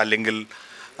കൊണ്ടോ അല്ലെങ്കിൽ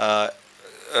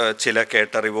ചില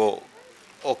കേട്ടറിവോ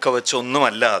ഒക്കെ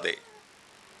വെച്ചൊന്നുമല്ലാതെ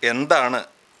എന്താണ്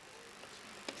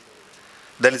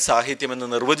ദലിത് സാഹിത്യമെന്ന്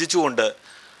നിർവചിച്ചുകൊണ്ട്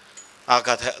ആ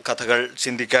കഥകൾ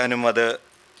ചിന്തിക്കാനും അത്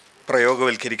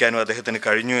പ്രയോഗവൽക്കരിക്കാനും അദ്ദേഹത്തിന്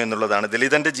കഴിഞ്ഞു എന്നുള്ളതാണ്.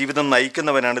 ദലിതൻ്റെ ജീവിതം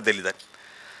നയിക്കുന്നവനാണ് ദലിതൻ.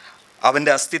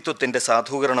 അവൻ്റെ അസ്തിത്വത്തിൻ്റെ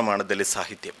സാധൂകരണമാണ് ദലിത്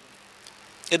സാഹിത്യം.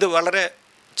 ഇത് വളരെ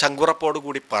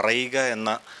ചങ്കുറപ്പോടുകൂടി പറയുക എന്ന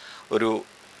ഒരു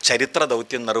ചരിത്ര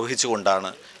ദൗത്യം നിർവഹിച്ചുകൊണ്ടാണ്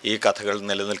ഈ കഥകൾ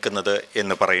നിലനിൽക്കുന്നത്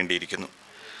എന്ന് പറയേണ്ടിയിരിക്കുന്നു.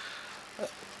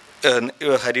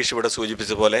 ഹരീഷ് ഇവിടെ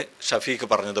സൂചിപ്പിച്ചതുപോലെ, ഷഫീഖ്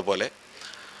പറഞ്ഞതുപോലെ,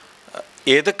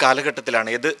 ഏത് കാലഘട്ടത്തിലാണ്,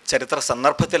 ഏത് ചരിത്ര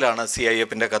സന്ദർഭത്തിലാണ് സി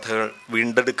അയ്യപ്പൻ്റെ കഥകൾ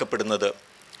വീണ്ടെടുക്കപ്പെടുന്നത്,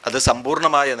 അത്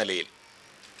സമ്പൂർണമായ നിലയിൽ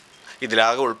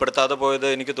ഇതിലാകെ ഉൾപ്പെടുത്താതെ പോയത്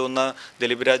എനിക്ക് തോന്നുന്ന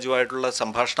ദിലീപ് രാജുവായിട്ടുള്ള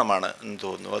സംഭാഷണമാണ് എന്ന്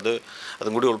തോന്നുന്നു.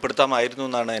 അതും കൂടി ഉൾപ്പെടുത്താമായിരുന്നു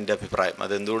എന്നാണ് എൻ്റെ അഭിപ്രായം.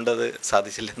 അതെന്തുകൊണ്ടത്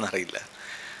സാധിച്ചില്ലെന്നറിയില്ല.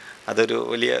 അതൊരു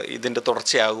വലിയ ഇതിൻ്റെ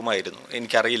തുടർച്ചയാകുമായിരുന്നു.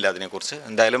 എനിക്കറിയില്ല അതിനെക്കുറിച്ച്.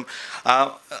 എന്തായാലും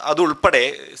അതുൾപ്പെടെ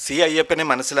സി അയ്യപ്പനെ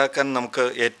മനസ്സിലാക്കാൻ നമുക്ക്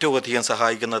ഏറ്റവും അധികം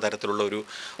സഹായിക്കുന്ന തരത്തിലുള്ള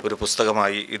ഒരു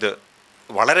പുസ്തകമായി, ഇത്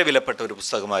വളരെ വിലപ്പെട്ട ഒരു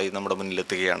പുസ്തകമായി നമ്മുടെ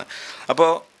മുന്നിലെത്തുകയാണ്.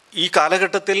 അപ്പോൾ ഈ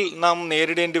കാലഘട്ടത്തിൽ നാം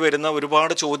നേരിടേണ്ടി വരുന്ന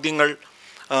ഒരുപാട് ചോദ്യങ്ങൾ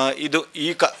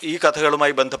ഈ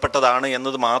കഥകളുമായി ബന്ധപ്പെട്ടതാണ്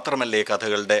എന്നത് മാത്രമല്ല ഈ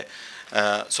കഥകളുടെ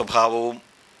സ്വഭാവവും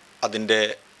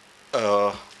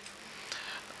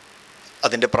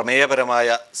അതിൻ്റെ പ്രമേയപരമായ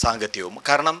സാങ്കത്യവും.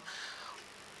 കാരണം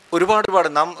ഒരുപാട്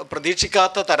നാം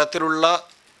പ്രതീക്ഷിക്കാത്ത തരത്തിലുള്ള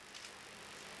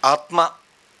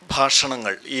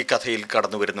ആത്മഭാഷണങ്ങൾ ഈ കഥയിൽ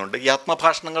കടന്നു വരുന്നുണ്ട്. ഈ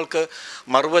ആത്മഭാഷണങ്ങൾക്ക്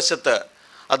മറുവശത്ത്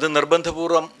അത്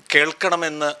നിർബന്ധപൂർവം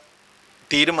കേൾക്കണമെന്ന്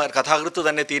കഥാകൃത്ത്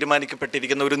തന്നെ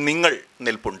തീരുമാനിക്കപ്പെട്ടിരിക്കുന്ന ഒരു നിങ്ങൾ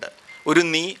നിൽപ്പുണ്ട്, ഒരു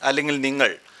നീ അല്ലെങ്കിൽ നിങ്ങൾ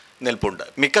നിൽപ്പുണ്ട്.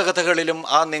 മിക്ക കഥകളിലും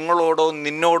ആ നിങ്ങളോടോ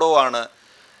നിന്നോടോ ആണ്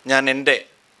ഞാൻ എൻ്റെ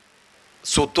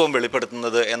സ്വത്വം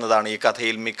വെളിപ്പെടുത്തുന്നത് എന്നതാണ് ഈ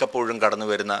കഥയിൽ മിക്കപ്പോഴും കടന്നു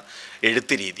വരുന്ന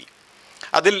എഴുത്ത് രീതി.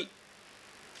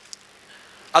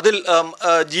 അതിൽ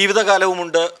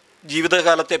ജീവിതകാലവുമുണ്ട്,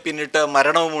 ജീവിതകാലത്തെ പിന്നിട്ട്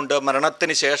മരണവുമുണ്ട്,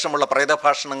 മരണത്തിന് ശേഷമുള്ള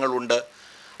പ്രേതഭാഷണങ്ങളുണ്ട്.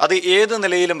 അത് ഏത്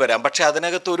നിലയിലും വരാം. പക്ഷേ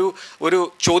അതിനകത്തൊരു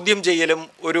ചോദ്യം ചെയ്യലും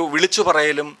ഒരു വിളിച്ചു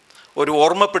പറയലും ഒരു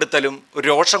ഓർമ്മപ്പെടുത്തലും ഒരു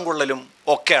രോഷം കൊള്ളലും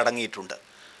ഒക്കെ അടങ്ങിയിട്ടുണ്ട്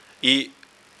ഈ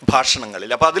ഭാഷണങ്ങളിൽ.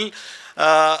 അപ്പോൾ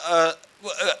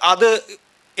അത്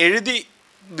എഴുതി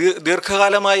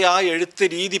ദീർഘകാലമായി ആ എഴുത്ത്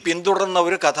രീതി പിന്തുടർന്ന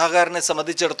ഒരു കഥാകാരനെ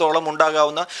സംബന്ധിച്ചിടത്തോളം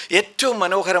ഉണ്ടാകാവുന്ന ഏറ്റവും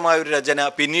മനോഹരമായ ഒരു രചന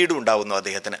പിന്നീടും ഉണ്ടാകുന്നു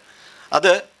അദ്ദേഹത്തിന്.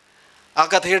 ആ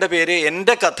കഥയുടെ പേര്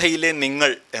എൻ്റെ കഥയിലെ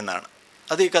നിങ്ങൾ എന്നാണ്.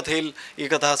 അത് ഈ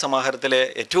കഥാസമാഹാരത്തിലെ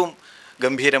ഏറ്റവും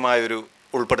ഗംഭീരമായൊരു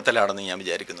ഉൾപ്പെടുത്തലാണെന്ന് ഞാൻ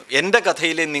വിചാരിക്കുന്നു. എൻ്റെ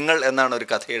കഥയിലെ നിങ്ങൾ എന്നാണ് ഒരു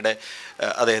കഥയുടെ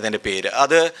അദ്ദേഹത്തിൻ്റെ പേര്.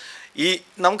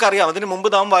 നമുക്കറിയാം, അതിന് മുമ്പ്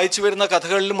നാം വായിച്ചു വരുന്ന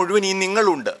കഥകളിൽ മുഴുവൻ ഈ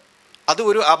നിങ്ങളുണ്ട്. അത്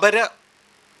ഒരു അപര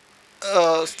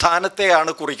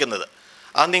സ്ഥാനത്തെയാണ് കുറിക്കുന്നത്.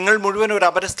 ആ നിങ്ങൾ മുഴുവൻ ഒരു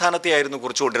അപരസ്ഥാനത്തെയായിരുന്നു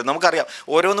കുറിച്ചുകൊണ്ടിരുന്നത്. നമുക്കറിയാം,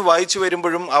 ഓരോന്ന് വായിച്ചു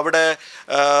വരുമ്പോഴും അവിടെ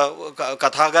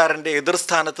കഥാകാരൻ്റെ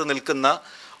എതിർസ്ഥാനത്ത് നിൽക്കുന്ന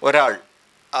ഒരാൾ,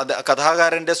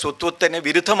 കഥാകാരൻ്റെ സ്വത്വത്തിന്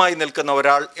വിരുദ്ധമായി നിൽക്കുന്ന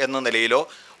ഒരാൾ എന്ന നിലയിലോ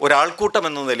ഒരാൾക്കൂട്ടം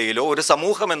എന്ന നിലയിലോ ഒരു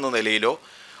സമൂഹം എന്ന നിലയിലോ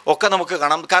ഒക്കെ നമുക്ക്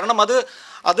കാണാം. കാരണം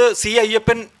അത് സി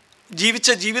അയ്യപ്പൻ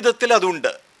ജീവിച്ച ജീവിതത്തിൽ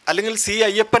അതുണ്ട്, അല്ലെങ്കിൽ സി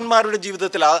അയ്യപ്പന്മാരുടെ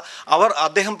ജീവിതത്തിൽ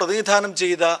അദ്ദേഹം പ്രതിനിധാനം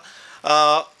ചെയ്ത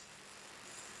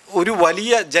ഒരു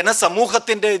വലിയ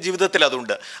ജനസമൂഹത്തിൻ്റെ ജീവിതത്തിൽ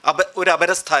അതുണ്ട്. ഒരു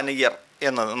അപരസ്ഥാനീയർ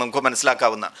എന്ന് നമുക്ക്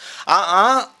മനസ്സിലാക്കാവുന്ന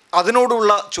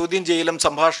അതിനോടുള്ള ചോദ്യം ചെയ്യലും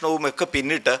സംഭാഷണവും ഒക്കെ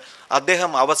പിന്നിട്ട്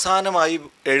അദ്ദേഹം അവസാനമായി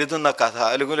എഴുതുന്ന കഥ,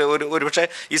 അല്ലെങ്കിൽ ഒരുപക്ഷെ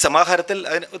ഈ സമാഹാരത്തിൽ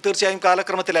തീർച്ചയായും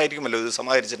കാലക്രമത്തിലായിരിക്കുമല്ലോ ഇത്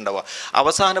സമാഹരിച്ചിട്ടുണ്ടാവുക,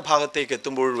 അവസാന ഭാഗത്തേക്ക്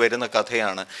എത്തുമ്പോൾ വരുന്ന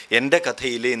കഥയാണ് എൻ്റെ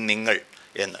കഥയിലെ നിങ്ങൾ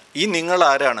എന്ന്. ഈ നിങ്ങൾ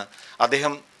ആരാണ്?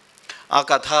 അദ്ദേഹം ആ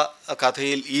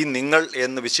കഥയിൽ ഈ നിങ്ങൾ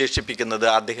എന്ന് വിശേഷിപ്പിക്കുന്നത്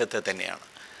അദ്ദേഹത്തെ തന്നെയാണ്.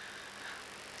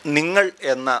 നിങ്ങൾ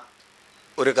എന്ന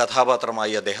ഒരു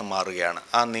കഥാപാത്രമായി അദ്ദേഹം മാറുകയാണ്.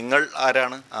 ആ നിങ്ങൾ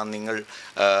ആരാണ്? ആ നിങ്ങൾ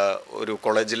ഒരു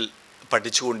കോളേജിൽ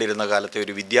പഠിച്ചുകൊണ്ടിരുന്ന കാലത്തെ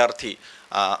ഒരു വിദ്യാർത്ഥി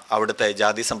അവിടുത്തെ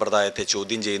ജാതി സമ്പ്രദായത്തെ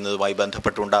ചോദ്യം ചെയ്യുന്നതുമായി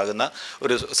ബന്ധപ്പെട്ടുണ്ടാകുന്ന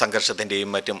ഒരു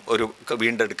സംഘർഷത്തിൻ്റെയും മറ്റും ഒരു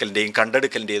വീണ്ടെടുക്കലിൻ്റെയും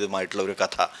കണ്ടെടുക്കലിൻ്റെതുമായിട്ടുള്ള ഒരു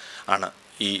കഥ ആണ്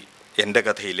ഈ എൻ്റെ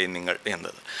കഥയിലെ നിങ്ങൾ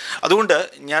എന്നത്. അതുകൊണ്ട്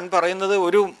ഞാൻ പറയുന്നത്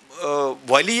ഒരു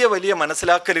വലിയ വലിയ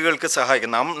മനസ്സിലാക്കലുകൾക്ക്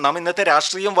സഹായിക്കും. നാം ഇന്നത്തെ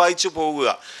രാഷ്ട്രീയം വായിച്ചു പോവുക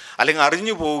അല്ലെങ്കിൽ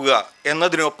അറിഞ്ഞു പോവുക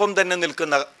എന്നതിനൊപ്പം തന്നെ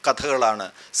നിൽക്കുന്ന കഥകളാണ്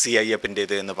സി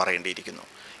അയ്യപ്പൻ്റേത് എന്ന് പറയേണ്ടിയിരിക്കുന്നു.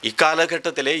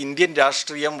 ഇക്കാലഘട്ടത്തിലെ ഇന്ത്യൻ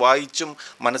രാഷ്ട്രീയം വായിച്ചും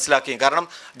മനസ്സിലാക്കിയും, കാരണം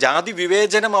ജാതി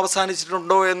വിവേചനം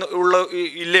അവസാനിച്ചിട്ടുണ്ടോ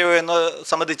ഇല്ലയോ എന്ന്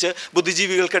സംബന്ധിച്ച്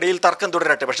ബുദ്ധിജീവികൾക്കിടയിൽ തർക്കം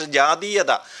തുടരട്ടെ. പക്ഷേ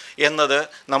ജാതീയത എന്നത്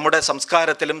നമ്മുടെ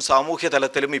സംസ്കാരത്തിലും സാമൂഹ്യ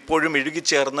തലത്തിലും ഇപ്പോഴും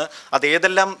ഇഴുകിച്ചേർന്ന്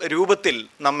അതേതെല്ലാം രൂപത്തിൽ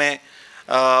നമ്മെ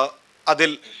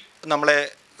അതിൽ നമ്മളെ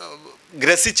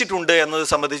ഗ്രസിച്ചിട്ടുണ്ട് എന്നത്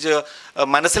സംബന്ധിച്ച്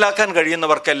മനസ്സിലാക്കാൻ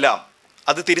കഴിയുന്നവർക്കെല്ലാം,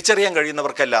 അത് തിരിച്ചറിയാൻ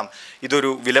കഴിയുന്നവർക്കെല്ലാം ഇതൊരു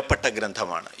വിലപ്പെട്ട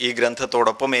ഗ്രന്ഥമാണ്. ഈ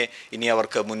ഗ്രന്ഥത്തോടൊപ്പമേ ഇനി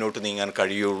അവർക്ക് മുന്നോട്ട് നീങ്ങാൻ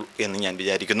കഴിയുള്ളൂ എന്ന് ഞാൻ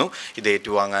വിചാരിക്കുന്നു. ഇത്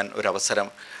ഏറ്റുവാങ്ങാൻ ഒരവസരം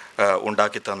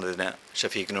ഉണ്ടാക്കി തന്നതിന്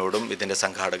ഷഫീഖിനോടും ഇതിൻ്റെ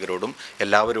സംഘാടകരോടും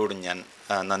എല്ലാവരോടും ഞാൻ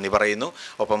നന്ദി പറയുന്നു.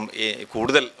 ഒപ്പം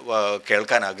കൂടുതൽ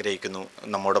കേൾക്കാൻ ആഗ്രഹിക്കുന്നു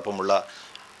നമ്മോടൊപ്പമുള്ള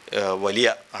വലിയ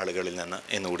ആളുകളിൽ നിന്ന്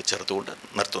എന്നുകൂടി ചേർത്തുകൊണ്ട്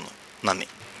നിർത്തുന്നു. നന്ദി.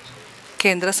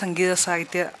 കേന്ദ്ര സംഗീത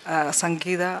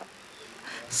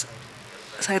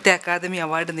സാഹിത്യ അക്കാദമി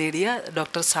അവാർഡ് നേടിയ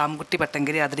ഡോക്ടർ സാംകുട്ടി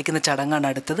പട്ടങ്കരി ആദരിക്കുന്ന ചടങ്ങാണ്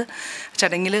അടുത്തത്.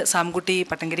 ചടങ്ങിൽ സാംകുട്ടി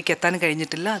പട്ടങ്കരിക്ക് എത്താൻ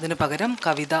കഴിഞ്ഞിട്ടില്ല. അതിനു പകരം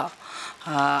കവിത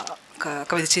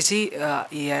ചേച്ചി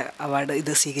ഈ അവാർഡ്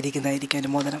ഇത് സ്വീകരിക്കുന്നതായിരിക്കും.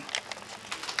 അനുമോദനം.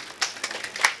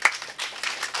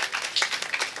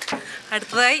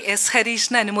 അടുത്തതായി എസ്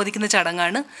ഹരീഷിനെ അനുമോദിക്കുന്ന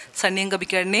ചടങ്ങാണ്. സണ്ണിയം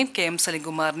കബിക്കാടിനെയും കെ എം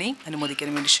സലിംകുമാറിനെയും അനുമോദിക്കാൻ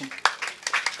വേണ്ടി ക്ഷണിക്കും.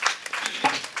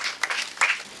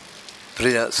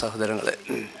 പ്രിയ സഹോദരങ്ങളെ,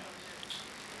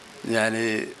 ഞാൻ ഈ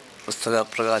പുസ്തക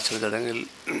പ്രകാശന ചടങ്ങിൽ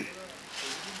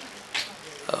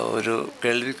ഒരു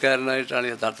കേൾവിക്കാരനായിട്ടാണ്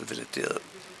യഥാർത്ഥത്തിലെത്തിയത്.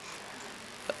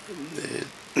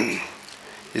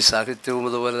 ഈ സാഹിത്യവും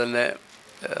അതുപോലെ തന്നെ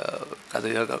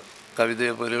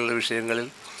കവിതയെ പോലെയുള്ള വിഷയങ്ങളിൽ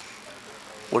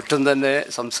ഒട്ടും തന്നെ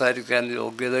സംസാരിക്കാൻ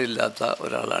യോഗ്യതയില്ലാത്ത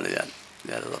ഒരാളാണ്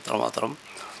ഞാനത് അത്രമാത്രം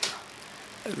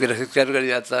ഗ്രഹിക്കാൻ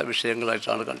കഴിയാത്ത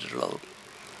വിഷയങ്ങളായിട്ടാണ് കണ്ടിട്ടുള്ളത്.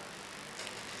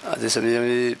 അതേസമയം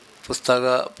ഈ പുസ്തക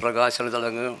പ്രകാശന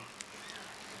ചടങ്ങ്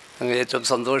ഏറ്റവും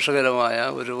സന്തോഷകരമായ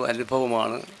ഒരു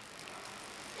അനുഭവമാണ്.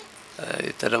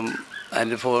 ഇത്തരം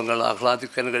അനുഭവങ്ങൾ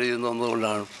ആഹ്ലാദിക്കാൻ കഴിയുന്ന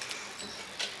ഒന്നുകൊണ്ടാണ്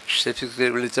ഷെഫീഖ്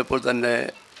വിളിച്ചപ്പോൾ തന്നെ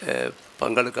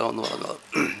പങ്കെടുക്കാമെന്ന് പറഞ്ഞത്.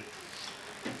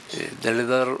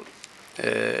 ദളിതർ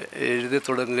എഴുതി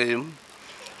തുടങ്ങുകയും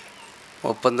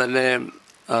ഒപ്പം തന്നെ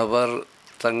അവർ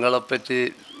തങ്ങളെപ്പറ്റി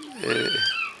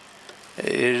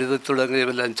എഴുതി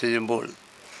തുടങ്ങുകയുമെല്ലാം ചെയ്യുമ്പോൾ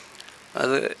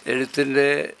അത് എഴുത്തിൻ്റെ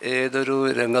ഏതൊരു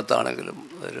രംഗത്താണെങ്കിലും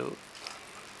ഒരു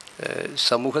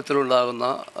സമൂഹത്തിലുണ്ടാകുന്ന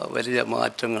വലിയ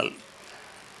മാറ്റങ്ങൾ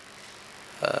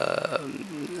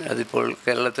അതിപ്പോൾ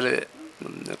കേരളത്തിൽ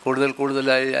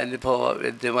കൂടുതലായി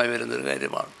അനുഭവവേദ്യമായി വരുന്നൊരു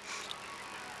കാര്യമാണ്.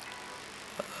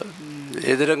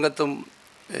 ഏത് രംഗത്തും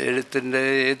എഴുത്തിൻ്റെ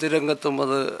ഏത് രംഗത്തും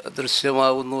അത്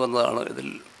ദൃശ്യമാകുന്നു എന്നതാണ് ഇതിൽ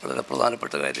വളരെ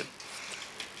പ്രധാനപ്പെട്ട കാര്യം.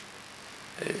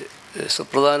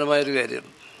 സുപ്രധാനമായൊരു കാര്യം,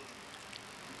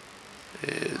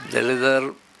 ദളിതർ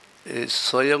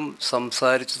സ്വയം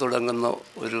സംസാരിച്ചു തുടങ്ങുന്ന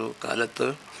ഒരു കാലത്ത്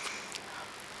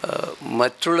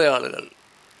മറ്റുള്ള ആളുകൾ,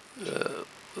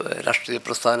 രാഷ്ട്രീയ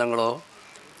പ്രസ്ഥാനങ്ങളോ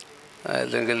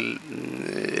അല്ലെങ്കിൽ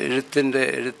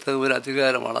എഴുത്ത് ഒരു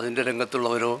അധികാരമാണ്, അതിൻ്റെ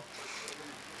രംഗത്തുള്ളവരോ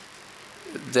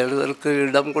ദളിതർക്ക്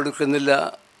ഇടം കൊടുക്കുന്നില്ല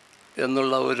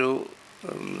എന്നുള്ള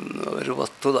ഒരു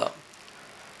വസ്തുത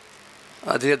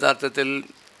അത് യഥാർത്ഥത്തിൽ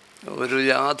ഒരു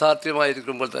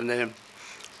യാഥാർത്ഥ്യമായിരിക്കുമ്പോൾ തന്നെ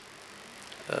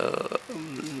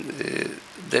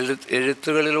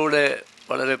എഴുത്തുകളിലൂടെ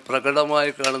വളരെ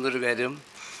പ്രകടമായി കാണുന്നൊരു കാര്യം,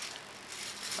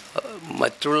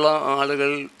 മറ്റുള്ള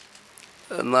ആളുകൾ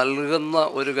നൽകുന്ന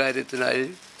ഒരു കാര്യത്തിനായി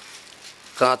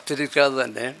കാത്തിരിക്കാതെ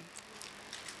തന്നെ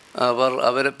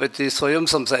അവരെപ്പറ്റി സ്വയം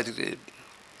സംസാരിക്കുകയും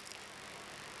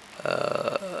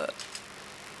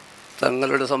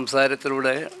തങ്ങളുടെ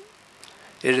സംസാരത്തിലൂടെ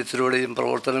എഴുത്തിലൂടെയും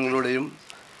പ്രവർത്തനങ്ങളിലൂടെയും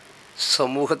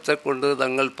സമൂഹത്തെ കൊണ്ട്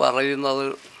തങ്ങൾ പറയുന്നത്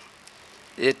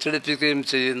ഏറ്റെടുപ്പിക്കുകയും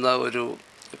ചെയ്യുന്ന ഒരു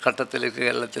ഘട്ടത്തിലേക്ക്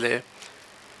കേരളത്തിലെ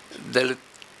ദളിത്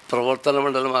പ്രവർത്തന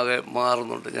മണ്ഡലമാകെ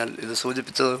മാറുന്നുണ്ട്. ഞാൻ ഇത്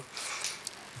സൂചിപ്പിച്ചത്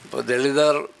ഇപ്പോൾ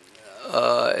ദളിതർ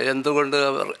എന്തുകൊണ്ട്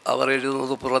അവർ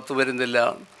എഴുതുന്നത് പുറത്തു വരുന്നില്ല,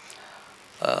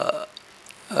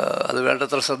 അത്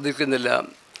വേണ്ടത്ര ശ്രദ്ധിക്കുന്നില്ല,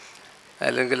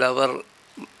 അല്ലെങ്കിൽ അവർ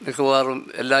മിക്കവാറും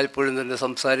എല്ലായ്പ്പോഴും തന്നെ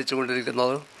സംസാരിച്ചു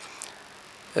കൊണ്ടിരിക്കുന്നത്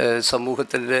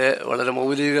സമൂഹത്തിൻ്റെ വളരെ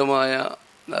മൗലികമായ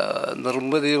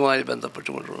നിർമ്മിതിയുമായി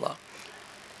ബന്ധപ്പെട്ടുകൊണ്ടുള്ള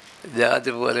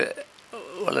ജാതി പോലെ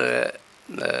വളരെ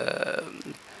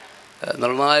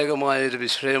നിർണായകമായൊരു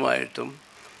വിഷയമായിട്ടും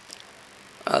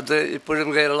അത് ഇപ്പോഴും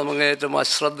കേരളം അങ്ങേയറ്റം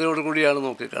അശ്രദ്ധയോടുകൂടിയാണ്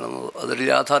നോക്കിക്കാണുന്നത്. അതൊരു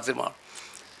യാഥാർത്ഥ്യമാണ്.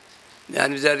 ഞാൻ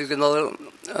വിചാരിക്കുന്നത്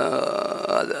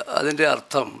അതിൻ്റെ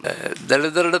അർത്ഥം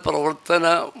ദളിതരുടെ പ്രവർത്തന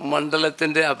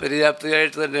മണ്ഡലത്തിൻ്റെ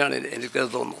അപര്യാപ്തിയായിട്ട് തന്നെയാണ് എനിക്കത്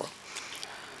തോന്നുന്നത്.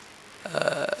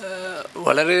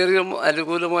 വളരെയധികം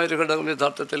അനുകൂലമായൊരു ഘടകം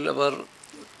യഥാർത്ഥത്തിൽ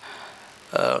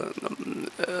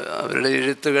അവരുടെ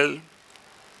എഴുത്തുകൾ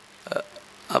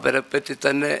അവരെപ്പറ്റി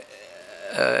തന്നെ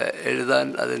എഴുതാൻ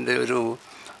അതിൻ്റെ ഒരു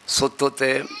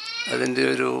സ്വത്വത്തെ, അതിൻ്റെ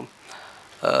ഒരു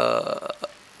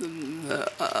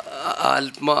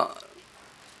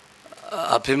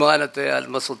അഭിമാനത്തെ,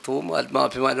 ആത്മസ്വത്വവും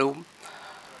ആത്മാഭിമാനവും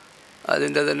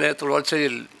അതിൻ്റെ തന്നെ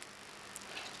തുടർച്ചയിൽ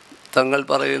തങ്ങൾ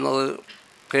പറയുന്നത്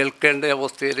കേൾക്കേണ്ട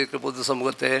അവസ്ഥയിലേക്ക്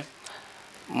പൊതുസമൂഹത്തെ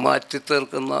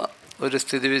മാറ്റിത്തീർക്കുന്ന ഒരു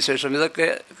സ്ഥിതിവിശേഷം ഇതൊക്കെ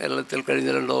കേരളത്തിൽ കഴിഞ്ഞ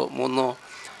 2-3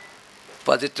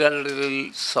 പതിറ്റാണ്ടുകളിൽ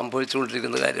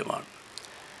സംഭവിച്ചുകൊണ്ടിരിക്കുന്ന കാര്യമാണ്.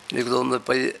 എനിക്ക്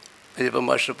തോന്നുന്നു അയ്യപ്പൻ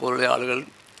മാഷെ പോലുള്ള ആളുകൾ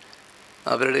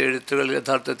അവരുടെ എഴുത്തുകൾ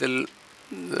യഥാർത്ഥത്തിൽ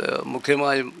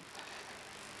മുഖ്യമായും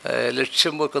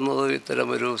ലക്ഷ്യം വെക്കുന്നത്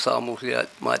ഇത്തരമൊരു സാമൂഹിക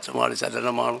മാറ്റമാണ്,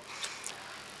 ചലനമാണ്.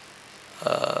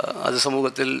 അത്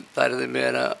സമൂഹത്തിൽ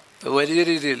താരതമ്യേന വലിയ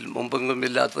രീതിയിൽ മുമ്പെങ്കും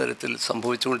ഇല്ലാത്ത തരത്തിൽ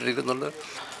സംഭവിച്ചുകൊണ്ടിരിക്കുന്നുണ്ട്.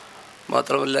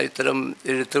 മാത്രമല്ല ഇത്തരം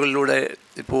എഴുത്തുകളിലൂടെ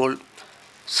ഇപ്പോൾ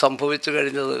സംഭവിച്ചു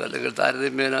കഴിഞ്ഞത് അല്ലെങ്കിൽ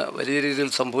താരതമ്യേന വലിയ രീതിയിൽ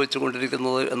സംഭവിച്ചു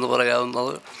കൊണ്ടിരിക്കുന്നത് എന്ന്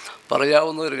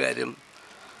പറയാവുന്ന ഒരു കാര്യം,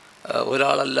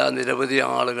 ഒരാളല്ല നിരവധി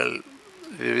ആളുകൾ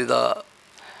വിവിധ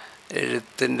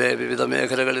എഴുത്തിൻ്റെ വിവിധ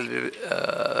മേഖലകളിൽ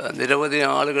നിരവധി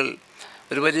ആളുകൾ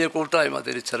ഒരു വലിയ കൂട്ടായ്മ,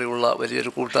 തിരിച്ചറിവുള്ള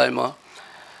വലിയൊരു കൂട്ടായ്മ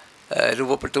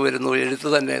രൂപപ്പെട്ടു വരുന്നു. എഴുത്ത്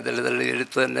തന്നെ, ദളിതരുടെ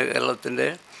എഴുത്ത് തന്നെ കേരളത്തിൻ്റെ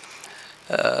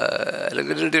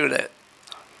അല്ലെങ്കിൽ ഇന്ത്യയുടെ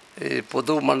ഈ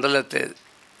പൊതുമണ്ഡലത്തെ,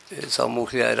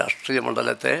 സാമൂഹിക രാഷ്ട്രീയ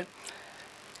മണ്ഡലത്തെ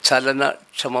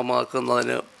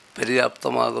ചലനക്ഷമമാക്കുന്നതിന്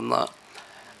പര്യാപ്തമാകുന്ന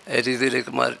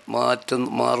രീതിയിലേക്ക്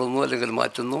മാറുന്നു അല്ലെങ്കിൽ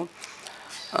മാറ്റുന്നു.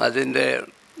 അതിൻ്റെ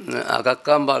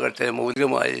അകക്കാമ്പാകട്ടെ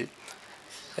മൗലികമായി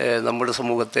നമ്മുടെ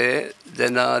സമൂഹത്തെ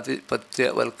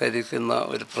ജനാധിപത്യവൽക്കരിക്കുന്ന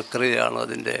ഒരു പ്രക്രിയയാണ്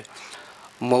അതിൻ്റെ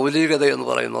മൗലികത എന്ന്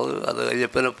പറയുന്നത്. അത്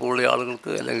അയ്യപ്പനെ പോലുള്ള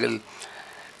ആളുകൾക്ക് അല്ലെങ്കിൽ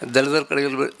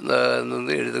ദളിതർക്കിടയിൽ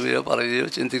നിന്ന് എഴുതുകയോ പറയുകയോ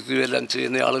ചിന്തിക്കുകയോ എല്ലാം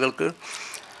ചെയ്യുന്ന ആളുകൾക്ക്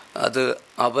അത്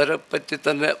അവരെപ്പറ്റി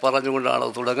തന്നെ പറഞ്ഞുകൊണ്ടാണ്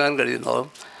തുടങ്ങാൻ കഴിയുന്നത്.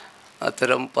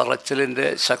 അത്തരം പറച്ചിലിൻ്റെ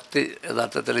ശക്തി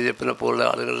യഥാർത്ഥത്തിൽ അയ്യപ്പനെ പോലുള്ള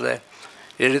ആളുകളുടെ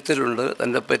എഴുത്തിലുണ്ട്.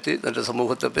 തന്നെപ്പറ്റി, തൻ്റെ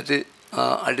സമൂഹത്തെപ്പറ്റി ആ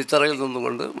അടിത്തറയിൽ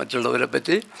നിന്നുകൊണ്ട്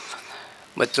മറ്റുള്ളവരെപ്പറ്റി,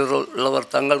 മറ്റുള്ളവർ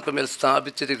തങ്ങൾക്ക് മേൽ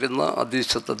സ്ഥാപിച്ചിരിക്കുന്ന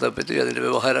അധീശത്വത്തെപ്പറ്റി, അതിൻ്റെ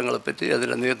വ്യവഹാരങ്ങളെപ്പറ്റി,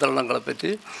 അതിൻ്റെ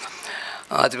നിയന്ത്രണങ്ങളെപ്പറ്റി,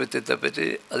 ആധിപത്യത്തെപ്പറ്റി,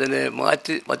 അതിനെ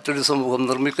മാറ്റി മറ്റൊരു സമൂഹം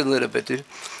നിർമ്മിക്കുന്നതിനെപ്പറ്റി,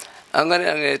 അങ്ങനെ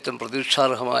അങ്ങേയറ്റം പ്രതീക്ഷ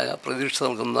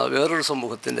നൽകുന്ന വേറൊരു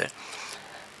സമൂഹത്തിൻ്റെ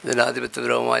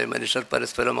ജനാധിപത്യപരമായ മനുഷ്യർ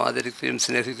പരസ്പരം ആദരിക്കുകയും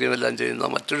സ്നേഹിക്കുകയും എല്ലാം ചെയ്യുന്ന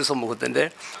മറ്റൊരു സമൂഹത്തിൻ്റെ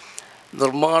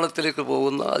നിർമ്മാണത്തിലേക്ക്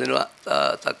പോകുന്ന അതിന്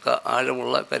തക്ക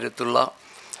ആഴമുള്ള കരുത്തുള്ള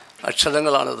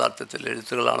അക്ഷരങ്ങളാണ് യഥാർത്ഥത്തിൽ,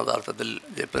 എഴുത്തുകളാണ് യഥാർത്ഥത്തിൽ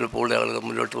അയ്യപ്പനെ പോലുള്ള ആളുകൾ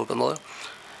മുന്നോട്ട് വെക്കുന്നത്.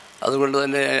 അതുകൊണ്ട്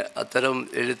തന്നെ അത്തരം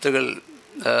എഴുത്തുകൾ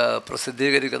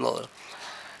പ്രസിദ്ധീകരിക്കുന്നത്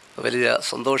വലിയ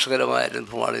സന്തോഷകരമായ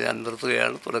അനുഭവമാണ്. ഞാൻ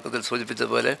നിർത്തുകയാണ്. തുടക്കത്തിൽ സൂചിപ്പിച്ച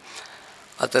പോലെ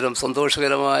അത്തരം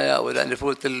സന്തോഷകരമായ ഒരു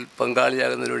അനുഭവത്തിൽ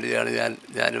പങ്കാളിയാകുന്നതിന് വേണ്ടിയാണ്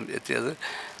ഞാനും എത്തിയത്.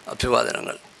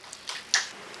 അഭിവാദനങ്ങൾ.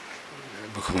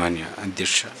 ബഹുമാന്യ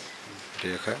അധ്യക്ഷ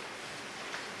രേഖ,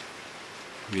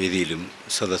 വേദിയിലും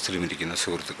സദസ്സിലും ഇരിക്കുന്ന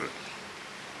സുഹൃത്തുക്കൾ,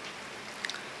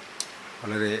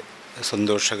 വളരെ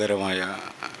സന്തോഷകരമായ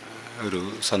ഒരു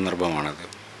സന്ദർഭമാണത്.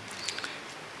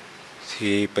 സി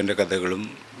അയ്യപ്പൻ്റെ കഥകളും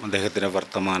അദ്ദേഹത്തിൻ്റെ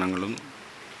വർത്തമാനങ്ങളും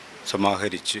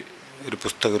സമാഹരിച്ച് ഒരു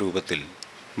പുസ്തക രൂപത്തിൽ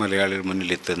മലയാളികൾ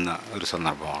മുന്നിലെത്തുന്ന ഒരു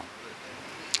സന്ദർഭമാണ്.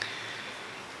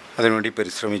 അതിനുവേണ്ടി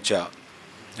പരിശ്രമിച്ച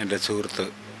എൻ്റെ സുഹൃത്ത്,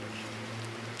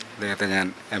 അദ്ദേഹത്തെ ഞാൻ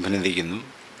അഭിനന്ദിക്കുന്നു.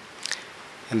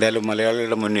 എന്തായാലും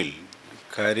മലയാളികളുടെ മുന്നിൽ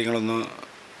കാര്യങ്ങളൊന്ന്,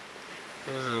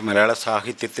 മലയാള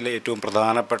സാഹിത്യത്തിലെ ഏറ്റവും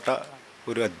പ്രധാനപ്പെട്ട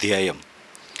ഒരു അധ്യായം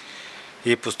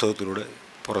ഈ പുസ്തകത്തിലൂടെ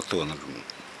പുറത്തു വന്നിട്ടുണ്ട്.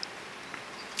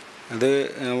 അത്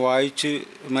വായിച്ച്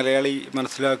മലയാളി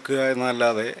മനസ്സിലാക്കുക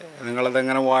എന്നല്ലാതെ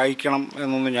നിങ്ങളതെങ്ങനെ വായിക്കണം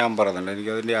എന്നൊന്നും ഞാൻ പറയുന്നില്ല.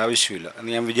 എനിക്കതിൻ്റെ ആവശ്യമില്ല എന്ന്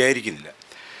ഞാൻ വിചാരിക്കുന്നില്ല.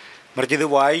 മറിച്ച് ഇത്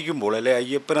വായിക്കുമ്പോൾ, അല്ലെ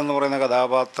അയ്യപ്പൻ എന്ന് പറയുന്ന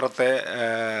കഥാപാത്രത്തെ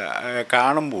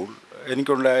കാണുമ്പോൾ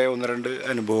എനിക്കുണ്ടായ 1-2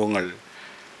 അനുഭവങ്ങൾ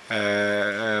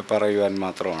പറയുവാൻ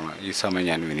മാത്രമാണ് ഈ സമയം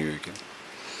ഞാൻ വിനിയോഗിക്കുന്നത്.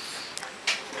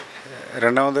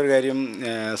 രണ്ടാമതൊരു കാര്യം,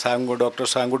 ഡോക്ടർ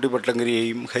സാങ്കുട്ടി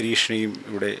പട്ടങ്കരിയെയും ഹരീഷിനെയും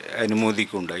ഇവിടെ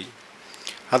അനുമോദിക്കുകയുണ്ടായി.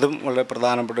 അതും വളരെ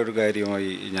പ്രധാനപ്പെട്ട ഒരു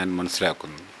കാര്യമായി ഞാൻ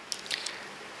മനസ്സിലാക്കുന്നു.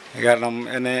 കാരണം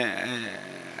എന്നെ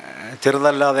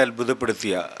ചെറുതല്ലാതെ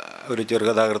അത്ഭുതപ്പെടുത്തിയ ഒരു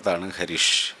ചെറുകഥാകൃത്താണ്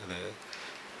ഹരീഷ്. അത്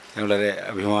വളരെ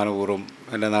അഭിമാനപൂർവ്വം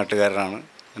എൻ്റെ നാട്ടുകാരനാണ്,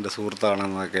 എൻ്റെ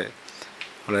സുഹൃത്താണെന്നൊക്കെ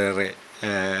വളരെയേറെ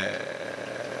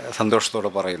സന്തോഷത്തോടെ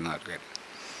പറയുന്ന ആൾക്കാർ.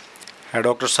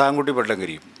 ഡോക്ടർ സാങ്കുട്ടി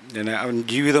പട്ടങ്കരിയും അവൻ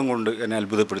ജീവിതം കൊണ്ട് എന്നെ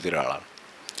അത്ഭുതപ്പെടുത്തിയ ഒരാളാണ്.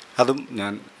 അതും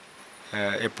ഞാൻ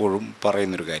എപ്പോഴും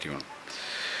പറയുന്നൊരു കാര്യമാണ്.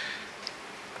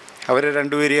 അവരെ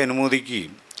രണ്ടുപേരെയും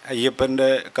അനുമോദിക്കുകയും അയ്യപ്പൻ്റെ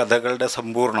കഥകളുടെ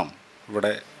സമ്പൂർണ്ണം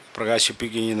ഇവിടെ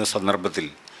പ്രകാശിപ്പിക്കുകയും ചെയ്യുന്ന സന്ദർഭത്തിൽ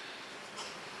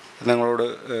നിങ്ങളോട്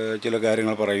ചില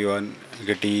കാര്യങ്ങൾ പറയുവാൻ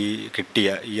കിട്ടിയ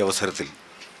ഈ അവസരത്തിൽ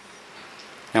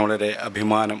ഞാൻ വളരെ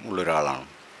അഭിമാനം ഉള്ളൊരാളാണ്.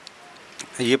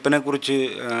 അയ്യപ്പനെക്കുറിച്ച്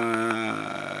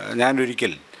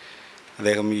ഞാനൊരിക്കൽ,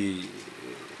 അദ്ദേഹം ഈ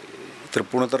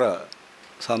തൃപ്പൂണിത്തുറ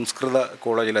സംസ്കൃത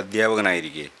കോളേജിൽ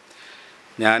അധ്യാപകനായിരിക്കെ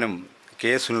ഞാനും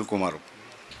കെ സുനിൽകുമാറും,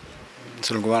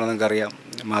 സുനിൽകുമാർ നിങ്ങൾക്കറിയാം,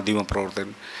 മാധ്യമപ്രവർത്തകൻ,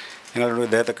 ഞങ്ങളോട്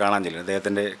ഇദ്ദേഹത്തെ കാണാൻ ചെല്ലുക,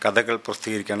 അദ്ദേഹത്തിൻ്റെ കഥകൾ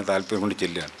പ്രസിദ്ധീകരിക്കാൻ താല്പര്യം കൊണ്ട്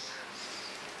ചെല്ലുകയാണ്.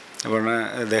 അപ്പോൾ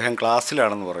അദ്ദേഹം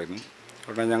ക്ലാസ്സിലാണെന്ന് പറയുന്നു.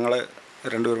 അപ്പോൾ ഞങ്ങൾ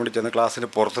രണ്ടുപേരും കൂടി ചെന്ന് ക്ലാസ്സിന്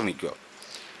പുറത്ത് നിൽക്കുക.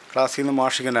 ക്ലാസ്സിൽ നിന്ന്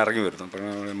മാഷിങ്ങനെ ഇറങ്ങി വരുന്നു. അപ്പം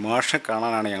മാഷെ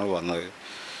കാണാനാണ് ഞങ്ങൾ വന്നത്.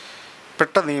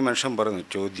 പെട്ടെന്ന് ഈ മനുഷ്യൻ പറയുന്ന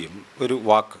ചോദ്യം, ഒരു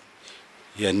വാക്ക്,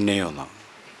 എന്നെയോന്നാണ്.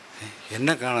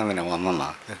 എന്നെ കാണാൻ തന്നെ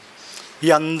വന്നെന്നാണ്. ഈ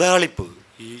അന്താളിപ്പ്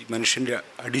ഈ മനുഷ്യൻ്റെ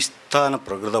അടിസ്ഥാന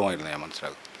പ്രകൃതമായിരുന്നു ഞാൻ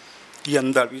മനസ്സിലാക്കും. ഈ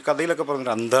കഥയിലൊക്കെ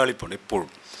പറഞ്ഞൊരു അന്താളിപ്പുണ്ട് എപ്പോഴും.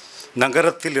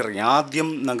 ആദ്യം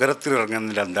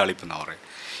നഗരത്തിലിറങ്ങുന്നതിൻ്റെ അന്താളിപ്പ് എന്നാണ് പറയുക.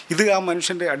 ഇത് ആ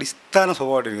മനുഷ്യൻ്റെ അടിസ്ഥാന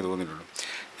സ്വഭാവമായിട്ട് എനിക്ക് തോന്നിയിട്ടുണ്ട്.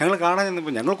 ഞങ്ങൾ കാണാൻ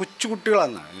ചെന്നപ്പോൾ ഞങ്ങൾ കൊച്ചു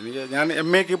കുട്ടികളാണ്. ഞാൻ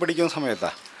MA പഠിക്കുന്ന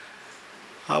സമയത്താണ്.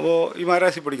 അപ്പോൾ ഈ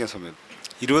മഹാരാഷ്ട്രയിൽ പഠിക്കുന്ന സമയത്ത്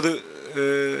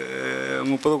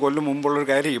 20-30 കൊല്ലം മുമ്പുള്ളൊരു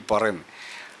കാര്യം ഈ പറയുന്നത്.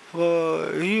 അപ്പോൾ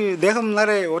ഈ ഇദ്ദേഹം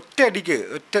നേരെ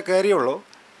ഒറ്റ കാര്യമുള്ളൂ,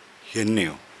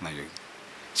 എന്നെയോ എന്നാണ് ചോദിക്കുന്നത്.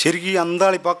 ശരിക്കും ഈ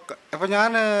അന്താളിപ്പോൾ അപ്പോൾ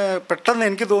ഞാൻ പെട്ടെന്ന്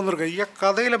എനിക്ക് തോന്നുന്നു ഈ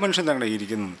കഥയിലെ മനുഷ്യൻ തന്നെ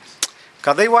ഇരിക്കുന്നത്.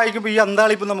 കഥ വായിക്കുമ്പോൾ ഈ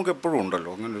അന്താളിപ്പ് നമുക്ക് എപ്പോഴും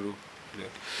ഉണ്ടല്ലോ. അങ്ങനൊരു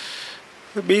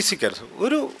ബേസിക്കായിട്ട്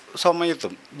ഒരു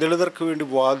സമയത്തും ദളിതർക്ക് വേണ്ടി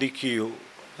വാദിക്കുകയോ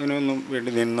അതിനൊന്നും വേണ്ടി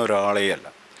നിന്നൊരാളേ അല്ല.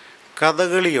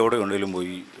 കഥകളി എവിടെ ഉണ്ടെങ്കിലും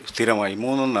പോയി സ്ഥിരമായി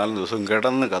 3-4 ദിവസം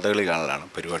കിടന്ന് കഥകളി കാണലാണ്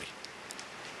പരിപാടി.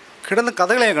 കിടന്ന്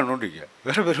കഥകളിയെ കണ്ടുകൊണ്ടിരിക്കുക,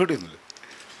 വേറെ പരിപാടിയൊന്നുമില്ല.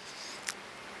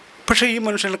 പക്ഷേ ഈ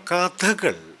മനുഷ്യൻ്റെ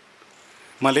കഥകൾ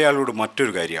മലയാളിയോട്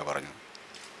മറ്റൊരു കാര്യമാണ് പറഞ്ഞത്.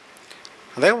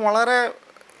 അദ്ദേഹം വളരെ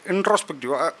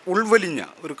ഇൻട്രോസ്പെക്റ്റീവ്, ഉൾവലിഞ്ഞ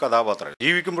ഒരു കഥാപാത്രം.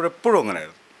 ജീവിക്കുമ്പോഴെപ്പോഴും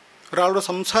അങ്ങനെയായിരുന്നു. ഒരാളോട്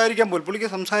സംസാരിക്കാൻ പോലും പുള്ളിക്ക്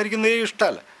സംസാരിക്കുന്നതേ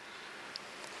ഇഷ്ടമല്ല.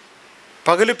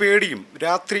 പകൽ പേടിയും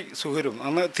രാത്രി സുഖരും,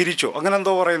 അന്ന് തിരിച്ചോ അങ്ങനെ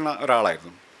എന്തോ പറയുന്ന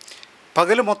ഒരാളായിരുന്നു.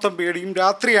 പകൽ മൊത്തം പേടിയും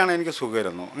രാത്രിയാണ് എനിക്ക്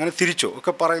സുഖരെന്നോ അങ്ങനെ തിരിച്ചോ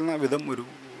ഒക്കെ പറയുന്ന വിധം ഒരു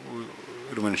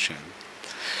മനുഷ്യനാണ്.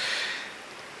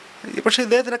 പക്ഷേ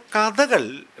ഇദ്ദേഹത്തിൻ്റെ കഥകൾ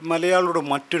മലയാളിയോട്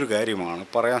മറ്റൊരു കാര്യമാണ്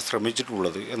പറയാൻ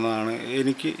ശ്രമിച്ചിട്ടുള്ളത് എന്നതാണ്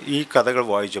എനിക്ക് ഈ കഥകൾ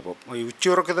വായിച്ചപ്പോൾ. ഈ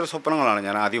ഉച്ചയുറക്കത്തിലെ സ്വപ്നങ്ങളാണ്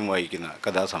ഞാൻ ആദ്യം വായിക്കുന്ന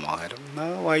കഥാസമാഹാരം.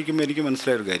 വായിക്കുമ്പോൾ എനിക്ക്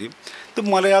മനസ്സിലായൊരു കാര്യം, ഇത്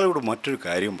മലയാളിയോട് മറ്റൊരു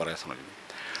കാര്യം പറയാൻ ശ്രമിക്കുന്നു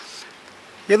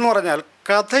എന്ന് പറഞ്ഞാൽ,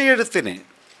 കഥയെഴുത്തിനെ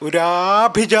ഒരു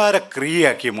ആഭിചാര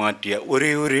ക്രിയയാക്കി മാറ്റിയ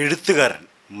ഒരേ ഒരു എഴുത്തുകാരൻ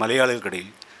മലയാളികൾക്കിടയിൽ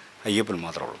അയ്യപ്പൻ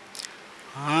മാത്രമേ ഉള്ളൂ.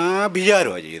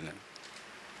 ആഭിചാരമാണ് ചെയ്യുന്നത്.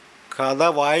 കഥ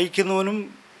വായിക്കുന്നവനും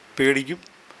പേടിക്കും,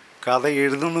 കഥ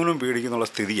എഴുതുന്നവനും പേടിക്കുന്നുള്ള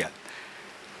സ്ഥിതിയാണ്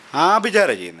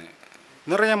ആഭിചാരം ചെയ്യുന്നത്.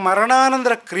 എന്ന് പറഞ്ഞാൽ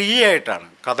മരണാനന്തര ക്രിയയായിട്ടാണ്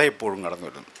കഥ എപ്പോഴും കടന്നു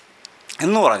വരുന്നത്.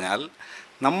 എന്ന് പറഞ്ഞാൽ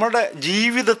നമ്മുടെ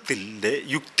ജീവിതത്തിൻ്റെ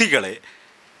യുക്തികളെ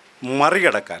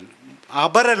മറികടക്കാൻ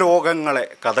അപരലോകങ്ങളെ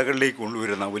കഥകളിലേക്ക്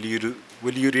കൊണ്ടുവരുന്ന വലിയൊരു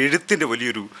എഴുത്തിൻ്റെ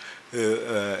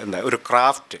ഒരു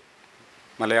ക്രാഫ്റ്റ്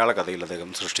മലയാള കഥയിൽ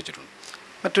അദ്ദേഹം സൃഷ്ടിച്ചിട്ടുണ്ട്.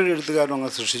 മറ്റൊരു എഴുത്തുകാരനും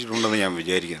അങ്ങനെ സൃഷ്ടിച്ചിട്ടുണ്ടെന്ന് ഞാൻ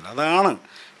വിചാരിക്കുന്നത്. അതാണ്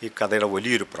ഈ കഥയുടെ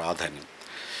വലിയൊരു പ്രാധാന്യം.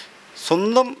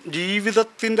 സ്വന്തം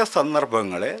ജീവിതത്തിൻ്റെ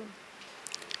സന്ദർഭങ്ങളെ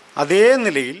അതേ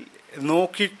നിലയിൽ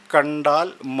നോക്കിക്കണ്ടാൽ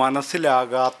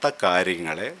മനസ്സിലാകാത്ത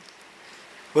കാര്യങ്ങളെ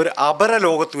ഒരു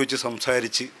അപരലോകത്ത് വെച്ച്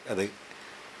സംസാരിച്ച് അത്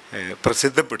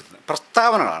പ്രസിദ്ധപ്പെടുത്തുന്ന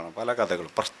പ്രസ്താവനകളാണ്. പല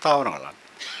കഥകളും പ്രസ്താവനകളാണ്,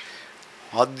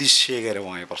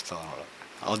 അതിശയകരമായ പ്രസ്താവനകളാണ്.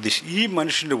 ഈ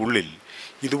മനുഷ്യൻ്റെ ഉള്ളിൽ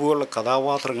ഇതുപോലുള്ള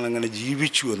കഥാപാത്രങ്ങൾ എങ്ങനെ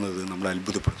ജീവിച്ചു എന്നത് നമ്മളെ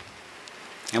അത്ഭുതപ്പെടുത്തും.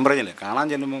 ഞാൻ പറഞ്ഞില്ലേ, കാണാൻ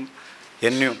ചെല്ലുമ്പം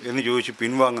എന്നെയോ എന്ന് ചോദിച്ച്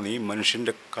പിൻവാങ്ങുന്ന ഈ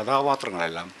മനുഷ്യൻ്റെ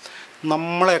കഥാപാത്രങ്ങളെല്ലാം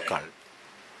നമ്മളെക്കാൾ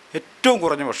ഏറ്റവും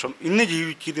കുറഞ്ഞ വർഷം ഇന്ന്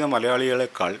ജീവിക്കുന്ന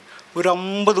മലയാളികളെക്കാൾ ഒരു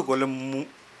 50 കൊല്ലം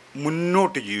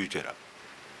മുന്നോട്ട് ജീവിച്ചവരാണ്.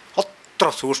 അത്ര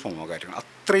സൂക്ഷ്മമായ കാര്യങ്ങൾ,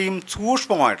 അത്രയും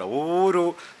സൂക്ഷ്മമായിട്ട് ഓരോ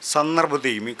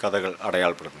സന്ദർഭത്തെയും ഈ കഥകൾ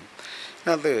അടയാളപ്പെടുന്നു.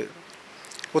 അത്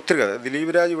ഒത്തിരി കഥ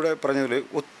ദിലീപ് രാജ് ഇവിടെ പറഞ്ഞതിൽ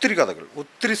ഒത്തിരി കഥകൾ,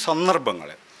 ഒത്തിരി സന്ദർഭങ്ങൾ.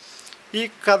 ഈ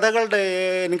കഥകളുടെ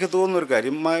എനിക്ക് തോന്നുന്നൊരു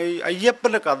കാര്യം,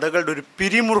 അയ്യപ്പൻ്റെ കഥകളുടെ ഒരു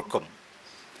പിരിമുറുക്കം,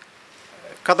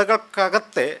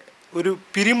 കഥകൾക്കകത്തെ ഒരു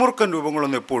പിരിമുറുക്കം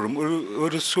രൂപങ്ങളൊന്നും എപ്പോഴും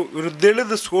ഒരു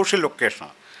ദളിത് സോഷ്യൽ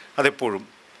ലൊക്കേഷനാണ്. അതെപ്പോഴും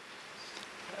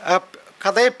ആ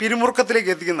കഥയെ പിരിമുറുക്കത്തിലേക്ക്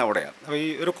എത്തിക്കുന്ന അവിടെയാണ്. അപ്പോൾ ഈ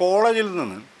ഒരു കോളേജിൽ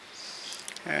നിന്ന്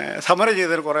സമരം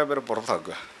ചെയ്തതിന് കുറേ പേരെ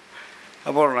പുറത്താക്കുക.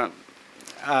 അപ്പോൾ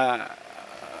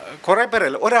കുറേ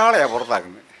പേരല്ല, ഒരാളെയാണ്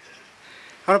പുറത്താക്കുന്നത്.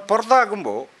 അവനെ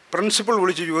പുറത്താക്കുമ്പോൾ പ്രിൻസിപ്പൾ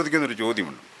വിളിച്ച് ചോദിക്കുന്നൊരു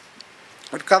ചോദ്യമുണ്ട്.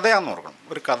 ഒരു കഥയാണെന്ന് ഓർക്കണം,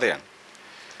 ഒരു കഥയാണ്.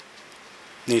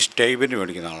 നീ സ്റ്റൈബൻഡ്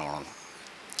മേടിക്കുന്ന ആളാണെന്ന്.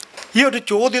 ഈ ഒരു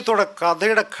ചോദ്യത്തോടെ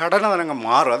കഥയുടെ ഘടന തന്നെ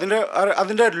മാറുക.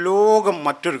 അതിൻ്റെ ലോകം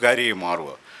മറ്റൊരു കാര്യമായി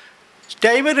മാറുക.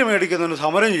 സ്റ്റൈബൻഡ് മേടിക്കുന്നതിന്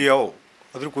സമരം ചെയ്യാവോ,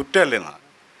 അതൊരു കുറ്റമല്ലെന്നാണ്.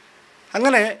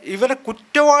 അങ്ങനെ ഇവരെ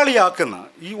കുറ്റവാളിയാക്കുന്ന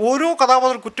ഈ ഓരോ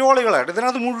കഥാപാത്രം കുറ്റവാളികളായിട്ട്,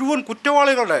 ഇതിനകത്ത് മുഴുവൻ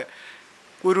കുറ്റവാളികളുടെ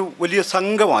ഒരു വലിയ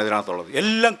സംഘമാണ് ഇതിനകത്തുള്ളത്.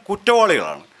 എല്ലാം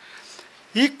കുറ്റവാളികളാണ്.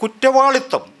 ഈ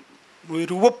കുറ്റവാളിത്തം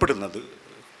രൂപപ്പെടുന്നത്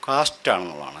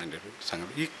കാസ്റ്റാണെന്നുള്ളതാണ് അതിൻ്റെ ഒരു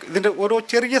സംഗതി. ഇതിൻ്റെ ഓരോ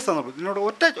ചെറിയ സന്ദർഭം ഇതിനോട്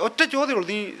ഒറ്റ ചോദ്യമുള്ളൂ,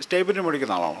 നീ സ്റ്റൈബൻഡ്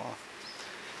മേടിക്കുന്ന ആളാണോ?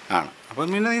 ആണ്. അപ്പം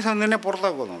പിന്നെ നീ നിന്നെ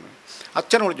പുറത്താക്കുമെന്നു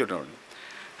അച്ഛനെ വിളിച്ചിട്ട് പറഞ്ഞു.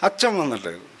 അച്ഛൻ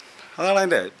വന്നിട്ട് അതാണ്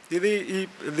അതിൻ്റെ ഈ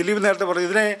ദിലീപ് നേരത്തെ പറഞ്ഞു,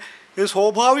 ഇത്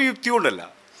സ്വാഭാവിക യുക്തി കൊണ്ടല്ല,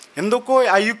 എന്തൊക്കെയോ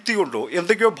അയുക്തി കൊണ്ടോ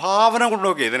എന്തൊക്കെയോ ഭാവന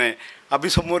കൊണ്ടൊക്കെ ഇതിനെ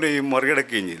അഭിസംബോധന ചെയ്യും,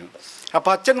 മറികടക്കുകയും ചെയ്യുന്നു.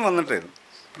 അപ്പോൾ അച്ഛൻ വന്നിട്ട്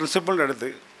പ്രിൻസിപ്പളിൻ്റെ അടുത്ത്,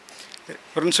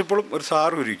 പ്രിൻസിപ്പളും ഒരു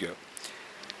സാറും ഇരിക്കുക.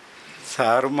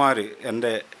 സാറുമാർ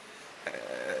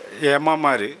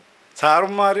ഏമ്മമാർ,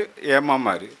 സാറുമാർ,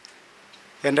 ഏമ്മമാർ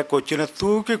എൻ്റെ കൊച്ചിനെ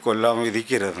തൂക്കിക്കൊല്ലാൻ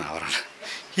വിധിക്കരുതെന്നാണ് പറയുന്നത്.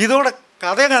 ഇതോടെ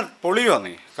കഥ ഞാൻ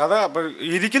പൊളിയുവാന്നേ. കഥ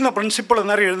ഇരിക്കുന്ന പ്രിൻസിപ്പൾ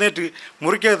എന്നേരം എഴുന്നേറ്റ്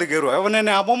മുറിക്കകത്ത് കയറുക. അവൻ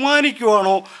എന്നെ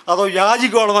അപമാനിക്കുവാണോ അതോ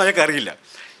യാചിക്കുവാണോ എന്ന് എനിക്കറിയില്ല.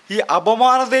 ഈ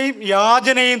അപമാനതയും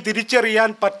യാചനയും തിരിച്ചറിയാൻ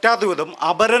പറ്റാത്ത വിധം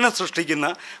അപരനെ സൃഷ്ടിക്കുന്ന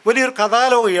വലിയൊരു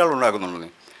കഥാലോകം ഇയാൾ ഉണ്ടാക്കുന്നുള്ളത്.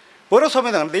 ഓരോ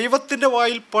സമയത്താണ് ദൈവത്തിൻ്റെ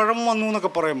വായിൽ പഴം വന്നു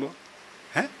എന്നൊക്കെ പറയുമ്പോൾ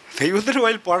ദൈവത്തിൻ്റെ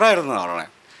വായിൽ പഴമായിരുന്നതാണ് പറയണേ.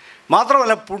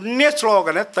 മാത്രമല്ല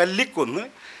പുണ്യശ്ലോകനെ തല്ലിക്കൊന്ന്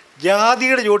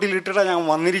ജാതിയുടെ ചോട്ടിലിട്ടിട്ടാണ് ഞാൻ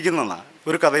വന്നിരിക്കുന്നതെന്നാണ്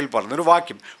ഒരു കഥയിൽ പറഞ്ഞത്. ഒരു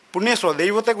വാക്യം പുണ്യശ്ലോകം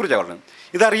ദൈവത്തെക്കുറിച്ചാണ് പറഞ്ഞത്.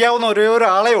 ഇതറിയാവുന്ന ഒരേ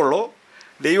ഒരാളേ ഉള്ളൂ,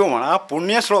 ദൈവമാണ്. ആ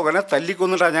പുണ്യശ്ലോകനെ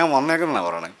തല്ലിക്കൊന്നിട്ടാണ് ഞാൻ വന്നേക്കുന്നതെന്നാണ്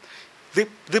പറയണത്.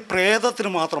 ഇത് പ്രേതത്തിന്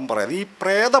മാത്രം പറയുന്നത്. ഈ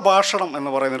പ്രേതഭാഷണം എന്ന്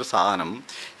പറയുന്നൊരു സാധനം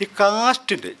ഈ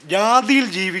കാസ്റ്റിൻ്റെ ജാതിയിൽ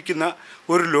ജീവിക്കുന്ന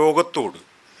ഒരു ലോകത്തോട്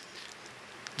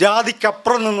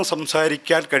ജാതിക്കപ്പുറം നിന്ന്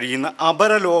സംസാരിക്കാൻ കഴിയുന്ന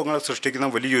അപരലോകങ്ങളെ സൃഷ്ടിക്കുന്ന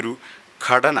വലിയൊരു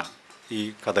ഘടന ഈ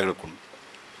കഥകൾക്കുണ്ട്.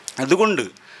 അതുകൊണ്ട്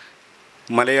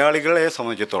മലയാളികളെ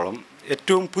സംബന്ധിച്ചിടത്തോളം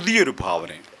ഏറ്റവും പുതിയൊരു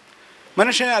ഭാവന,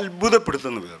 മനുഷ്യനെ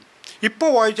അത്ഭുതപ്പെടുത്തുന്ന വിധം. ഇപ്പോൾ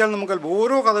വായിച്ചാൽ നമുക്ക്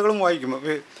ഓരോ കഥകളും വായിക്കുമ്പോൾ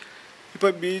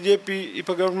ഇപ്പോൾ BJP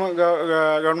ഇപ്പോൾ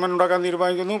ഗവൺമെൻറ് ഉണ്ടാക്കാൻ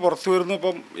തീരുമാനിക്കുന്നു, പുറത്തു വരുന്നു.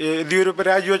 ഇപ്പം യെദ്യൂരപ്പ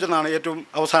രാജിവെച്ചെന്നാണ് ഏറ്റവും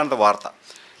അവസാനത്തെ വാർത്ത.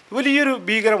 വലിയൊരു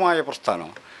ഭീകരമായ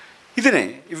പ്രസ്ഥാനമാണ്. ഇതിനെ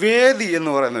വേദി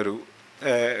എന്ന് പറയുന്നൊരു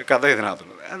കഥ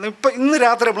ഇതിനകത്തുണ്ട്. ഇപ്പം ഇന്ന്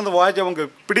രാത്രി നമ്മളൊന്ന് വായിച്ചാൽ നമുക്ക്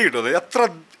പിടികിട്ടുന്നത്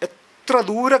എത്ര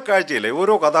ദൂരക്കാഴ്ചയില്ലേ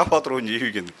ഓരോ കഥാപാത്രവും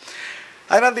ജീവിക്കുന്നു.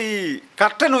 അതിനകത്ത് ഈ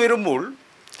കർട്ടൻ ഉയരുമ്പോൾ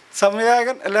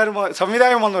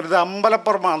സംവിധായകൻ വന്നു ഇത്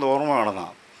അമ്പലപ്പുറമാണെന്ന് ഓർമ്മ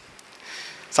വേണമെന്നാണ്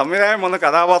സംവിധായകൻ വന്ന്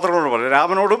കഥാപാത്രങ്ങളോട് പറഞ്ഞു.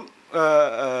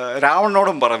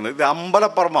 രാവണനോടും പറയുന്നത് ഇത്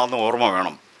അമ്പലപ്പുറമാണെന്ന് ഓർമ്മ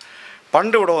വേണം.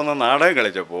 പണ്ട് ഇവിടെ വന്ന് നാടകം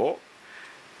കളിച്ചപ്പോൾ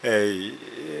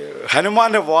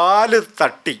ഹനുമാൻ്റെ വാല്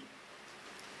തട്ടി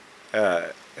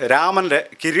രാമൻ്റെ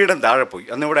കിരീടം താഴെ പോയി.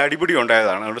 അന്ന് ഇവിടെ അടിപിടി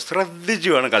ഉണ്ടായതാണ്. അവിടെ ശ്രദ്ധിച്ച്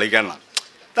വേണം കളിക്കാനാണ്.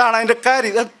 ഇതാണ് അതിൻ്റെ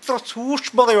കാര്യം. എത്ര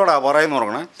സൂക്ഷ്മതയോടാണ് പറയുന്നു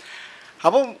തുടങ്ങണേ.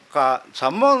 അപ്പം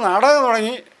സംഭവം നാടകം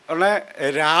തുടങ്ങി ഉടനെ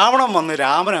രാവണൻ വന്ന്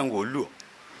രാമനെ അങ്ങ് കൊല്ലുമോ,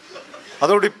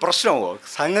 അതോടെ ഈ പ്രശ്നമാകുമോ,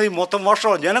 സംഗതി മൊത്തം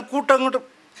വർഷമാകും. ജനക്കൂട്ടം അങ്ങോട്ട്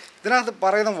ഇതിനകത്ത്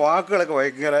പറയുന്ന വാക്കുകളൊക്കെ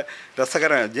ഭയങ്കര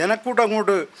രസകരമാണ്. ജനക്കൂട്ടം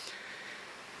അങ്ങോട്ട്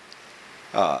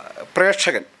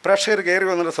പ്രേക്ഷകർ കയറി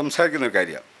വന്നിട്ട് സംസാരിക്കുന്നൊരു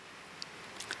കാര്യമാണ്.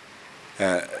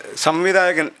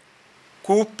 സംവിധായകൻ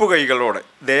കൂപ്പുകൈകളോടെ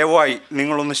ദയവായി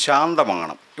നിങ്ങളൊന്ന്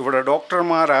ശാന്തമാകണം, ഇവിടെ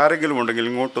ഡോക്ടർമാരാരെങ്കിലും ഉണ്ടെങ്കിൽ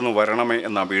ഇങ്ങോട്ടൊന്ന് വരണമേ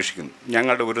എന്ന് അപേക്ഷിക്കുന്നു.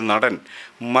 ഞങ്ങളുടെ ഒരു നടൻ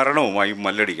മരണവുമായി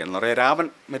മല്ലടിക്കാൻ എന്ന് പറയാം. രാമൻ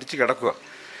മരിച്ചു കിടക്കുക.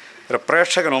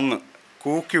 പ്രേക്ഷകനൊന്ന്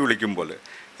കൂക്കി വിളിക്കുമ്പോൾ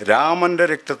രാമൻ്റെ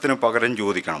രക്തത്തിന് പകരം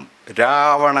ചോദിക്കണം,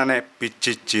 രാവണനെ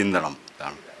പിച്ച് ചീന്തണം.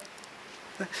 ഇതാണ്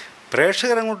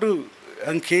പ്രേക്ഷകരങ്ങോട്ട്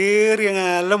കയറി അങ്ങ്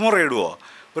അലമുറയിടുവോ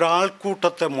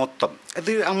ഒരാൾക്കൂട്ടത്തെ മൊത്തം.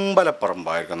 ഇത്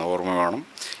അമ്പലപ്പറമ്പായിരിക്കുന്ന ഓർമ്മ വേണം.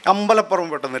 അമ്പലപ്പുറം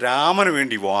പെട്ടെന്ന് രാമന്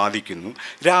വേണ്ടി വാദിക്കുന്നു,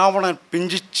 രാവണൻ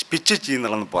പിച്ച്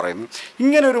ചീന്തണമെന്ന് പറയുന്നു.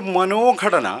 ഇങ്ങനൊരു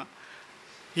മനോഘടന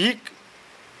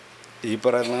ഈ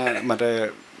പറയുന്ന മറ്റേ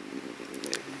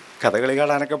കഥകളി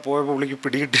കാണാനൊക്കെ പോയപ്പോൾ പുള്ളിക്ക്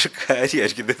പിടികിട്ടിയ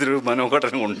കാര്യമായിരിക്കും ഇതിലൊരു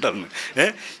മനോഘടന ഉണ്ടെന്ന്.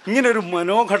 ഇങ്ങനൊരു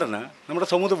മനോഘടന നമ്മുടെ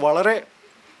സമൂഹത്തിൽ വളരെ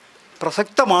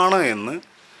പ്രസക്തമാണ് എന്ന്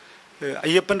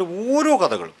അയ്യപ്പൻ്റെ ഓരോ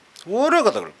കഥകളും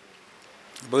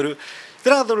ഇപ്പോൾ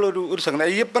ഇതിനകത്തുള്ള ഒരു സംഗതി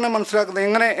അയ്യപ്പനെ മനസ്സിലാക്കുന്നത്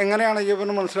എങ്ങനെയാണ്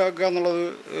അയ്യപ്പനെ മനസ്സിലാക്കുക എന്നുള്ളത്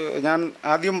ഞാൻ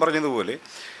ആദ്യം പറഞ്ഞതുപോലെ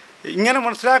ഇങ്ങനെ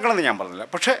മനസ്സിലാക്കണമെന്ന് ഞാൻ പറഞ്ഞില്ല.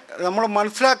 പക്ഷേ നമ്മൾ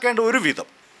മനസ്സിലാക്കേണ്ട ഒരു വിധം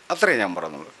അത്രയേ ഞാൻ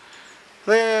പറയുന്നുള്ളൂ.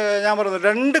 അത് ഞാൻ പറയുന്നത്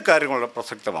രണ്ട് കാര്യങ്ങളുടെ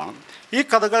പ്രസക്തമാണ്. ഈ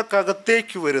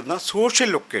കഥകൾക്കകത്തേക്ക് വരുന്ന സോഷ്യൽ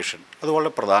ലൊക്കേഷൻ അത്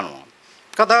വളരെ പ്രധാനമാണ്.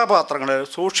 കഥാപാത്രങ്ങളുടെ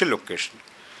സോഷ്യൽ ലൊക്കേഷൻ.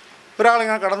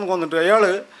 ഒരാളിങ്ങനെ കടന്നു കൊന്നിട്ട് അയാൾ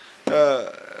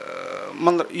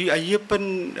ഈ അയ്യപ്പൻ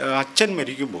അച്ഛൻ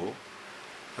മരിക്കുമ്പോൾ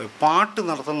പാട്ട്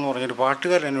നടത്തുമെന്ന് പറഞ്ഞിട്ട്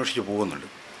പാട്ടുകാരൻ അന്വേഷിച്ച് പോകുന്നുണ്ട്.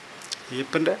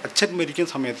 അയ്യപ്പൻ്റെ അച്ഛൻ മരിക്കുന്ന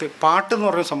സമയത്ത് പാട്ട് എന്ന്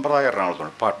പറയുന്ന സമ്പ്രദായം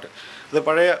എറണാകുളത്തുണ്ട്. പാട്ട് അത്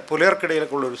പഴയ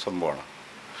പുലയർക്കിടയിലൊക്കെ ഉള്ളൊരു സംഭവമാണ്.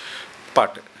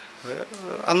 പാട്ട്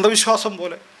അന്ധവിശ്വാസം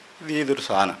പോലെ ഇത് ചെയ്തൊരു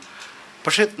സാധനം.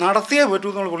 പക്ഷേ നടത്തിയേ പറ്റൂ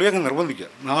എന്നുള്ള പുള്ളി അങ്ങ് നിർബന്ധിക്കുക.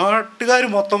 നാട്ടുകാർ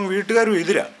മൊത്തം വീട്ടുകാരും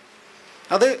എതിരാണ്.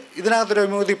 അത് ഇതിനകത്തൊരു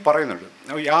അഭിമുഖത്തിൽ പറയുന്നുണ്ട്.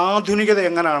 ആധുനികത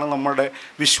എങ്ങനെയാണ് നമ്മുടെ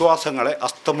വിശ്വാസങ്ങളെ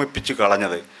അസ്തമിപ്പിച്ച്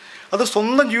കളഞ്ഞത്. അത്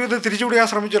സ്വന്തം ജീവിതത്തിൽ തിരിച്ചുപിടിക്കാൻ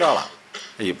ശ്രമിച്ച ഒരാളാണ്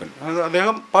അയ്യപ്പൻ.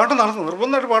 അദ്ദേഹം പാട്ട് നടത്തും,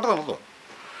 നിർബന്ധമായിട്ട് പാട്ട് നടത്തുമോ.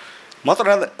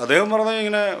 മാത്രമല്ല അദ്ദേഹം പറഞ്ഞ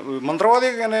ഇങ്ങനെ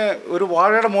മന്ത്രവാദിയൊക്കെ ഇങ്ങനെ ഒരു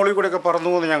വാഴയുടെ മുകളിൽ കൂടെയൊക്കെ പറന്നു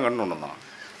പോകുന്നത് ഞാൻ കണ്ടുകൊണ്ടെന്നാണ്.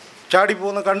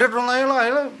 ചാടിപ്പോകുന്ന കണ്ടിട്ടുണ്ടെന്ന്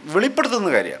അയാൾ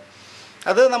വെളിപ്പെടുത്തുന്ന കാര്യമാണ്.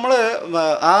 അത് നമ്മൾ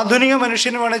ആധുനിക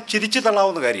മനുഷ്യന് വേണേൽ ചിരിച്ചു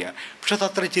തള്ളാവുന്ന കാര്യമാണ്. പക്ഷെ അത്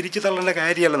അത്ര ചിരിച്ചു തള്ളേണ്ട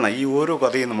കാര്യമല്ലെന്നാണ് ഈ ഓരോ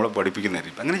കഥയും നമ്മൾ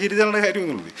പഠിപ്പിക്കുന്നതായിരിക്കും. അങ്ങനെ ചിരിച്ചു തള്ളേണ്ട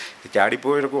കാര്യമൊന്നുമില്ല.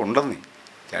 ചാടിപ്പോയവരൊക്കെ ഉണ്ടെന്നേ,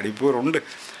 ചാടിപ്പോയവരുണ്ട്.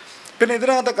 പിന്നെ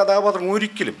ഇതിനകത്തെ കഥാപാത്രം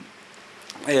ഒരിക്കലും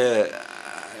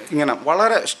ഇങ്ങനെ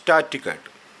വളരെ സ്റ്റാറ്റിക്കായിട്ട്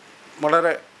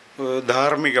വളരെ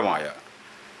ധാർമ്മികമായ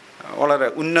വളരെ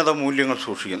ഉന്നത മൂല്യങ്ങൾ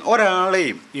സൂക്ഷിക്കുന്ന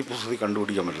ഒരാളെയും ഈ പുസ്തകത്തിൽ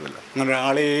കണ്ടുപിടിക്കാൻ പറ്റുന്നില്ല. അങ്ങനെ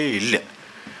ഒരാളേ ഇല്ല.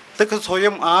 ഇതൊക്കെ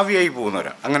സ്വയം ആവിയായി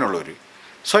പോകുന്നവരാണ് അങ്ങനെയുള്ളവർ.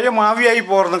 സ്വയം ആവിയായി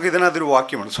പോകുന്നതൊക്കെ ഇതിനകത്തൊരു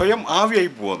വാക്യമാണ്. സ്വയം ആവിയായി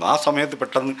പോകുന്നു. ആ സമയത്ത്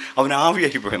പെട്ടെന്ന് അവൻ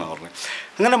ആവിയായി പോയെന്നാണ് പറഞ്ഞത്.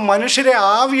 അങ്ങനെ മനുഷ്യരെ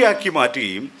ആവിയാക്കി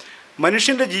മാറ്റുകയും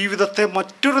മനുഷ്യൻ്റെ ജീവിതത്തെ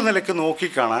മറ്റൊരു നിലയ്ക്ക്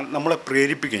നോക്കിക്കാണാൻ നമ്മളെ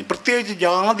പ്രേരിപ്പിക്കുകയും, പ്രത്യേകിച്ച്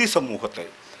ജാതി സമൂഹത്തെ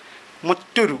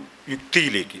മറ്റൊരു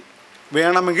യുക്തിയിലേക്ക്,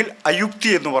 വേണമെങ്കിൽ അയുക്തി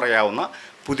എന്ന് പറയാവുന്ന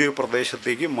പുതിയ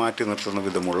പ്രദേശത്തേക്ക് മാറ്റി നിർത്തുന്ന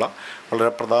വിധമുള്ള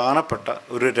വളരെ പ്രധാനപ്പെട്ട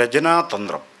ഒരു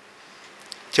രചനാതന്ത്രം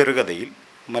ചെറുകഥയിൽ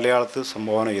മലയാളത്തിൽ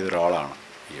സംഭാവന ചെയ്ത ഒരാളാണ്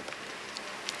അയ്യപ്പൻ.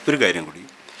 ഒരു കാര്യം കൂടി,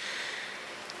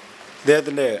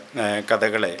 ഇദ്ദേഹത്തിൻ്റെ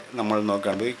കഥകളെ നമ്മൾ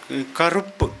നോക്കുകയാണെങ്കിൽ ഈ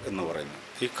കറുപ്പ് എന്ന് പറയുന്നത്,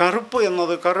 ഈ കറുപ്പ്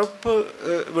എന്നത് കറുപ്പ്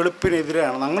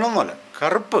വെളുപ്പിനെതിരെയാണ്, അങ്ങനെയൊന്നുമല്ല.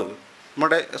 കറുപ്പ്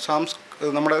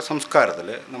നമ്മുടെ സംസ്കാരത്തിൽ,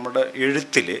 നമ്മുടെ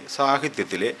എഴുത്തിൽ,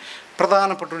 സാഹിത്യത്തിൽ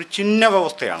പ്രധാനപ്പെട്ട ഒരു ചിഹ്ന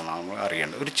വ്യവസ്ഥയാണെന്ന് നമ്മൾ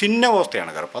അറിയേണ്ടത്. ഒരു ചിഹ്ന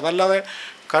വ്യവസ്ഥയാണ് കറുപ്പ്. അതല്ലാതെ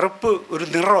കറുപ്പ് ഒരു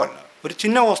നിറമല്ല, ഒരു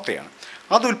ചിഹ്ന വ്യവസ്ഥയാണ്.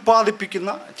 അത്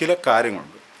ഉൽപ്പാദിപ്പിക്കുന്ന ചില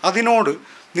കാര്യങ്ങളുണ്ട്. അതിനോട്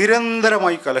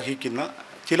നിരന്തരമായി കലഹിക്കുന്ന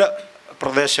ചില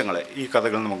പ്രദേശങ്ങളെ ഈ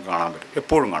കഥകൾ നമുക്ക് കാണാൻ പറ്റും,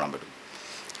 എപ്പോഴും കാണാൻ പറ്റും.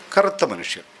 കറുത്ത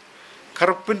മനുഷ്യർ,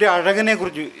 കറുപ്പിൻ്റെ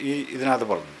അഴകിനെക്കുറിച്ച് ഇതിനകത്ത്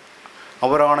പറഞ്ഞു.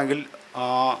 അവരാണെങ്കിൽ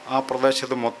ആ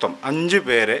പ്രദേശത്ത് മൊത്തം 5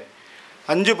 പേരെ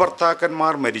 5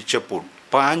 ഭർത്താക്കന്മാർ മരിച്ചപ്പോൾ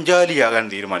പാഞ്ചാലിയാകാൻ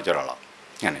തീരുമാനിച്ച ഒരാളാണ്.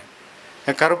 അങ്ങനെ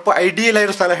കറുപ്പ്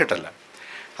ഐഡിയലായൊരു സ്ഥലമായിട്ടല്ല.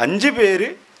 5 പേര്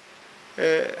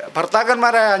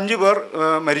ഭർത്താക്കന്മാരായ 5 പേർ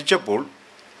മരിച്ചപ്പോൾ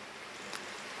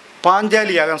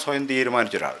പാഞ്ചാലിയാകാൻ സ്വയം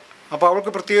തീരുമാനിച്ച ഒരാൾ. അപ്പോൾ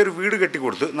അവൾക്ക് പ്രത്യേക ഒരു വീട്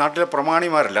കെട്ടിക്കൊടുത്ത് നാട്ടിലെ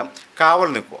പ്രമാണിമാരെല്ലാം കാവൽ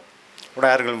നിൽക്കുക, ഇവിടെ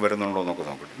ആരെങ്കിലും വരുന്നുണ്ടോ എന്നൊക്കെ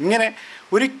നോക്കണം. ഇങ്ങനെ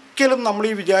ഒരിക്കലും നമ്മൾ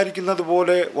ഈ വിചാരിക്കുന്നത്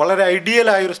പോലെ വളരെ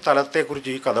ഐഡിയലായൊരു സ്ഥലത്തെക്കുറിച്ച്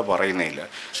ഈ കഥ പറയുന്നില്ല.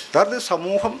 അതായത്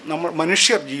സമൂഹം,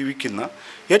 മനുഷ്യർ ജീവിക്കുന്ന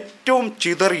ഏറ്റവും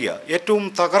ചിതറിയ, ഏറ്റവും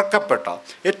തകർക്കപ്പെട്ട,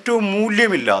 ഏറ്റവും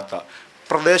മൂല്യമില്ലാത്ത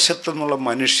പ്രദേശത്തു നിന്നുള്ള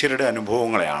മനുഷ്യരുടെ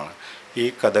അനുഭവങ്ങളെയാണ് ഈ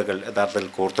കഥകൾ യഥാർത്ഥത്തിൽ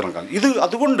കോർത്തിണക്കുന്നത്.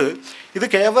 അതുകൊണ്ട് ഇത്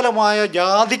കേവലമായ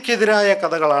ജാതിക്കെതിരായ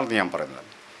കഥകളാണെന്ന് ഞാൻ പറയുന്നത്.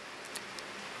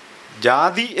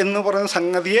 ജാതി എന്ന് പറയുന്ന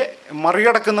സംഗതിയെ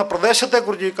മറികടക്കുന്ന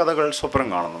പ്രദേശത്തെക്കുറിച്ച് ഈ കഥകൾ സ്വപ്നം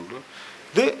കാണുന്നുണ്ട്.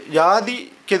 ഇത്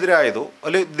ജാതിക്കെതിരായതോ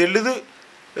അല്ലെങ്കിൽ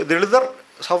ദളിതർ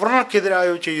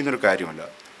സവർണർക്കെതിരായോ ചെയ്യുന്നൊരു കാര്യമല്ല.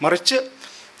 മറിച്ച്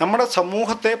നമ്മുടെ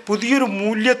സമൂഹത്തെ പുതിയൊരു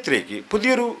മൂല്യത്തിലേക്ക്,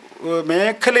 പുതിയൊരു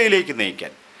മേഖലയിലേക്ക്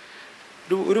നയിക്കാൻ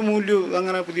ഒരു മൂല്യം,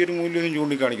 അങ്ങനെ പുതിയൊരു മൂല്യം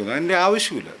ചൂണ്ടിക്കാണിക്കുന്നു. അതിൻ്റെ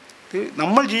ആവശ്യമില്ല. ഇത്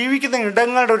നമ്മൾ ജീവിക്കുന്ന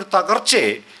ഇടങ്ങളുടെ ഒരു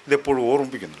തകർച്ചയെ ഇതെപ്പോഴും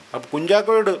ഓർമ്മിപ്പിക്കുന്നുണ്ട്. അപ്പോൾ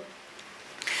കുഞ്ചാക്കോയോട്,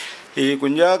 ഈ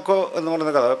കുഞ്ചാക്കോ എന്ന്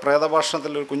പറയുന്ന കഥ,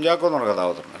 പ്രേതഭാഷണത്തിൽ ഒരു കുഞ്ചാക്കോ എന്ന് പറയുന്ന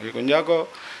കഥാപാത്രമാണ്. ഈ കുഞ്ചാക്കോ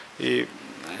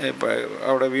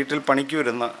അവിടെ വീട്ടിൽ പണിക്ക്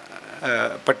വരുന്ന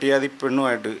പട്ടിയാതി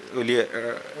പെണ്ണുമായിട്ട് വലിയ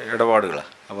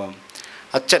ഇടപാടുകളാണ്. അപ്പം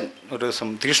അച്ഛൻ ഒരു ദിവസം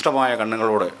തീക്ഷ്ണമായ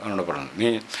കണ്ണുകളോട് അവനോട് പറഞ്ഞു, നീ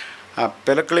ആ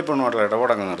പെലക്കിളി പെണ്ണുമായിട്ടുള്ള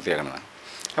ഇടപാടങ്ങ് നിർത്തിയേക്കണതാണ്.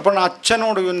 അപ്പോൾ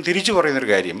അച്ഛനോട് ഇവൻ തിരിച്ചു പറയുന്നൊരു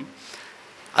കാര്യം,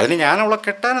 അതിന് ഞാൻ അവളെ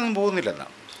കെട്ടാനൊന്നും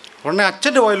പോകുന്നില്ലെന്നാണ്. ഉടനെ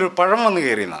അച്ഛൻ്റെ വായിലൊരു പഴം വന്ന്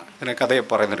കയറിയെന്നാണ് ഇതിനെ കഥയെ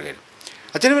പറയുന്നൊരു കാര്യം.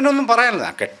 അച്ഛന് പിന്നെ ഒന്നും പറയാനില്ല,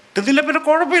 കെട്ടുന്നില്ല പിന്നെ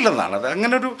കുഴപ്പമില്ലെന്നാണ്. അത്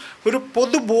അങ്ങനെ ഒരു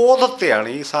പൊതുബോധത്തെയാണ്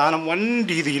ഈ സാധനം വൻ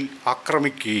രീതിയിൽ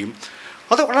ആക്രമിക്കുകയും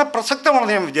അത് വളരെ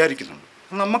പ്രസക്തമാണെന്ന് ഞാൻ വിചാരിക്കുന്നുണ്ട്.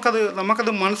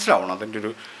 നമുക്കത് മനസ്സിലാവണം അതിൻ്റെ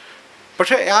ഒരു.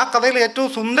 പക്ഷേ ആ കഥയിൽ ഏറ്റവും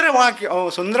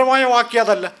സുന്ദരമായ വാക്യം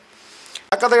അതല്ല.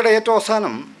 ആ കഥയുടെ ഏറ്റവും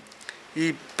അവസാനം ഈ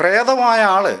പ്രേതമായ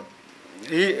ആൾ,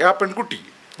 ആ പെൺകുട്ടി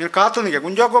ഇങ്ങനെ കാത്തു നിൽക്കുക.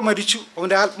 കുഞ്ചാക്കോ മരിച്ചു,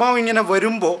 അവൻ്റെ ആത്മാവ് ഇങ്ങനെ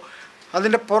വരുമ്പോൾ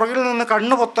അതിൻ്റെ പുറകിൽ നിന്ന്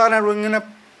കണ്ണ് പൊത്താനായിട്ട് ഇങ്ങനെ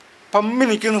പമ്മി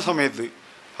നിൽക്കുന്ന സമയത്ത്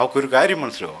അവൾക്കൊരു കാര്യം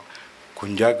മനസ്സിലാവും,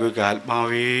 കുഞ്ചാക്കോയ്ക്ക്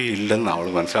ആത്മാവേ ഇല്ലെന്ന് അവൾ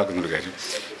മനസ്സിലാക്കുന്നൊരു കാര്യം.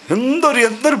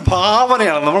 എന്തൊരു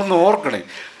ഭാവനയാണ്, നമ്മളൊന്ന് ഓർക്കണേ.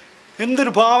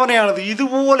 എന്തൊരു ഭാവനയാണത്.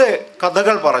 ഇതുപോലെ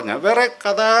കഥകൾ പറഞ്ഞ വേറെ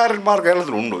കഥാകാരന്മാർ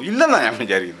കേരളത്തിലുണ്ടോ? ഇല്ലെന്നാണ് ഞാൻ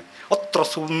വിചാരിക്കുന്നത്. അത്ര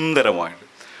സുന്ദരമായിട്ട്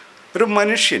ഒരു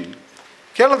മനുഷ്യൻ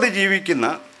കേരളത്തിൽ ജീവിക്കുന്ന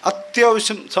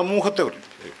അത്യാവശ്യം സമൂഹത്തെ,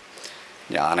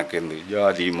 ഞാനൊക്കെ എന്ത്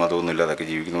ജാതിയും മതമൊന്നും ഇല്ലാതൊക്കെ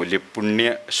ജീവിക്കുന്നു, വലിയ പുണ്യ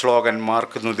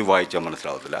ശ്ലോകന്മാർക്കൊന്നും ഇത് വായിച്ചാൽ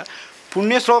മനസ്സിലാവത്തില്ല.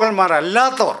 പുണ്യ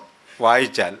ശ്ലോകന്മാരല്ലാത്തവർ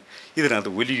വായിച്ചാൽ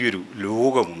ഇതിനകത്ത് വലിയൊരു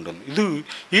ലോകമുണ്ടെന്ന്.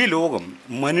 ഈ ലോകം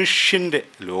മനുഷ്യൻ്റെ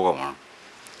ലോകമാണ്.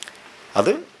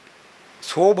 അത്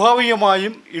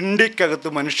സ്വാഭാവികമായും ഇന്ത്യക്കകത്ത്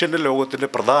മനുഷ്യൻ്റെ ലോകത്തിൻ്റെ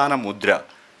പ്രധാന മുദ്ര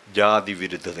ജാതി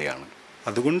വിരുദ്ധതയാണ്.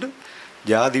 അതുകൊണ്ട്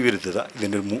ജാതി വിരുദ്ധത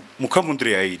ഇതിൻ്റെ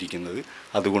മുഖമുദ്രയായിരിക്കുന്നത്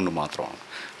അതുകൊണ്ട് മാത്രമാണ്.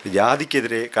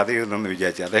 ജാതിക്കെതിരെ കഥ എഴുതുന്നെന്ന്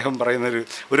വിചാരിച്ചു അദ്ദേഹം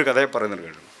ഒരു കഥയെ പറയുന്നൊരു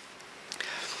കേട്ടു.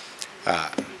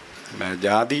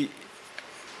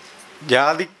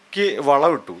 ജാതിക്ക്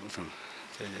വളമിട്ടു,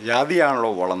 ജാതിയാണല്ലോ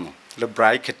വളർന്നു, അല്ല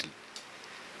ബ്രാക്കറ്റിൽ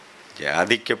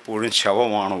ജാതിക്കെപ്പോഴും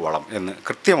ശവമാണ് വളം എന്ന്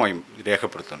കൃത്യമായും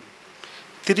രേഖപ്പെടുത്തുന്നു.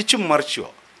 തിരിച്ചും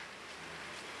മറിച്ചുവോ.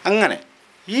 അങ്ങനെ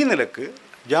ഈ നിലക്ക്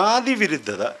ജാതി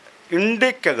വിരുദ്ധത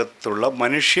ഇന്ത്യക്കകത്തുള്ള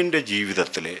മനുഷ്യൻ്റെ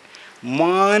ജീവിതത്തിലെ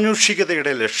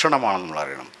മാനുഷികതയുടെ ലക്ഷണമാണെന്ന് നമ്മൾ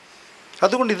അറിയണം.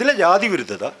 അതുകൊണ്ട് ഇതിലെ ജാതി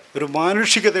വിരുദ്ധത ഒരു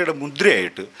മാനുഷികതയുടെ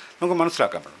മുദ്രയായിട്ട് നമുക്ക്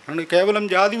മനസ്സിലാക്കാൻ പറ്റും. കാരണം കേവലം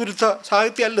ജാതി വിരുദ്ധ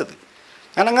സാഹിത്യം അല്ലത്.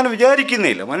 ഞാനങ്ങനെ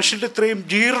വിചാരിക്കുന്നില്ല. മനുഷ്യൻ്റെ ഇത്രയും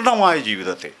ജീർണമായ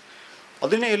ജീവിതത്തെ,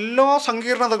 അതിന് എല്ലാ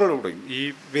സങ്കീർണതകളിലൂടെയും, ഈ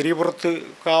വെരിപുറത്ത്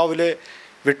കാവിലെ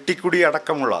വെട്ടിക്കുടി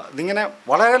അടക്കമുള്ള ഇതിങ്ങനെ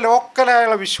വളരെ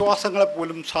ലോക്കലായുള്ള വിശ്വാസങ്ങളെ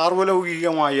പോലും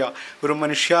സാർവലൗകികമായ ഒരു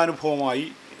മനുഷ്യാനുഭവമായി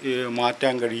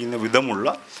മാറ്റാൻ കഴിയുന്ന വിധമുള്ള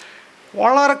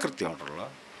വളരെ കൃത്യമായിട്ടുള്ള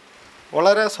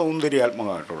വളരെ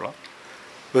സൗന്ദര്യാത്മകമായിട്ടുള്ള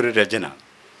ഒരു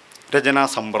രചനാ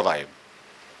സമ്പ്രദായം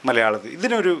മലയാളത്തിൽ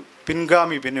ഇതിനൊരു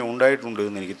പിൻഗാമി പിന്നെ ഉണ്ടായിട്ടുണ്ട്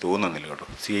എന്ന് എനിക്ക് തോന്നുന്നില്ല കേട്ടോ.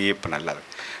 സി അയ്യപ്പൻ അല്ലാതെ.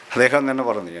 അദ്ദേഹം തന്നെ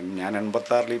പറഞ്ഞു, ഞാൻ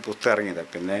 86 ഈ പുസ്തകം ഇറങ്ങിയത്,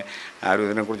 പിന്നെ ആരും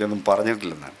ഇതിനെക്കുറിച്ചൊന്നും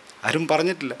പറഞ്ഞിട്ടില്ലെന്നാണ്. ആരും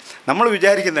പറഞ്ഞിട്ടില്ല. നമ്മൾ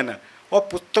വിചാരിക്കുന്നതന്നെ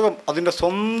പുസ്തകം അതിൻ്റെ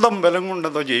സ്വന്തം ബലം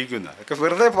കൊണ്ടെന്തോ ജയിക്കുന്ന, അതൊക്കെ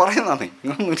വെറുതെ പറയുന്നതാണ്.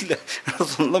 ഇങ്ങനൊന്നുമില്ല,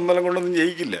 സ്വന്തം ബലം കൊണ്ടൊന്നും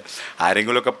ജയിക്കില്ല.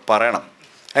 ആരെങ്കിലുമൊക്കെ പറയണം.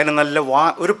 അതിന് നല്ല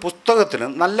ഒരു പുസ്തകത്തിന്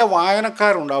നല്ല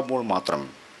വായനക്കാരുണ്ടാകുമ്പോൾ മാത്രമേ.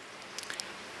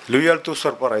 ലൂയി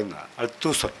അൽത്തൂസർ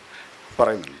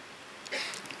പറയുന്നുണ്ട്,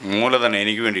 മൂലധനം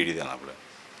എനിക്ക് വേണ്ടി എഴുതിയാണ് അവൾ.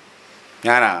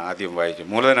 ഞാനാ ആദ്യം വായിച്ചു,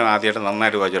 മൂലധനം ആദ്യമായിട്ട്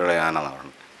നന്നായിട്ട് വായിച്ചിട്ടുള്ള ഞാനാണ്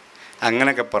പറഞ്ഞത്.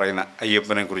 അങ്ങനെയൊക്കെ പറയുന്ന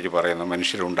അയ്യപ്പനെക്കുറിച്ച് പറയുന്ന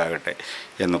മനുഷ്യരുണ്ടാകട്ടെ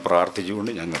എന്ന്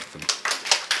പ്രാർത്ഥിച്ചുകൊണ്ട് ഞാൻ നിർത്തുന്നു.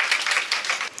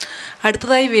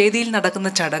 അടുത്തതായി വേദിയിൽ നടക്കുന്ന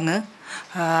ചടങ്ങ്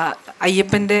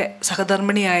അയ്യപ്പൻ്റെ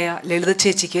സഹധർമ്മിണിയായ ലളിത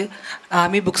ചേച്ചിക്ക്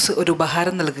ആമി ബുക്സ് ഒരു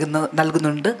ഉപഹാരം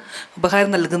നൽകുന്നുണ്ട്. ഉപഹാരം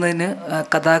നൽകുന്നതിന്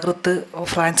കഥാകൃത്ത്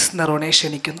ഫ്രാൻസിസ് നെറോണെ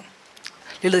ക്ഷണിക്കുന്നു.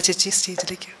 ലളിത ചേച്ചി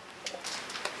സ്റ്റേജിലേക്ക്.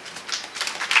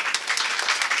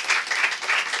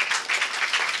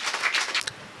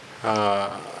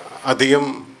 അധികം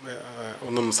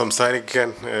ഒന്നും സംസാരിക്കാൻ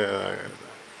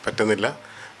പറ്റുന്നില്ല.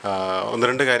 ഒന്ന്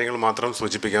രണ്ട് കാര്യങ്ങൾ മാത്രം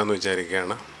സൂചിപ്പിക്കാമെന്ന്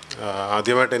വിചാരിക്കുകയാണ്.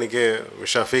 ആദ്യമായിട്ട് എനിക്ക്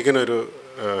ഷഫീഖിനൊരു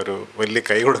വലിയ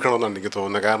കൈ കൊടുക്കണമെന്നാണ് എനിക്ക്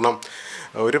തോന്നുന്നത്. കാരണം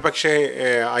ഒരു പക്ഷേ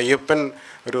അയ്യപ്പൻ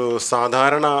ഒരു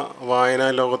സാധാരണ വായനാ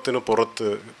ലോകത്തിന് പുറത്ത്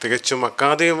തികച്ചും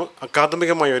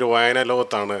അക്കാദമികമായ ഒരു വായനാ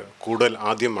ലോകത്താണ് കൂടുതൽ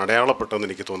ആദ്യം അടയാളപ്പെട്ടതെന്ന്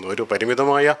എനിക്ക് തോന്നുന്നു. ഒരു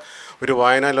പരിമിതമായ ഒരു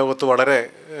വായനാ ലോകത്ത് വളരെ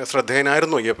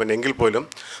ശ്രദ്ധേയനായിരുന്നു അയ്യപ്പൻ. എങ്കിൽ പോലും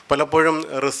പലപ്പോഴും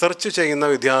റിസർച്ച് ചെയ്യുന്ന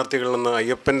വിദ്യാർത്ഥികളിൽ നിന്ന്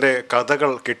അയ്യപ്പൻ്റെ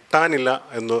കഥകൾ കിട്ടാനില്ല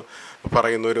എന്ന്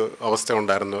പറയുന്നൊരു അവസ്ഥ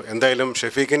ഉണ്ടായിരുന്നു. എന്തായാലും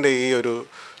ഷഫീഖിൻ്റെ ഈ ഒരു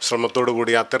ശ്രമത്തോടു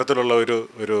കൂടി അത്തരത്തിലുള്ള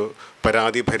ഒരു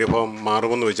പരാതി പരിഭവം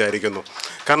മാറുമെന്ന് വിചാരിക്കുന്നു.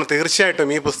 കാരണം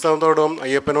തീർച്ചയായിട്ടും ഈ പുസ്തകത്തോടും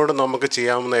അയ്യപ്പനോടും നമുക്ക്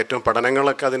ചെയ്യാവുന്ന ഏറ്റവും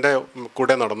പഠനങ്ങളൊക്കെ അതിൻ്റെ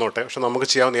കൂടെ നടന്നോട്ടെ, പക്ഷെ നമുക്ക്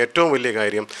ചെയ്യാവുന്ന ഏറ്റവും വലിയ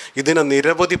കാര്യം ഇതിന്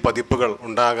നിരവധി പതിപ്പുകൾ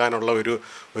ഉണ്ടാകാനുള്ള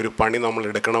ഒരു പണി നമ്മൾ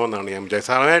എടുക്കണമെന്നാണ് ഞാൻ വിചാരിച്ചത്.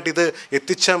 സാധാരണയായിട്ട് ഇത്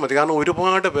എത്തിച്ചാൽ മതി. കാരണം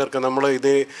ഒരുപാട് പേർക്ക് നമ്മൾ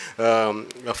ഇത്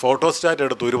ഫോട്ടോസ്റ്റാറ്റ്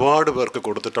എടുത്ത് ഒരുപാട് പേർക്ക്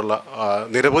കൊടുത്തിട്ടുള്ള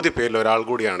നിരവധി പേരിൽ ഒരാൾ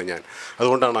കൂടിയാണ് ഞാൻ.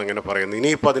 അതുകൊണ്ടാണ് അങ്ങനെ പറയുന്നത്.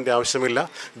 ഇനിയിപ്പോൾ അതിൻ്റെ ആവശ്യമില്ല.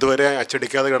 ഇതുവരെ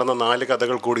അച്ചടിക്കാതെ കിടന്ന 4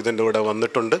 കഥകൾ കൂടി ഇതിൻ്റെ കൂടെ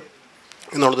വന്നിട്ടുണ്ട്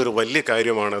എന്നുള്ളതൊരു വലിയ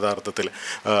കാര്യമാണ്. യഥാർത്ഥത്തിൽ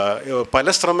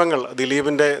പല ശ്രമങ്ങൾ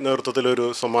ദിലീപിൻ്റെ നേതൃത്വത്തിൽ ഒരു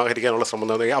സമാഹരിക്കാനുള്ള ശ്രമം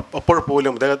നടത്തി. അപ്പോൾ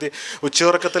പോലും അദ്ദേഹത്തെ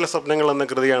ഉച്ചയുറക്കത്തിലെ സ്വപ്നങ്ങൾ എന്ന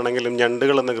കൃതിയാണെങ്കിലും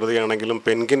ഞണ്ടുകൾ എന്ന കൃതിയാണെങ്കിലും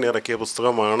പെൻഗിൻ ഇറക്കിയ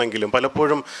പുസ്തകമാണെങ്കിലും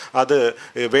പലപ്പോഴും അത്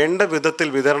വേണ്ട വിധത്തിൽ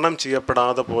വിതരണം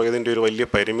ചെയ്യപ്പെടാതെ പോയതിൻ്റെ ഒരു വലിയ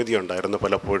പരിമിതി ഉണ്ടായിരുന്നു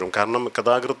പലപ്പോഴും. കാരണം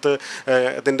കഥാകൃത്ത്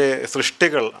അതിൻ്റെ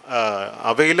സൃഷ്ടികൾ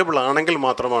അവൈലബിൾ ആണെങ്കിൽ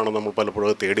മാത്രമാണ് നമ്മൾ പലപ്പോഴും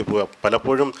അത് തേടിപ്പോവുക.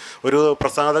 പലപ്പോഴും ഒരു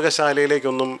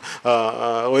പ്രസാധകശാലയിലേക്കൊന്നും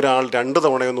ഒരാൾ 2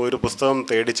 തവണയൊന്നും ഒരു പുസ്തകം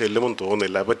തേടി ചെല്ലുമെന്ന്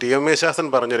തോന്നുന്നില്ല. അപ്പോൾ TM ശാസൻ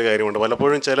പറഞ്ഞൊരു കാര്യമുണ്ട്,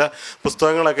 പലപ്പോഴും ചില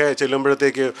പുസ്തകങ്ങളൊക്കെ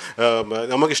ചെല്ലുമ്പോഴത്തേക്ക്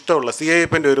നമുക്കിഷ്ടമുള്ള C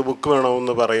അയ്യപ്പൻ്റെ ഒരു ബുക്ക്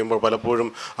വേണമെന്ന് പറയുമ്പോൾ പലപ്പോഴും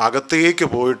അകത്തേക്ക്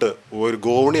പോയിട്ട് ഒരു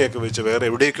ഗോണിയൊക്കെ വെച്ച് വേറെ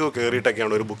എവിടേക്കോ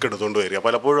കയറിയിട്ടൊക്കെയാണ് ഒരു ബുക്ക് എടുത്തുകൊണ്ട് വരിക.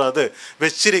 പലപ്പോഴും അത്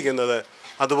വെച്ചിരിക്കുന്നത്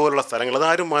അതുപോലുള്ള സ്ഥലങ്ങൾ,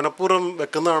 അതാരും മനഃപൂർവ്വം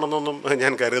വെക്കുന്നതാണെന്നൊന്നും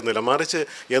ഞാൻ കരുതുന്നില്ല. മറിച്ച്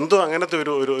എന്തോ അങ്ങനത്തെ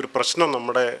ഒരു പ്രശ്നം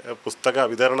നമ്മുടെ പുസ്തക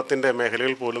വിതരണത്തിൻ്റെ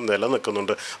മേഖലയിൽ പോലും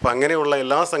നിലനിൽക്കുന്നുണ്ട്. അപ്പോൾ അങ്ങനെയുള്ള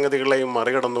എല്ലാ സംഗതികളെയും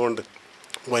മറികടന്നുകൊണ്ട്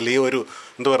വലിയൊരു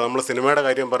എന്താ പറയുക, നമ്മൾ സിനിമയുടെ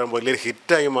കാര്യം പറയുമ്പോൾ വലിയൊരു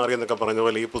ഹിറ്റായി മാറി എന്നൊക്കെ പറഞ്ഞ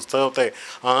പോലെ ഈ പുസ്തകത്തെ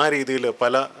ആ രീതിയിൽ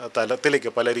പല തലത്തിലേക്ക്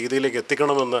പല രീതിയിലേക്ക്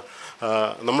എത്തിക്കണമെന്ന്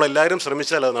നമ്മളെല്ലാവരും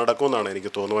ശ്രമിച്ചാൽ അത് നടക്കുമെന്നാണ്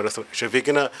എനിക്ക് തോന്നുന്നത്.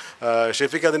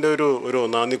 ഷെഫീഖ് അതിൻ്റെ ഒരു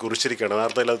നാന്ദി കുറിച്ചിരിക്കുകയാണ്.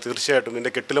 യഥാർത്ഥത്തിൽ അത് തീർച്ചയായിട്ടും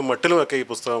ഇതിൻ്റെ കെട്ടിലും മട്ടിലുമൊക്കെ ഈ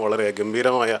പുസ്തകം വളരെ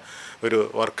ഗംഭീരമായ ഒരു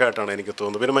വർക്കായിട്ടാണ് എനിക്ക്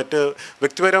തോന്നുന്നത്. പിന്നെ മറ്റ്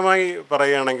വ്യക്തിപരമായി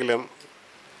പറയുകയാണെങ്കിലും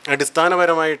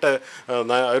അടിസ്ഥാനപരമായിട്ട്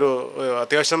ഒരു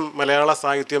അത്യാവശ്യം മലയാള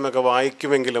സാഹിത്യമൊക്കെ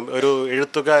വായിക്കുമെങ്കിലും ഒരു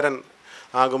എഴുത്തുകാരൻ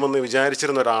ആകുമെന്ന്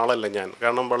വിചാരിച്ചിരുന്ന ഒരാളല്ല ഞാൻ.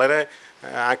 കാരണം വളരെ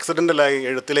ആക്സിഡൻ്റലായി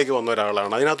എഴുത്തിലേക്ക് വന്ന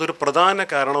ഒരാളാണ്. അതിനകത്തൊരു പ്രധാന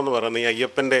കാരണം എന്ന് പറയുന്നത് ഈ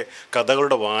അയ്യപ്പൻ്റെ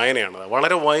കഥകളുടെ വായനയാണ്.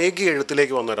 വളരെ വൈകി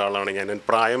എഴുത്തിലേക്ക് വന്ന ഒരാളാണ് ഞാൻ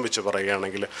പ്രായം വെച്ച്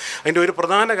പറയുകയാണെങ്കിൽ. അതിൻ്റെ ഒരു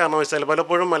പ്രധാന കാരണം വെച്ചാൽ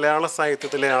പലപ്പോഴും മലയാള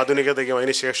സാഹിത്യത്തിലെ ആധുനികതയും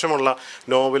അതിന് ശേഷമുള്ള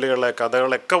നോവലുകളെ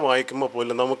കഥകളൊക്കെ വായിക്കുമ്പോൾ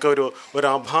പോലും നമുക്കൊരു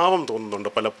അഭാവം തോന്നുന്നുണ്ട്.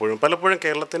 പലപ്പോഴും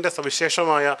കേരളത്തിൻ്റെ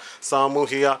സവിശേഷമായ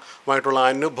സാമൂഹികമായിട്ടുള്ള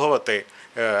അനുഭവത്തെ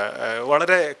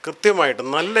വളരെ കൃത്യമായിട്ട്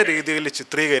നല്ല രീതിയിൽ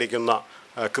ചിത്രീകരിക്കുന്ന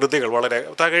കൃതികൾ വളരെ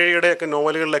തകഴിയുടെയൊക്കെ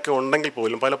നോവലുകളിലൊക്കെ ഉണ്ടെങ്കിൽ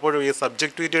പോലും പലപ്പോഴും ഈ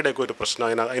സബ്ജക്റ്റിവിറ്റിയുടെയൊക്കെ ഒരു പ്രശ്നം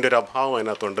അതിൻ്റെ ഒരു അഭാവം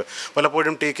അതിനകത്തുണ്ട്.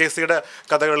 പലപ്പോഴും TKCയുടെ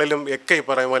കഥകളിലും ഒക്കെ ഈ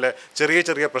പറയും പോലെ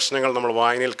ചെറിയ പ്രശ്നങ്ങൾ നമ്മൾ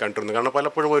വായനയിൽ കണ്ടിരുന്നു. കാരണം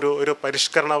പലപ്പോഴും ഒരു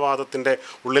പരിഷ്കരണവാദത്തിൻ്റെ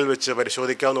ഉള്ളിൽ വെച്ച്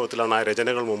പരിശോധിക്കാവുന്ന വിധത്തിലാണ് ആ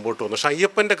രചനകൾ മുമ്പോട്ട് വന്നത്. പക്ഷേ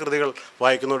അയ്യപ്പൻ്റെ കൃതികൾ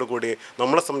വായിക്കുന്നതോടുകൂടി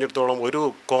നമ്മളെ സംബന്ധിച്ചിടത്തോളം ഒരു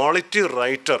ക്വാളിറ്റി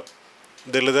റൈറ്റർ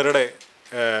ദളിതരുടെ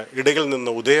ഇടയിൽ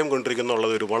നിന്ന് ഉദയം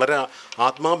കൊണ്ടിരിക്കുന്നുള്ളത് ഒരു വളരെ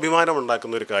ആത്മാഭിമാനം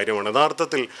ഉണ്ടാക്കുന്ന ഒരു കാര്യമാണ്.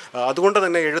 യഥാർത്ഥത്തിൽ അതുകൊണ്ട്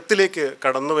തന്നെ എഴുത്തിലേക്ക്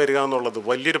കടന്നു വരിക എന്നുള്ളത്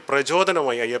വലിയൊരു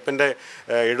പ്രചോദനമായി അയ്യപ്പൻ്റെ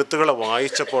എഴുത്തുകളെ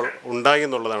വായിച്ചപ്പോൾ ഉണ്ടായി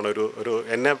എന്നുള്ളതാണ് ഒരു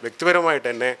എന്നെ വ്യക്തിപരമായിട്ട്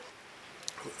എന്നെ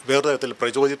വേറെ തരത്തിൽ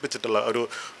പ്രചോദിപ്പിച്ചിട്ടുള്ള ഒരു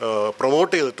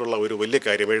പ്രൊമോട്ട് ചെയ്തിട്ടുള്ള ഒരു വലിയ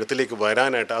കാര്യം എഴുത്തിലേക്ക്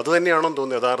വരാനായിട്ട്. അതുതന്നെയാണെന്ന്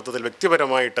തോന്നുന്നു യഥാർത്ഥത്തിൽ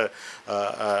വ്യക്തിപരമായിട്ട്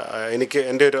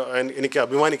എനിക്ക്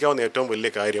അഭിമാനിക്കാവുന്ന ഏറ്റവും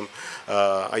വലിയ കാര്യം.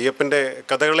 അയ്യപ്പൻ്റെ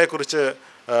കഥകളെക്കുറിച്ച്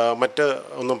മറ്റ്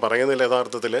ഒന്നും പറയുന്നില്ല.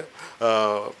 യഥാർത്ഥത്തിൽ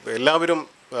എല്ലാവരും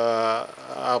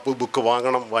ആ ബുക്ക്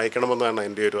വായിക്കണമെന്നാണ്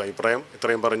എൻ്റെ ഒരു അഭിപ്രായം.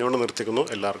 ഇത്രയും പറഞ്ഞുകൊണ്ട് നിർത്തിക്കുന്നു.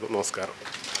 എല്ലാവർക്കും നമസ്കാരം.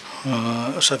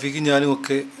 ഷഫീഖും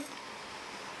ഞാനുമൊക്കെ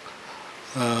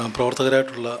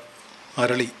പ്രവർത്തകരായിട്ടുള്ള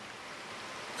അരളി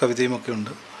കവിതയുമൊക്കെ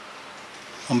ഉണ്ട്.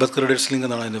 അംബേദ്കർ ഡേറ്റ്സ്ലിംഗ്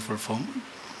എന്നാണ് അതിൻ്റെ ഫുൾ ഫോം.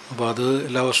 അപ്പോൾ അത്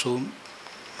എല്ലാ വർഷവും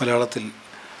മലയാളത്തിൽ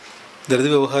ദളിത്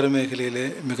വ്യവഹാര മേഖലയിലെ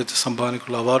മികച്ച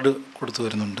സംഭാവനയ്ക്കുള്ള അവാർഡ് കൊടുത്തു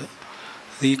വരുന്നുണ്ട്.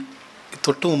 ഈ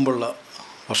തൊട്ട് മുമ്പുള്ള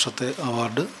വർഷത്തെ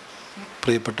അവാർഡ്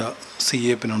പ്രിയപ്പെട്ട സി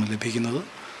അയ്യപ്പനാണ് ലഭിക്കുന്നത്.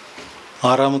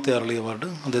 6ാമത്തെ അരളി അവാർഡ്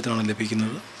അദ്ദേഹത്തിനാണ്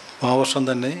ലഭിക്കുന്നത്. ആ വർഷം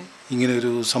തന്നെ ഇങ്ങനെ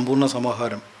ഒരു സമ്പൂർണ്ണ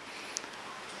സമാഹാരം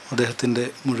അദ്ദേഹത്തിൻ്റെ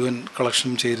മുഴുവൻ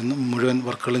കളക്ഷനും ചേരുന്ന മുഴുവൻ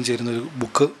വർക്കുകളും ചേരുന്ന ഒരു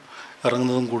ബുക്ക്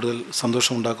ഇറങ്ങുന്നതും കൂടുതൽ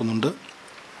സന്തോഷമുണ്ടാക്കുന്നുണ്ട്.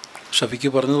 ഷഫീഖ്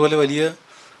പറഞ്ഞതുപോലെ വലിയ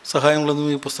സഹായങ്ങളൊന്നും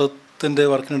ഈ പുസ്തകത്തിൻ്റെ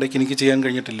വർക്കിനിടയ്ക്ക് എനിക്ക് ചെയ്യാൻ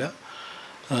കഴിഞ്ഞിട്ടില്ല.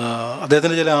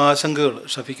 അദ്ദേഹത്തിൻ്റെ ചില ആശങ്കകൾ,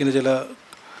 ഷഫീഖിൻ്റെ ചില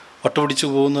വട്ടുപിടിച്ചു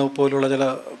പോകുന്ന പോലുള്ള ചില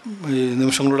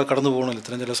നിമിഷങ്ങളിലൂടെ കടന്നു പോകണമല്ലോ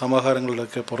ഇത്തരം ചില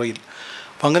സമാഹാരങ്ങളിലൊക്കെ പുറകിൽ.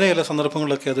 അപ്പം അങ്ങനെ ചില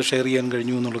സന്ദർഭങ്ങളിലൊക്കെ അത് ഷെയർ ചെയ്യാൻ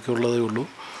കഴിഞ്ഞു എന്നുള്ളതൊക്കെ ഉള്ളതേ ഉള്ളൂ.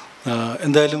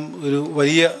 എന്തായാലും ഒരു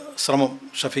വലിയ ശ്രമം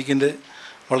ഷഫീഖിൻ്റെ,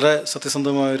 വളരെ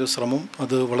സത്യസന്ധമായൊരു ശ്രമം,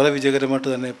 അത് വളരെ വിജയകരമായിട്ട്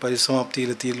തന്നെ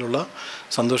പരിസമാപ്തിയിലെത്തിയിട്ടുള്ള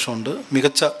സന്തോഷമുണ്ട്.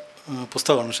 മികച്ച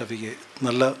പുസ്തകമാണ് ഷഫീഖ്.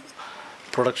 നല്ല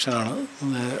പ്രൊഡക്ഷനാണ്,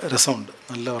 രസമുണ്ട്,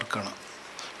 നല്ല വർക്കാണ്.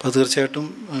 അപ്പോൾ തീർച്ചയായിട്ടും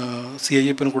സി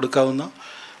അയ്യപ്പന് കൊടുക്കാവുന്ന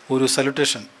ഒരു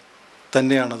സല്യൂട്ടേഷൻ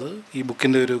തന്നെയാണത് ഈ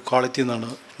ബുക്കിൻ്റെ ഒരു ക്വാളിറ്റി എന്നാണ്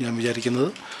ഞാൻ വിചാരിക്കുന്നത്.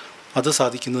 അത്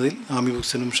സാധിക്കുന്നതിൽ ആമി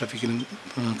ബുക്സിനും ഷഫീഖിനും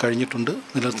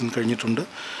നിലനിർത്താൻ കഴിഞ്ഞിട്ടുണ്ട്.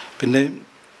 പിന്നെ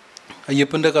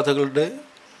അയ്യപ്പൻ്റെ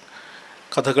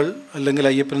കഥകൾ അല്ലെങ്കിൽ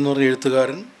അയ്യപ്പൻ എന്ന് പറഞ്ഞ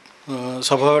എഴുത്തുകാരൻ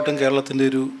സ്വാഭാവികമായിട്ടും കേരളത്തിൻ്റെ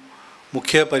ഒരു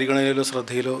മുഖ്യ പരിഗണനയിലോ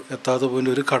ശ്രദ്ധയിലോ എത്താതെ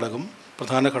പോയിൻ്റെ ഒരു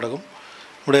പ്രധാന ഘടകം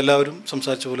ഇവിടെ എല്ലാവരും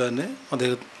സംസാരിച്ച പോലെ തന്നെ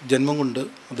ജന്മം കൊണ്ട്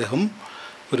അദ്ദേഹം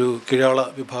ഒരു കീഴാള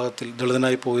വിഭാഗത്തിൽ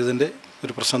ദളിതനായി പോയതിൻ്റെ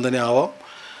ഒരു പ്രശ്നം തന്നെ ആവാം.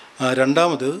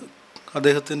 രണ്ടാമത്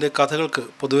അദ്ദേഹത്തിൻ്റെ കഥകൾക്ക്,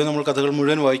 പൊതുവേ നമ്മൾ കഥകൾ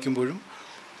മുഴുവൻ വായിക്കുമ്പോഴും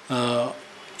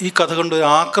ഈ കഥകളുടെ ഒരു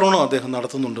ആക്രമണം അദ്ദേഹം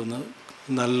നടത്തുന്നുണ്ടെന്ന്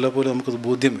നല്ലപോലെ നമുക്കത്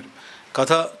ബോധ്യം വരും.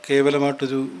 കഥ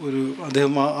കേവലമായിട്ടൊരു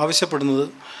അദ്ദേഹം ആവശ്യപ്പെടുന്നത്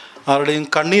ആരുടെയും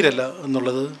കണ്ണീരല്ല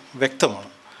എന്നുള്ളത് വ്യക്തമാണ്.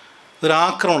 ഒരു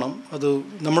ആക്രമണം, അത്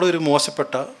നമ്മുടെ ഒരു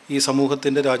മോശപ്പെട്ട ഈ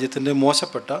സമൂഹത്തിൻ്റെ, രാജ്യത്തിൻ്റെ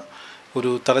മോശപ്പെട്ട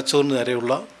ഒരു തലച്ചോറിന്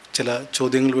നേരെയുള്ള ചില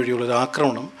ചോദ്യങ്ങൾ വഴിയുള്ള ഒരു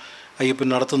ആക്രമണം അയ്യപ്പൻ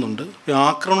നടത്തുന്നുണ്ട്. ഈ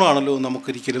ആക്രമണമാണല്ലോ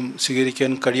നമുക്കൊരിക്കലും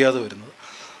സ്വീകരിക്കാൻ കഴിയാതെ വരുന്നത്.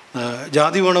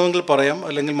 ജാതി വേണമെങ്കിൽ പറയാം,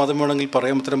 അല്ലെങ്കിൽ മതം വേണമെങ്കിൽ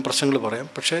പറയാം, ഇത്തരം പ്രശ്നങ്ങൾ പറയാം.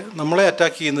 പക്ഷേ നമ്മളെ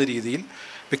അറ്റാക്ക് ചെയ്യുന്ന രീതിയിൽ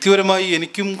വ്യക്തിപരമായി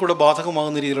എനിക്കും കൂടെ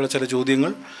ബാധകമാകുന്ന രീതിയിലുള്ള ചില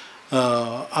ചോദ്യങ്ങൾ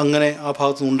അങ്ങനെ ആ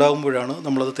ഭാഗത്ത് ഉണ്ടാകുമ്പോഴാണ്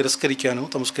നമ്മളത് തിരസ്കരിക്കാനോ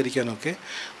തമസ്കരിക്കാനോ ഒക്കെ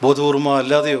ബോധപൂർവമോ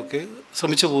അല്ലാതെയൊക്കെ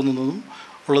ശ്രമിച്ചു പോകുന്നതും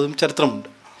ഉള്ളതും ചരിത്രമുണ്ട്.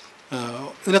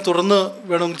 ഇതിനെ തുടർന്ന്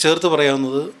വേണമെങ്കിൽ ചേർത്ത്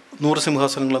പറയാവുന്നത് 100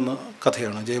 സിംഹാസനങ്ങൾ എന്ന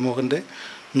കഥയാണ്. ജയമോഹൻ്റെ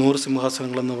 100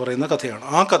 സിംഹാസനങ്ങൾ എന്ന് പറയുന്ന കഥയാണ്.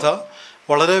 ആ കഥ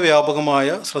വളരെ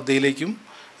വ്യാപകമായ ശ്രദ്ധയിലേക്കും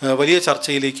വലിയ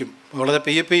ചർച്ചയിലേക്കും, വളരെ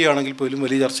പെയ്യാണെങ്കിൽ പോലും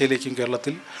വലിയ ചർച്ചയിലേക്കും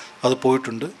കേരളത്തിൽ അത്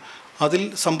പോയിട്ടുണ്ട്. അതിൽ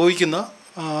സംഭവിക്കുന്ന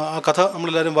ആ കഥ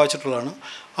നമ്മളെല്ലാവരും വായിച്ചിട്ടുള്ളതാണ്.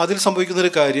 അതിൽ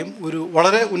സംഭവിക്കുന്നൊരു കാര്യം, ഒരു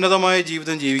വളരെ ഉന്നതമായ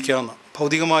ജീവിതം ജീവിക്കാവുന്ന,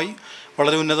 ഭൗതികമായി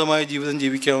വളരെ ഉന്നതമായ ജീവിതം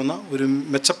ജീവിക്കാവുന്ന ഒരു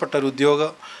മെച്ചപ്പെട്ട ഒരു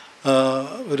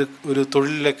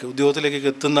ഉദ്യോഗത്തിലേക്ക്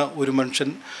എത്തുന്ന ഒരു മനുഷ്യൻ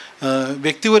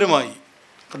വ്യക്തിപരമായി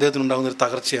അദ്ദേഹത്തിനുണ്ടാകുന്നൊരു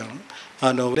തകർച്ചയാണ് ആ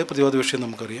നോവലെ പ്രതിപാദ്യ വിഷയം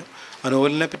നമുക്കറിയാം. ആ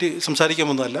നോവലിനെ പറ്റി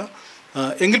സംസാരിക്കാമെന്നല്ല,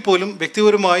 എങ്കിൽ പോലും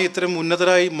വ്യക്തിപരമായി ഇത്തരം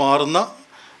ഉന്നതരായി മാറുന്ന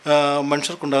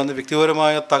മനുഷ്യർക്കുണ്ടാകുന്ന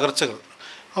വ്യക്തിപരമായ തകർച്ചകൾ,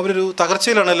 അവരൊരു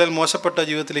തകർച്ചയിലാണ്, അല്ലെങ്കിൽ മോശപ്പെട്ട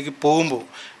ജീവിതത്തിലേക്ക് പോകുമ്പോൾ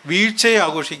വീഴ്ചയെ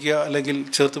ആഘോഷിക്കുക അല്ലെങ്കിൽ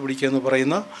ചേർത്ത് പിടിക്കുക എന്ന്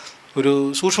പറയുന്ന ഒരു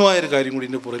സൂക്ഷ്മമായൊരു കാര്യം കൂടി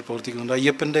ഇതിൻ്റെ പുറകിൽ പ്രവർത്തിക്കുന്നുണ്ട്.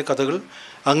 അയ്യപ്പൻ്റെ കഥകൾ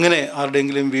അങ്ങനെ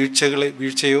ആരുടെയെങ്കിലും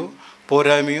വീഴ്ചയോ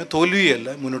പോരായ്മയോ തോൽവിയോ അല്ല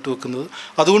മുന്നോട്ട് വെക്കുന്നത്.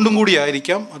 അതുകൊണ്ടും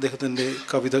കൂടിയായിരിക്കാം അദ്ദേഹത്തിൻ്റെ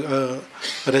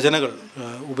രചനകൾ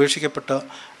ഉപേക്ഷിക്കപ്പെട്ട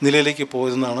നിലയിലേക്ക്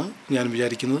പോയതെന്നാണ് ഞാൻ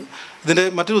വിചാരിക്കുന്നത്. ഇതിൻ്റെ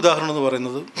മറ്റൊരു ഉദാഹരണം എന്ന്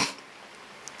പറയുന്നത്,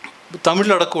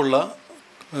 തമിഴിലടക്കമുള്ള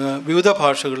വിവിധ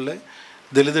ഭാഷകളിലെ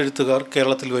ദളിത് എഴുത്തുകാർ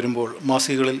കേരളത്തിൽ വരുമ്പോൾ,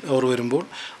 മാസികകളിൽ അവർ വരുമ്പോൾ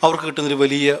അവർക്ക് കിട്ടുന്നൊരു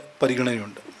വലിയ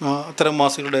പരിഗണനയുണ്ട്. അത്തരം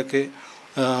മാസികകളുടെയൊക്കെ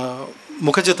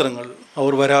മുഖചിത്രങ്ങൾ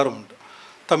അവർ വരാറുമുണ്ട്.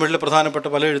 തമിഴിലെ പ്രധാനപ്പെട്ട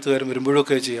പല എഴുത്തുകാരും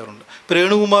വരുമ്പോഴൊക്കെ ചെയ്യാറുണ്ട്. ഇപ്പോൾ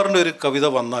രേണുകുമാറിൻ്റെ ഒരു കവിത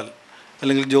വന്നാൽ,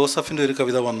 അല്ലെങ്കിൽ ജോസഫിൻ്റെ ഒരു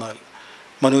കവിത വന്നാൽ,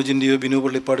 മനോജിൻ്റെയോ ബിനു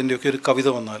പള്ളിപ്പാടിൻ്റെയോ ഒക്കെ ഒരു കവിത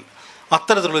വന്നാൽ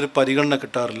അത്തരത്തിലുള്ളൊരു പരിഗണന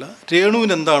കിട്ടാറില്ല.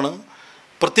 രേണുവിന് എന്താണ്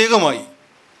പ്രത്യേകമായി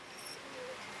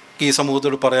ഈ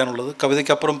സമൂഹത്തോട് പറയാനുള്ളത്,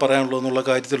 കവിതയ്ക്കപ്പുറം പറയാനുള്ളത് എന്നുള്ള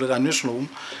കാര്യത്തിലൊരു അന്വേഷണവും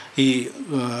ഈ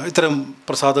ഇത്തരം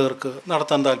പ്രസാധകർക്ക്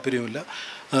നടത്താൻ താല്പര്യമില്ല.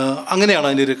 അങ്ങനെയാണ്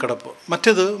അതിൻ്റെ ഒരു കിടപ്പ്.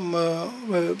 മറ്റേത്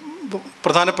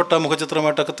പ്രധാനപ്പെട്ട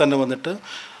മുഖചിത്രമായിട്ടൊക്കെ തന്നെ വന്നിട്ട്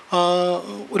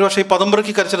ഒരുപക്ഷെ ഈ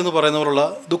പദംപുറക്കി കരച്ചിലെന്ന് പറയുന്നവരുള്ള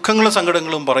ദുഃഖങ്ങളും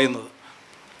സങ്കടങ്ങളും പറയുന്നത്,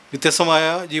 വ്യത്യസ്തമായ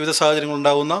ജീവിത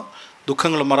സാഹചര്യങ്ങളുണ്ടാകുന്ന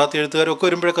ദുഃഖങ്ങളും മറാത്തി എഴുത്തുകാരൊക്കെ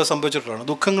വരുമ്പോഴൊക്കെ സംഭവിച്ചിട്ടുള്ളതാണ്.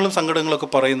 ദുഃഖങ്ങളും സങ്കടങ്ങളൊക്കെ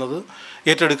പറയുന്നത്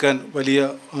ഏറ്റെടുക്കാൻ വലിയ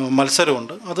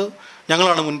മത്സരമുണ്ട്. അത്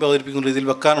ഞങ്ങളാണ് മുൻപ് അവതരിപ്പിക്കുന്ന രീതിയിൽ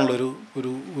വെക്കാനുള്ള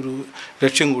ഒരു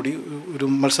ലക്ഷ്യം കൂടി, ഒരു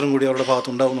മത്സരം കൂടി അവരുടെ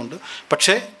ഭാഗത്തുണ്ടാകുന്നുണ്ട്.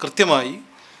 പക്ഷേ കൃത്യമായി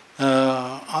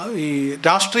ഈ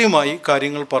രാഷ്ട്രീയമായി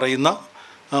കാര്യങ്ങൾ പറയുന്ന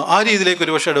ആ രീതിയിലേക്ക്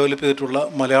ഒരുപക്ഷെ ഡെവലപ്പ് ചെയ്തിട്ടുള്ള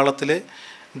മലയാളത്തിലെ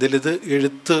ദലിത്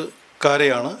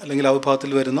എഴുത്തുകാരെയാണ്, അല്ലെങ്കിൽ ആ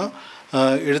വിഭാഗത്തിൽ വരുന്ന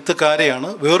എഴുത്തുകാരെയാണ്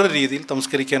വേറൊരു രീതിയിൽ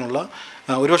സംസ്കരിക്കാനുള്ള,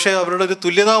 ഒരുപക്ഷെ അവരുടെ ഒരു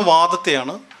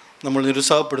തുല്യതാവാദത്തെയാണ് നമ്മൾ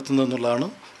നിരുത്സാഹപ്പെടുത്തുന്നത് എന്നുള്ളതാണ്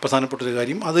പ്രധാനപ്പെട്ടൊരു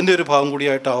കാര്യം. അതിൻ്റെ ഒരു ഭാഗം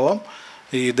കൂടിയായിട്ടാവാം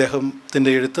ഈ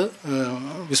ഇദ്ദേഹത്തിൻ്റെ എഴുത്ത്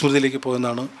വിസ്മൃതിയിലേക്ക്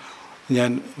പോകുമെന്നാണ്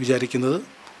ഞാൻ വിചാരിക്കുന്നത്.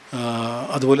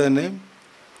 അതുപോലെ തന്നെ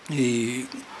ഈ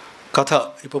കഥ,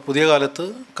 ഇപ്പോൾ പുതിയ കാലത്ത്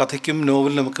കഥയ്ക്കും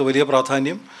നോവലിനും നമുക്ക് വലിയ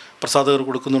പ്രാധാന്യം പ്രസാധകർ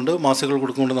കൊടുക്കുന്നുണ്ട്, മാസികകൾ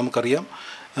കൊടുക്കുന്നുണ്ട്, നമുക്കറിയാം.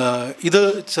 ഇത്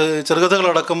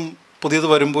ചെറുകഥകളടക്കം പുതിയത്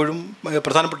വരുമ്പോഴും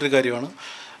പ്രധാനപ്പെട്ടൊരു കാര്യമാണ്.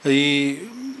 ഈ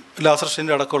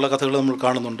ലാസർഷൻ്റെ അടക്കമുള്ള കഥകൾ നമ്മൾ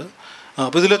കാണുന്നുണ്ട്.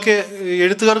 അപ്പോൾ ഇതിലൊക്കെ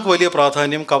എഴുത്തുകാർക്ക് വലിയ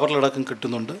പ്രാധാന്യം കവറിലടക്കം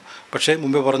കിട്ടുന്നുണ്ട്. പക്ഷേ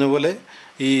മുമ്പേ പറഞ്ഞ പോലെ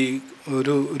ഈ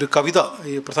ഒരു കവിത,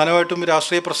 ഈ പ്രധാനമായിട്ടും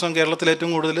രാഷ്ട്രീയ പ്രശ്നം കേരളത്തിൽ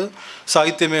ഏറ്റവും കൂടുതൽ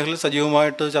സാഹിത്യ മേഖലയിൽ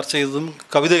സജീവമായിട്ട് ചർച്ച ചെയ്തതും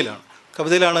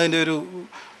കവിതയിലാണ് അതിൻ്റെ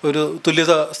ഒരു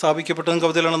തുല്യത സ്ഥാപിക്കപ്പെട്ടതും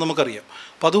കവിതയിലാണെന്ന് നമുക്കറിയാം.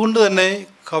 അപ്പം അതുകൊണ്ട് തന്നെ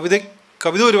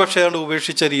കവിത ഒരുപക്ഷെ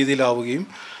ഉപേക്ഷിച്ച രീതിയിലാവുകയും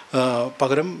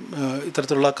പകരം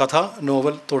ഇത്തരത്തിലുള്ള കഥ,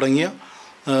 നോവൽ തുടങ്ങിയ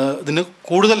ഇതിന്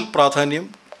കൂടുതൽ പ്രാധാന്യം,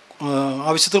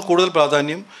 ആവശ്യത്തിൽ കൂടുതൽ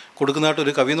പ്രാധാന്യം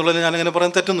കൊടുക്കുന്നതായിട്ടൊരു കവി എന്നുള്ളതിൽ ഞാനങ്ങനെ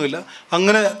പറയാൻ തെറ്റൊന്നുമില്ല.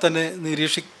 അങ്ങനെ തന്നെ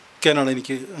നിരീക്ഷിക്കാനാണ്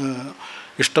എനിക്ക്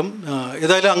ഇഷ്ടം.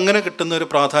 ഏതായാലും അങ്ങനെ കിട്ടുന്ന ഒരു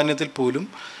പ്രാധാന്യത്തിൽ പോലും,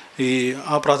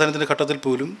 ആ പ്രാധാന്യത്തിൻ്റെ ഘട്ടത്തിൽ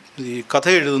പോലും ഈ കഥ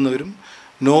എഴുതുന്നവരും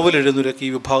നോവൽ എഴുതുന്നവരൊക്കെ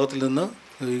ഈ വിഭാഗത്തിൽ നിന്ന്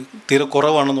തീരെ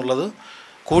കുറവാണെന്നുള്ളത്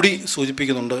കൂടി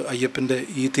സൂചിപ്പിക്കുന്നുണ്ട് അയ്യപ്പൻ്റെ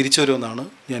ഈ തിരിച്ചുവരവെന്നാണ്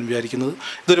ഞാൻ വിചാരിക്കുന്നത്.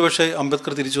 ഇതൊരു പക്ഷേ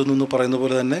അംബേദ്കർ തിരിച്ചു വന്നു പറയുന്ന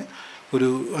പോലെ തന്നെ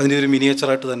അതിൻ്റെ ഒരു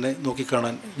മിനിയേച്ചറായിട്ട് തന്നെ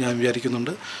നോക്കിക്കാണാൻ ഞാൻ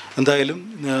വിചാരിക്കുന്നുണ്ട്. എന്തായാലും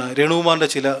രേണുകുമാറിൻ്റെ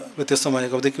ചില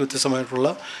കവിതയ്ക്ക് വ്യത്യസ്തമായിട്ടുള്ള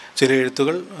ചില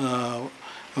എഴുത്തുകൾ,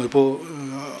 ഇപ്പോൾ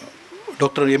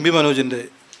ഡോക്ടർ എം പി മനോജിൻ്റെ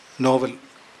നോവൽ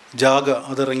ജാഗ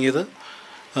അതിറങ്ങിയത്,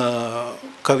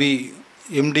 കവി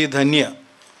എം ഡി ധന്യ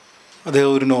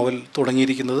അദ്ദേഹം ഒരു നോവൽ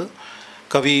തുടങ്ങിയിരിക്കുന്നത്,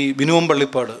 കവി ബിനുവം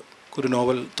പള്ളിപ്പാട് ഒരു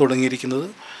നോവൽ തുടങ്ങിയിരിക്കുന്നത്,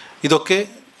 ഇതൊക്കെ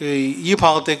ഈ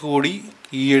ഭാഗത്തേക്ക് കൂടി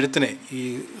ഈ എഴുത്തിനെ, ഈ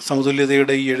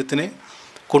സമതുല്യതയുടെ ഈ എഴുത്തിനെ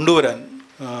കൊണ്ടുവരാൻ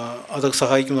അത്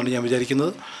സഹായിക്കുമെന്നാണ് ഞാൻ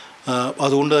വിചാരിക്കുന്നത്.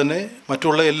 അതുകൊണ്ട് തന്നെ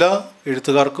മറ്റുള്ള എല്ലാ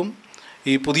എഴുത്തുകാർക്കും,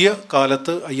 ഈ പുതിയ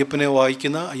കാലത്ത് അയ്യപ്പനെ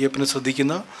വായിക്കുന്ന, അയ്യപ്പനെ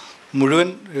ശ്രദ്ധിക്കുന്ന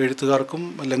മുഴുവൻ എഴുത്തുകാർക്കും,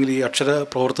 അല്ലെങ്കിൽ ഈ അക്ഷര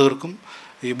പ്രവർത്തകർക്കും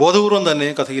ഈ ബോധപൂർവം തന്നെ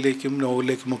കഥയിലേക്കും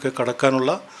നോവലിലേക്കുമൊക്കെ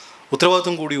കടക്കാനുള്ള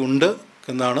ഉത്തരവാദിത്വം കൂടി ഉണ്ട്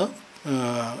എന്നാണ്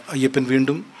അയ്യപ്പൻ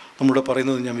വീണ്ടും നമ്മുടെ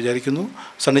പറയുന്നത് ഞാൻ വിചാരിക്കുന്നു.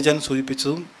 സണ്ണിച്ചാൻ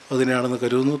സൂചിപ്പിച്ചതും അതിനെയാണെന്ന്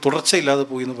കരുതുന്നു. തുടർച്ചയില്ലാതെ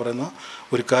പോയി എന്ന് പറയുന്ന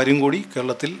ഒരു കാര്യം കൂടി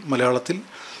കേരളത്തിൽ, മലയാളത്തിൽ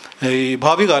ഈ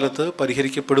ഭാവി കാലത്ത്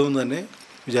പരിഹരിക്കപ്പെടുമെന്ന് തന്നെ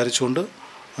വിചാരിച്ചുകൊണ്ട്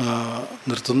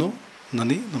നിർത്തുന്നു.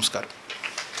 നന്ദി, നമസ്കാരം.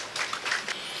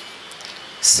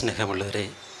 സ്നേഹമുള്ളവരെ,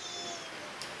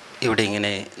 ഇവിടെ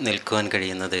ഇങ്ങനെ നിൽക്കുവാൻ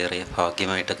കഴിയുന്നത് ഏറെ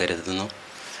ഭാഗ്യമായിട്ട് കരുതുന്നു.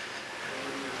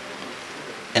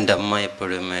 എൻ്റെ അമ്മ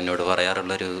എപ്പോഴും എന്നോട്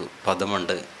പറയാറുള്ളൊരു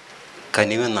പദമുണ്ട്,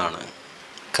 കനിവെന്നാണ്.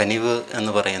 കനിവ്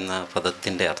എന്ന് പറയുന്ന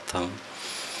പദത്തിൻ്റെ അർത്ഥം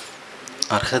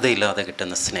അർഹതയില്ലാതെ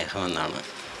കിട്ടുന്ന സ്നേഹമെന്നാണ്.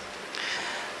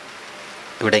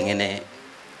 ഇവിടെ ഇങ്ങനെ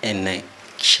എന്നെ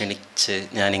ക്ഷണിച്ച്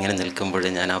ഞാനിങ്ങനെ നിൽക്കുമ്പോൾ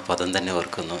ഞാൻ ആ പദം തന്നെ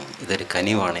ഓർക്കുന്നു. ഇതൊരു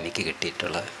കനിവാണ് എനിക്ക്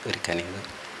കിട്ടിയിട്ടുള്ള ഒരു കനിവ്.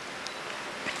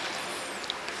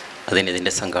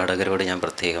 ഇതിൻ്റെ സംഘാടകരോട് ഞാൻ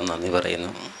പ്രത്യേകം നന്ദി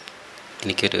പറയുന്നു.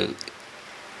 എനിക്കൊരു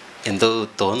എന്തോ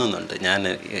തോന്നുന്നുണ്ട്, ഞാൻ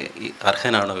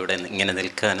അർഹനാണോ ഇവിടെ ഇങ്ങനെ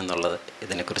നിൽക്കാനെന്നുള്ളത്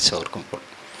ഇതിനെക്കുറിച്ച് ഓർക്കുമ്പോൾ.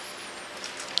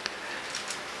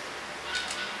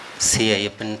 സി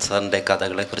അയ്യപ്പൻ സാറിൻ്റെ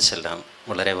കഥകളെക്കുറിച്ചെല്ലാം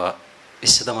വളരെ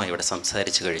വിശദമായി ഇവിടെ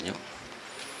സംസാരിച്ചു കഴിഞ്ഞു.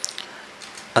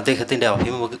 അദ്ദേഹത്തിൻ്റെ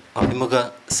അഭിമുഖ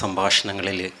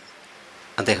സംഭാഷണങ്ങളിൽ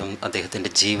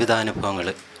അദ്ദേഹത്തിൻ്റെ ജീവിതാനുഭവങ്ങൾ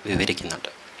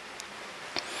വിവരിക്കുന്നുണ്ട്.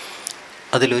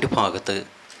 അതിലൊരു ഭാഗത്ത്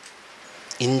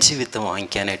ഇഞ്ചി വിത്ത്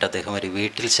വാങ്ങിക്കാനായിട്ട് അദ്ദേഹം ഒരു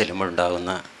വീട്ടിൽ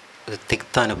ചെല്ലുമ്പോഴുണ്ടാകുന്ന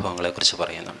തിക്താനുഭവങ്ങളെക്കുറിച്ച്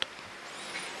പറയുന്നുണ്ട്.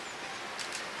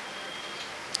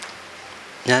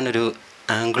 ഞാനൊരു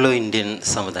ആംഗ്ലോ ഇന്ത്യൻ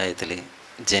സമുദായത്തിൽ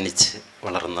ജനിച്ച്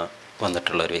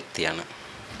വന്നിട്ടുള്ള ഒരു വ്യക്തിയാണ്.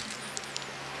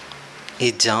 ഈ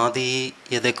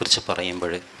ജാതീയതയെക്കുറിച്ച്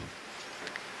പറയുമ്പോൾ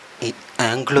ഈ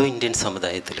ആംഗ്ലോ ഇന്ത്യൻ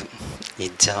സമുദായത്തിലും ഈ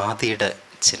ജാതിയുടെ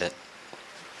ചില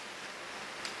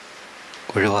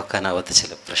ഒഴിവാക്കാനാവാത്ത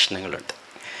ചില പ്രശ്നങ്ങളുണ്ട്.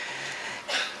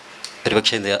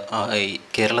 ഒരുപക്ഷെ ഇത് ഈ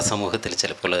കേരള സമൂഹത്തിൽ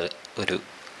ചിലപ്പോൾ ഒരു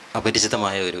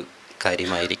അപരിചിതമായ ഒരു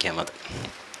കാര്യമായിരിക്കാം അത്.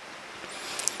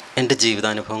 എൻ്റെ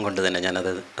ജീവിതാനുഭവം കൊണ്ട് തന്നെ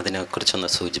ഞാനത് അതിനെക്കുറിച്ചൊന്ന്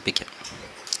സൂചിപ്പിക്കാം.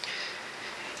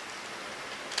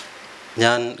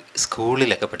 ഞാൻ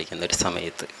സ്കൂളിലൊക്കെ പഠിക്കുന്ന ഒരു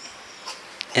സമയത്ത്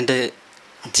എൻ്റെ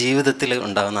ജീവിതത്തിൽ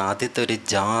ഉണ്ടാകുന്ന ആദ്യത്തെ ഒരു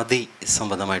ജാതി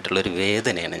സംബന്ധമായിട്ടുള്ളൊരു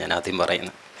വേദനയാണ് ഞാൻ ആദ്യം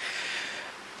പറയുന്നത്.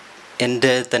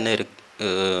 എൻ്റെ തന്നെ ഒരു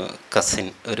കസിൻ,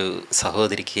 ഒരു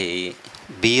സഹോദരിക്ക്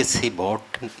BSc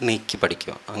ബോട്ടണിക്ക്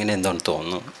പഠിക്കുക അങ്ങനെ എന്തോന്ന്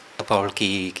തോന്നുന്നു. അപ്പോൾ അവൾക്ക്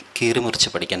ഈ കീറി മുറിച്ച്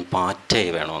പഠിക്കാൻ പാറ്റയെ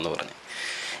വേണമെന്ന് പറഞ്ഞു.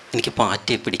 എനിക്ക്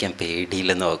പാറ്റയെ പിടിക്കാൻ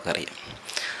പേടിയില്ലെന്ന് അവൾക്കറിയാം.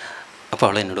 അപ്പോൾ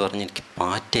അവൾ എന്നോട് പറഞ്ഞു എനിക്ക്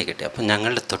പാറ്റയെ കിട്ടി. അപ്പം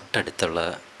ഞങ്ങളുടെ തൊട്ടടുത്തുള്ള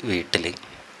വീട്ടിൽ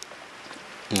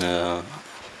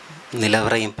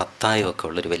നിലവറയും പത്തായും ഒക്കെ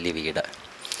ഉള്ളൊരു വലിയ വീടാണ്.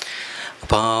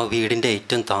 അപ്പോൾ ആ വീടിൻ്റെ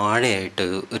ഏറ്റവും താഴെയായിട്ട്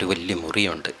ഒരു വലിയ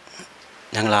മുറിയുണ്ട്.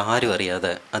 ഞങ്ങൾ ആരും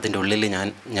അറിയാതെ അതിൻ്റെ ഉള്ളിൽ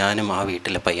ഞാനും ആ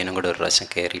വീട്ടിലെ പയ്യനും കൂടെ ഒരു പ്രാവശ്യം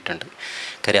കയറിയിട്ടുണ്ട്.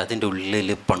 കാര്യം അതിൻ്റെ ഉള്ളിൽ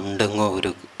പണ്ടെങ്ങോ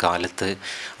ഒരു കാലത്ത്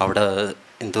അവിടെ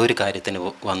എന്തോ ഒരു കാര്യത്തിന്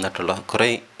വന്നിട്ടുള്ള, കുറേ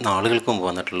നാളുകൾക്ക് മുമ്പ്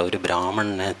വന്നിട്ടുള്ള ഒരു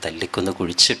ബ്രാഹ്മണനെ തല്ലിക്കൊന്ന്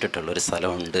കുഴിച്ചിട്ടിട്ടുള്ള ഒരു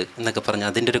സ്ഥലമുണ്ട് എന്നൊക്കെ പറഞ്ഞ്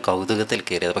അതിൻ്റെ ഒരു കൗതുകത്തിൽ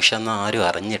കയറിയത്. പക്ഷെ അന്ന് ആരും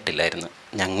അറിഞ്ഞിട്ടില്ലായിരുന്നു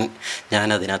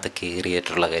ഞാനതിനകത്ത്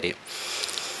കയറിയിട്ടുള്ള കാര്യം.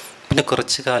 പിന്നെ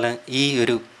കുറച്ച് കാലം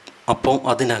അപ്പോൾ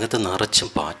അതിനകത്ത് നിറച്ചും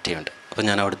പാറ്റയുണ്ട്. അപ്പോൾ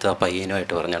ഞാൻ അവിടുത്തെ ആ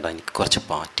പയ്യനുമായിട്ട് പറഞ്ഞിട്ട് എനിക്ക് കുറച്ച്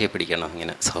പാറ്റയെ പിടിക്കണം,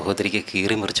 ഇങ്ങനെ സഹോദരിക്ക്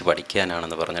കീറി മുറിച്ച്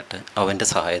പഠിക്കാനാണെന്ന് പറഞ്ഞിട്ട് അവൻ്റെ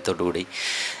സഹായത്തോടു കൂടി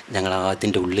ഞങ്ങൾ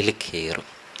അതിൻ്റെ ഉള്ളിൽ കയറും.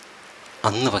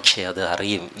 അന്ന് പക്ഷേ അത്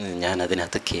അറിയും, ഞാൻ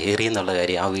അതിനകത്ത് കയറി എന്നുള്ള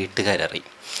കാര്യം ആ വീട്ടുകാരറിയും.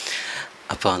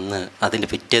 അപ്പോൾ അന്ന് അതിൻ്റെ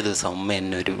പിറ്റേ ദിവസം അമ്മ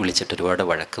എന്നെ വിളിച്ചിട്ട് ഒരുപാട്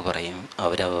വഴക്ക് പറയും.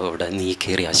 അവരവിടെ നീ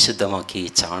കയറി അശുദ്ധമാക്കി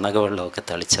ചാണകവെള്ളമൊക്കെ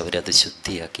തളിച്ച് അവരത്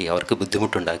ശുദ്ധിയാക്കി, അവർക്ക്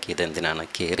ബുദ്ധിമുട്ടുണ്ടാക്കിയത് എന്തിനാണ്,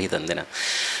 കയറിയത് എന്തിനാണ്.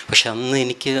 പക്ഷെ അന്ന്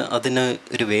എനിക്ക് അതിന്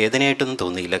ഒരു വേദനയായിട്ടൊന്നും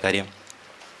തോന്നിയില്ല. കാര്യം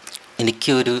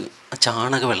എനിക്കൊരു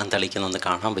ചാണകവെള്ളം തളിക്കുന്നൊന്ന്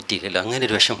കാണാൻ പറ്റിയില്ലല്ലോ. അങ്ങനെ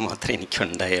ഒരു വിഷമം മാത്രമേ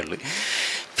എനിക്കുണ്ടായുള്ളൂ.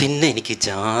 പിന്നെ എനിക്ക്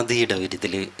ജാതിയുടെ ഒരു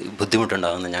ഇതിൽ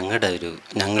ബുദ്ധിമുട്ടുണ്ടാകുന്ന ഞങ്ങളുടെ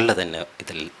തന്നെ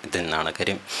ഇതിൽ നിന്നാണ്.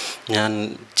 കാര്യം ഞാൻ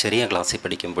ചെറിയ ക്ലാസ്സിൽ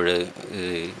പഠിക്കുമ്പോൾ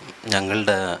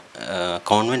ഞങ്ങളുടെ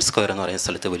കോൺവെൻറ്റ് സ്ക്വയർ എന്ന് പറയുന്ന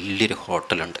സ്ഥലത്ത് വലിയൊരു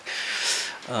ഹോട്ടലുണ്ട്.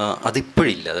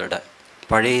 അതിപ്പോഴില്ല. അതവിടെ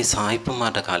പഴയ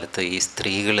സായിപ്പന്മാരുടെ കാലത്ത് ഈ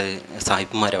സ്ത്രീകൾ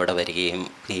സായിപ്പന്മാരവിടെ വരികയും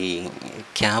ഈ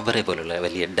ക്യാബറെ പോലുള്ള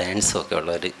വലിയ ഡാൻസൊക്കെ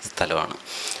ഉള്ള ഒരു സ്ഥലമാണ്.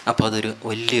 അപ്പോൾ അതൊരു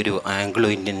വലിയൊരു ആംഗ്ലോ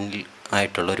ഇന്ത്യൻ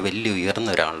ആയിട്ടുള്ള ഒരു വലിയ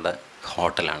ഉയർന്ന ഒരാളുടെ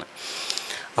ഹോട്ടലാണ്.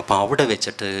 അപ്പോൾ അവിടെ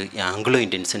വെച്ചിട്ട് ആംഗ്ലോ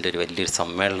ഇന്ത്യൻസിൻ്റെ ഒരു വലിയൊരു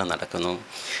സമ്മേളനം നടക്കുന്നു.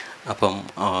 അപ്പം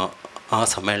ആ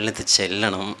സമ്മേളനത്തിൽ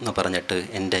ചെല്ലണം എന്ന് പറഞ്ഞിട്ട്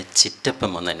എൻ്റെ ചിറ്റപ്പൻ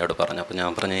വന്ന് എന്നോട് പറഞ്ഞു. അപ്പോൾ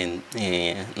ഞാൻ പറഞ്ഞു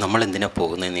നമ്മളെന്തിനാണ്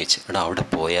പോകുന്നതെന്ന് ചോദിച്ചു. എടാ അവിടെ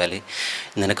പോയാൽ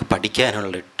നിനക്ക്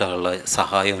പഠിക്കാനുള്ള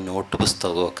സഹായവും നോട്ട്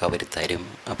പുസ്തകവും ഒക്കെ അവർ തരും.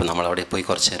 അപ്പോൾ നമ്മളവിടെ പോയി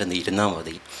കുറച്ച് നേരം ഇരുന്നാൽ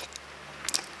മതി.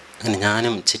 അങ്ങനെ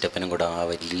ഞാനും ചിറ്റപ്പനും കൂടെ ആ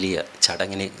വലിയ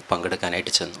ചടങ്ങിന്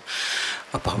പങ്കെടുക്കാനായിട്ട് ചെന്നു.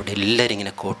 അപ്പോൾ അവിടെ എല്ലാവരും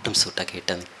ഇങ്ങനെ കോട്ടും സൂട്ടൊക്കെ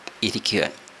ഇട്ട് ഇരിക്കുക.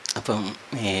 അപ്പം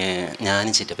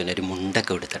ഞാനും ചിറ്റപ്പനും ഒരു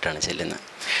മുണ്ടൊക്കെ എടുത്തിട്ടാണ് ചെല്ലുന്നത്.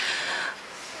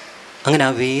 അങ്ങനെ ആ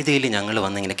വേദിയിൽ ഞങ്ങൾ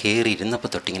വന്നിങ്ങനെ കയറി ഇരുന്നപ്പോൾ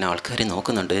തൊട്ടിങ്ങനെ ആൾക്കാർ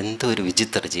നോക്കുന്നുണ്ട്. എന്തോ ഒരു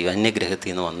വിചിത്ര ജീവി, അന്യഗ്രഹത്തിൽ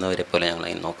നിന്ന് വന്നവരെ പോലെ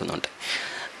ഞങ്ങളതിന് നോക്കുന്നുണ്ട്.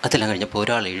 അതെല്ലാം കഴിഞ്ഞപ്പോൾ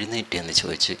ഒരാൾ എഴുന്നേറ്റ് എന്ന്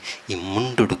ചോദിച്ചു, ഈ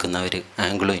മുണ്ടുടുക്കുന്നവർ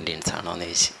ആംഗ്ലോ ഇന്ത്യൻസ് ആണോ എന്ന്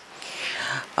ചോദിച്ചു.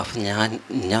 അപ്പം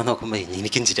ഞാൻ നോക്കുമ്പോൾ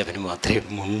എനിക്കും ചിറ്റപ്പനും മാത്രമേ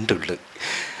മുണ്ടുള്ളൂ.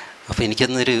 അപ്പോൾ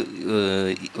എനിക്കന്നൊരു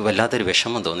വല്ലാത്തൊരു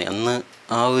വിഷമം തോന്നി. അന്ന്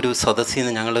ആ ഒരു സദസ്സിൽ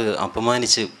നിന്ന് ഞങ്ങൾ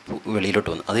അപമാനിച്ച് വെളിയിലോട്ട്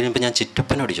വന്നു. അതിനുമ്പോൾ ഞാൻ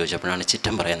ചിറ്റപ്പനോട് ചോദിച്ചപ്പോഴാണ്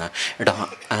ചിറ്റൻ പറയുന്നത്, എടാ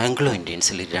ആംഗ്ലോ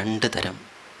ഇന്ത്യൻസിൽ 2 തരം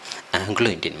ആംഗ്ലോ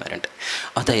ഇന്ത്യന്മാരുണ്ട്.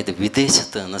 അതായത്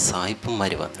വിദേശത്ത് നിന്ന്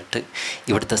സായിപ്പന്മാർ വന്നിട്ട്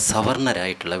ഇവിടുത്തെ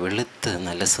സവർണരായിട്ടുള്ള വെളുത്ത്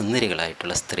നല്ല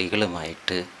സുന്ദരികളായിട്ടുള്ള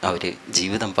സ്ത്രീകളുമായിട്ട് അവർ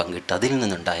ജീവിതം പങ്കിട്ട് അതിൽ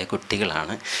നിന്നുണ്ടായ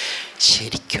കുട്ടികളാണ്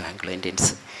ശരിക്കും ആംഗ്ലോ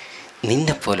ഇന്ത്യൻസ്.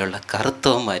 നിന്നെപ്പോലുള്ള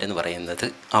കറുത്തവന്മാരെന്ന് പറയുന്നത്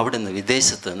അവിടെ നിന്ന്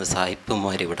വിദേശത്ത് നിന്ന്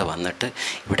സായിപ്പന്മാർ ഇവിടെ വന്നിട്ട്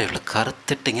ഇവിടെയുള്ള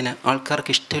കറുത്തിട്ട് ഇങ്ങനെ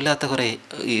ആൾക്കാർക്ക് ഇഷ്ടമില്ലാത്ത കുറേ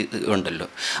ഉണ്ടല്ലോ,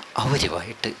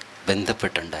 അവരുമായിട്ട്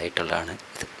ബന്ധപ്പെട്ടുണ്ടായിട്ടുള്ളതാണ്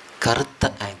ഇത്, കറുത്ത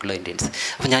ആംഗ്ലോ ഇന്ത്യൻസ്.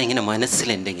 അപ്പോൾ ഞാൻ ഇങ്ങനെ മനസ്സിൽ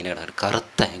എൻ്റെ ഇങ്ങനെയാണ്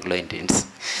കറുത്ത ആംഗ്ലോ ഇന്ത്യൻസ്.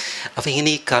 അപ്പോൾ ഇങ്ങനെ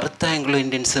ഈ കറുത്ത ആംഗ്ലോ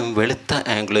ഇന്ത്യൻസും വെളുത്ത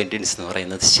ആംഗ്ലോ ഇന്ത്യൻസ് എന്ന്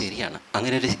പറയുന്നത് ശരിയാണ്.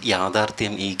 അങ്ങനെ ഒരു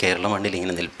യാഥാർത്ഥ്യം ഈ കേരള മണ്ണിൽ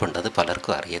ഇങ്ങനെ നിൽപ്പുണ്ട്. അത്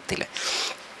പലർക്കും അറിയത്തില്ല.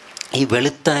 ഈ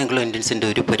വെളുത്ത ആംഗ്ലോ ഇന്ത്യൻസിൻ്റെ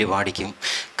ഒരു പരിപാടിക്കും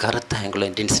കറുത്ത ആംഗ്ലോ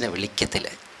ഇന്ത്യൻസിനെ വിളിക്കത്തില്ല.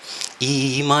 ഈ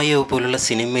ഈമായോ പോലുള്ള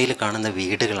സിനിമയിൽ കാണുന്ന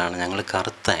വീടുകളാണ് ഞങ്ങൾ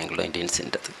കറുത്ത ആംഗ്ലോ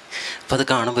ഇന്ത്യൻസിൻ്റെത്. അപ്പോൾ അത്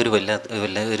കാണുമ്പോൾ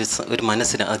ഒരു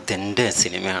മനസ്സിന് അതെൻ്റെ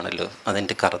സിനിമയാണല്ലോ,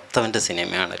 അതെൻ്റെ കറുത്തവൻ്റെ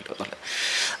സിനിമയാണല്ലോ എന്നുള്ളത്.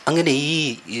 അങ്ങനെ ഈ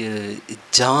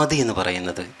ജാതി എന്ന്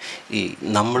പറയുന്നത് ഈ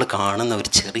നമ്മൾ കാണുന്ന ഒരു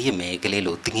ചെറിയ മേഖലയിൽ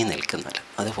ഒതുങ്ങി നിൽക്കുന്നതല്ല,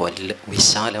 അത് വലിയ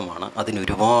വിശാലമാണ്.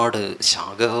 അതിനൊരുപാട്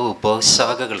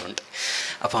ഉപശാഖകളുണ്ട്.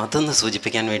 അപ്പോൾ അതൊന്ന്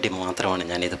സൂചിപ്പിക്കാൻ വേണ്ടി മാത്രമാണ്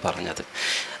ഞാനിത് പറഞ്ഞത്.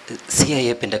 സി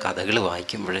അയ്യപ്പൻ്റെ കഥകൾ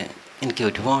വായിക്കുമ്പോൾ എനിക്ക്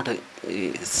ഒരുപാട്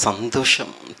സന്തോഷം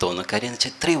തോന്നും. കാര്യം എന്ന്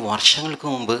വെച്ചാൽ ഇത്രയും വർഷങ്ങൾക്ക്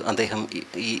മുമ്പ് അദ്ദേഹം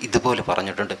ഇതുപോലെ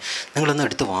പറഞ്ഞിട്ടുണ്ട്. നിങ്ങളൊന്ന്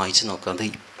എടുത്ത് വായിച്ച് നോക്കുക. അത്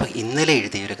ഇന്നലെ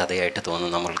എഴുതിയൊരു കഥയായിട്ട്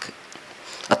തോന്നും നമ്മൾക്ക്.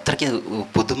 അത്രയ്ക്ക്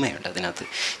പുതുമയുണ്ട് അതിനകത്ത്.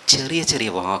 ചെറിയ ചെറിയ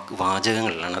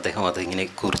വാചകങ്ങളിലാണ് അദ്ദേഹം അതിങ്ങനെ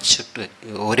കുറിച്ചിട്ട്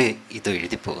ഓരോ ഇത്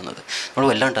എഴുതി പോകുന്നത്. നമ്മൾ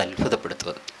വല്ലാണ്ട് അത്ഭുതപ്പെടുത്തും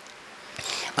അത്.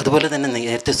 അതുപോലെ തന്നെ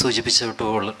നേരത്തെ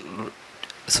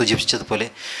സൂചിപ്പിച്ചതുപോലെ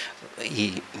ഈ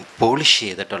പോളിഷ്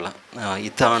ചെയ്തിട്ടുള്ള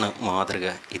ഇതാണ് മാതൃക,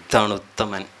 ഇതാണ്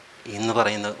ഉത്തമൻ എന്ന്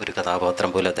പറയുന്ന ഒരു കഥാപാത്രം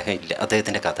പോലും അദ്ദേഹം ഇല്ല.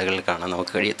 അദ്ദേഹത്തിൻ്റെ കഥകളിൽ കാണാൻ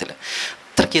നമുക്ക് കഴിയത്തില്ല.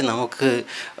 അത്രയ്ക്ക് നമുക്ക്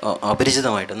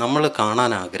അപരിചിതമായിട്ട് നമ്മൾ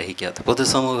കാണാൻ ആഗ്രഹിക്കാത്ത,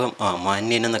 പൊതുസമൂഹം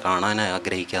മാന്യനെന്ന് കാണാൻ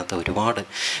ആഗ്രഹിക്കാത്ത ഒരുപാട്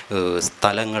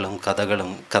സ്ഥലങ്ങളും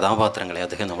കഥകളും കഥാപാത്രങ്ങളെ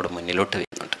അദ്ദേഹം നമ്മുടെ മുന്നിലോട്ട്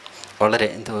വരുന്നുണ്ട്. വളരെ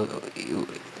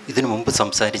ഇതിനു മുമ്പ്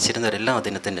സംസാരിച്ചിരുന്നവരെല്ലാം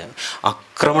അതിനത്തിൻ്റെ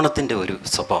ആക്രമണത്തിൻ്റെ ഒരു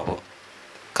സ്വഭാവം,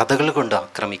 കഥകൾ കൊണ്ട്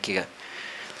ആക്രമിക്കുക.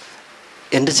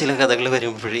 എൻ്റെ ചില കഥകൾ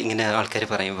വരുമ്പോൾ ഇങ്ങനെ ആൾക്കാർ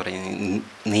പറയും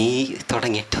നീ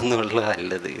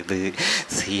തുടങ്ങിയിട്ടൊന്നുമുള്ളതല്ലത്, ഇത്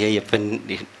സി അയ്യപ്പൻ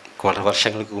വളരെ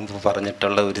വർഷങ്ങൾക്ക് മുമ്പ്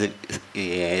പറഞ്ഞിട്ടുള്ള ഒരു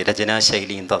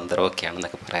രചനാശൈലിയും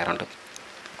തന്ത്രമൊക്കെയാണെന്നൊക്കെ പറയാറുണ്ട്.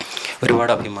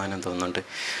 ഒരുപാട് അഭിമാനം തോന്നുന്നുണ്ട്.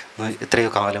 എത്രയോ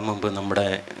കാലം മുമ്പ് നമ്മുടെ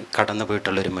കടന്നു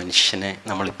പോയിട്ടുള്ളൊരു മനുഷ്യനെ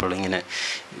നമ്മളിപ്പോൾ ഇങ്ങനെ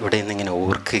ഇവിടെ നിന്നിങ്ങനെ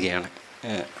ഓർക്കുകയാണ്.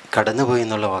 കടന്നുപോയി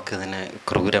എന്നുള്ള വാക്ക് തന്നെ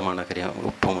ക്രൂരമാണ്. കാര്യം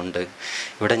ഒപ്പമുണ്ട്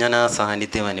ഇവിടെ, ഞാൻ ആ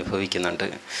സാന്നിധ്യം അനുഭവിക്കുന്നുണ്ട്.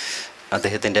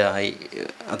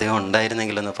 അദ്ദേഹം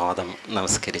ഉണ്ടായിരുന്നെങ്കിലൊന്ന് പാദം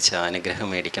നമസ്കരിച്ച് അനുഗ്രഹം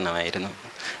മേടിക്കണമായിരുന്നു.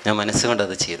 ഞാൻ മനസ്സുകൊണ്ട്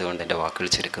അത് ചെയ്തുകൊണ്ട് എൻ്റെ വാക്കുകൾ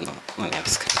ചുരുക്കുന്നു.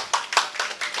 നമസ്കാരം.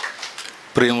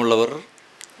 പ്രിയമുള്ളവർ,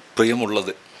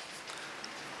 പ്രിയമുള്ളത്,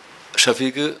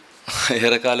 ഷഫീഖ്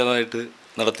ഏറെക്കാലമായിട്ട്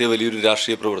നടത്തിയ വലിയൊരു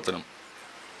രാഷ്ട്രീയ പ്രവർത്തനം,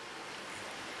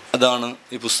 അതാണ്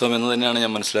ഈ പുസ്തകം എന്ന് തന്നെയാണ്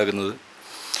ഞാൻ മനസ്സിലാക്കുന്നത്.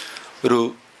 ഒരു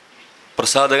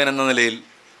പ്രസാധകൻ എന്ന നിലയിൽ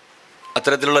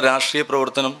അത്തരത്തിലുള്ള രാഷ്ട്രീയ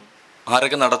പ്രവർത്തനം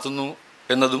ആരൊക്കെ നടത്തുന്നു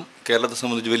എന്നതും കേരളത്തെ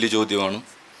സംബന്ധിച്ച് വലിയ ചോദ്യമാണ്.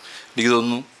 എനിക്ക്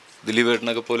തോന്നുന്നു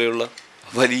ദിലീപേട്ടനൊക്കെ പോലെയുള്ള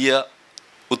വലിയ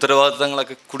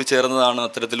ഉത്തരവാദിത്തങ്ങളൊക്കെ കൂടി ചേർന്നതാണ്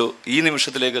അത്തരത്തിലോ ഈ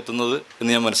നിമിഷത്തിലേക്ക് എത്തുന്നത്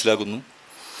എന്ന് ഞാൻ മനസ്സിലാക്കുന്നു.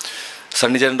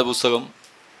 സണ്ണിച്ചേട്ടൻ്റെ പുസ്തകം,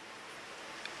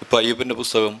 ഇപ്പോൾ അയ്യപ്പൻ്റെ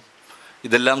പുസ്തകം,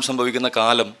 ഇതെല്ലാം സംഭവിക്കുന്ന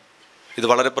കാലം ഇത്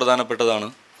വളരെ പ്രധാനപ്പെട്ടതാണ്.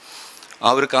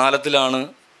 ആ ഒരു കാലത്തിലാണ്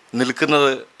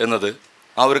നിൽക്കുന്നത് എന്നത്,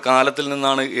 ആ ഒരു കാലത്തിൽ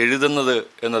നിന്നാണ് എഴുതുന്നത്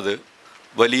എന്നത്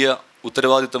വലിയ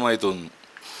ഉത്തരവാദിത്തമായി തോന്നുന്നു.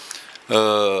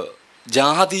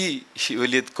 ജാതി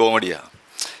വലിയ കോമഡിയാണ്.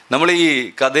 നമ്മൾ ഈ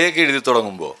കഥയൊക്കെ എഴുതി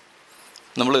തുടങ്ങുമ്പോൾ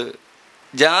നമ്മൾ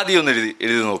ജാതി ഒന്ന്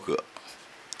എഴുതി നോക്കുക,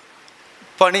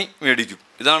 പണി മേടിക്കും,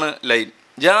 ഇതാണ് ലൈൻ.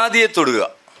 ജാതിയെ തൊടുക,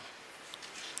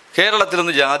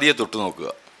 കേരളത്തിലൊന്ന് ജാതിയെ തൊട്ട് നോക്കുക.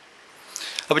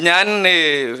 അപ്പം ഞാൻ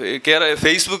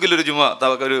ഫേസ്ബുക്കിലൊരു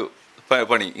ഒരു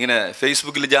പണി ഇങ്ങനെ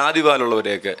ഫേസ്ബുക്കിൽ ജാതി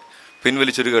പാലുള്ളവരെയൊക്കെ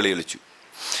പിൻവലിച്ചൊരു കളി കളിച്ചു.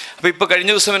 അപ്പോൾ ഇപ്പോൾ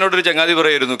കഴിഞ്ഞ ദിവസം എന്നോടൊരു ചങ്ങാതി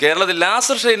പറയായിരുന്നു, കേരളത്തിൽ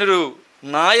ലാസർ ഷൈനൊരു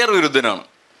നായർ വിരുദ്ധനാണ്.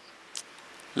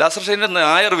 ലാസർ ഷൈൻ്റെ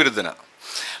നായർ വിരുദ്ധനാണ്.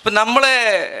 അപ്പം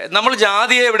നമ്മൾ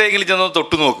ജാതിയെ എവിടെയെങ്കിലും ചെന്ന്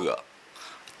തൊട്ടു നോക്കുക.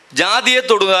 ജാതിയെ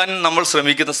തൊടുവാൻ നമ്മൾ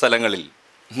ശ്രമിക്കുന്ന സ്ഥലങ്ങളിൽ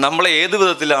നമ്മളെ ഏത്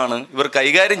വിധത്തിലാണ് ഇവർ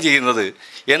കൈകാര്യം ചെയ്യുന്നത്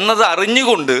എന്നത്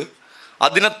അറിഞ്ഞുകൊണ്ട്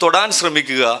അതിനെ തൊടാൻ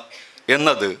ശ്രമിക്കുക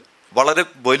എന്നത് വളരെ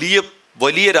വലിയ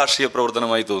വലിയ രാഷ്ട്രീയ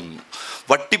പ്രവർത്തനമായി തോന്നുന്നു.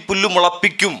 വട്ടിപ്പുല്ല്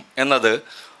മുളപ്പിക്കും എന്നത്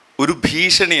ഒരു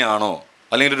ഭീഷണിയാണോ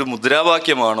അല്ലെങ്കിൽ ഒരു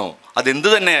മുദ്രാവാക്യമാണോ, അതെന്ത്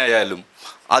തന്നെയായാലും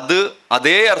അത്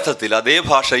അതേ അർത്ഥത്തിൽ അതേ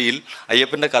ഭാഷയിൽ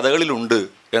അയ്യപ്പൻ്റെ കഥകളിലുണ്ട്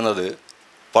എന്നത്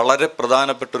വളരെ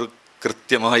പ്രധാനപ്പെട്ടൊരു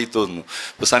കൃത്യമായി തോന്നുന്നു.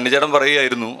 ഇപ്പോൾ സണ്ണിച്ചേട്ടൻ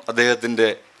പറയുകയായിരുന്നു അദ്ദേഹത്തിൻ്റെ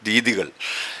രീതികൾ.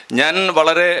 ഞാൻ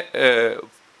വളരെ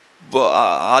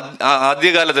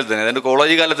ആദ്യകാലത്തിൽ തന്നെ, എൻ്റെ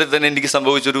കോളേജ് കാലത്തിൽ തന്നെ എനിക്ക്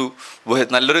സംഭവിച്ചൊരു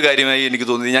നല്ലൊരു കാര്യമായി എനിക്ക്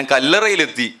തോന്നി. ഞാൻ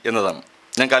കല്ലറയിലെത്തി എന്നതാണ്.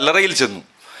 ഞാൻ കല്ലറയിൽ ചെന്നു.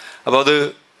 അപ്പോൾ അത്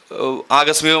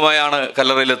ആകസ്മികമായാണ്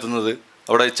കല്ലറയിലെത്തുന്നത്.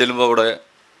 അവിടെ ചെല്ലുമ്പോൾ അവിടെ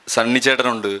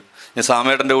സണ്ണിച്ചേട്ടനുണ്ട്, ഞാൻ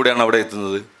സാമേട്ടൻ്റെ കൂടെയാണ് അവിടെ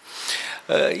എത്തുന്നത്.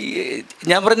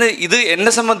 ഞാൻ പറയുന്നത് ഇത്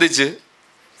എന്നെ സംബന്ധിച്ച്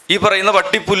ഈ പറയുന്ന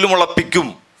വട്ടിപ്പുല്ല് മുളപ്പിക്കും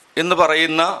എന്ന്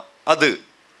പറയുന്ന അത്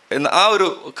ആ ഒരു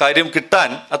കാര്യം കിട്ടാൻ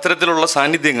അത്തരത്തിലുള്ള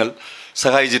സാന്നിധ്യങ്ങൾ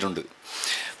സഹായിച്ചിട്ടുണ്ട്.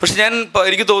 പക്ഷെ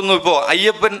എനിക്ക് തോന്നുന്നു ഇപ്പോൾ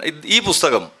അയ്യപ്പൻ ഈ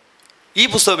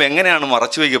പുസ്തകം എങ്ങനെയാണ്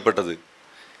മറച്ചു വയ്ക്കപ്പെട്ടത്,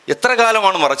 എത്ര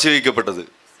കാലമാണ് മറച്ചു വയ്ക്കപ്പെട്ടത്?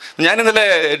 ഞാൻ ഇന്നലെ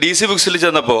DC ബുക്സിൽ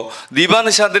ചെന്നപ്പോൾ ദീപാ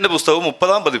നിശാന്തിൻ്റെ പുസ്തകം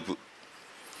 30-ാം പതിപ്പ്,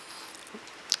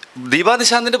 ദീപാ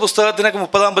നിശാന്തിൻ്റെ പുസ്തകത്തിനൊക്കെ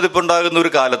 30-ാം പതിപ്പ് ഉണ്ടാകുന്ന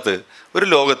ഒരു കാലത്ത് ഒരു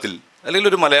ലോകത്തിൽ അല്ലെങ്കിൽ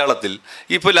ഒരു മലയാളത്തിൽ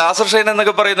ഇപ്പോൾ ലാസർ ഷൈൻ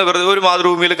എന്നൊക്കെ പറയുന്ന വെറുതെ ഒരു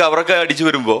മാതൃഭൂമിയിൽ കവറൊക്കെ അടിച്ചു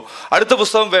വരുമ്പോൾ അടുത്ത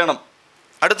പുസ്തകം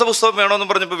വേണമെന്ന്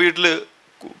പറഞ്ഞപ്പോൾ വീട്ടിൽ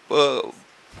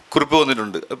കുറിപ്പ്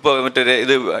വന്നിട്ടുണ്ട്. ഇപ്പോൾ മറ്റേ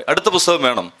ഇത് അടുത്ത പുസ്തകം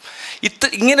വേണം.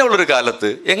 ഇങ്ങനെയുള്ളൊരു കാലത്ത്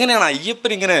എങ്ങനെയാണ്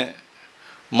അയ്യപ്പൻ ഇങ്ങനെ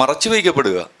മറച്ചു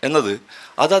വയ്ക്കപ്പെടുക എന്നത്,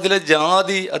 അതിലെ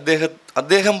ജാതി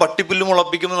അദ്ദേഹം പട്ടിപ്പുല്ല്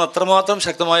മുളപ്പിക്കുമെന്ന് അത്രമാത്രം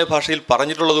ശക്തമായ ഭാഷയിൽ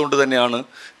പറഞ്ഞിട്ടുള്ളത് കൊണ്ട് തന്നെയാണ്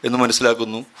എന്ന്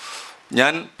മനസ്സിലാക്കുന്നു.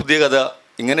 ഞാൻ പുതിയ കഥ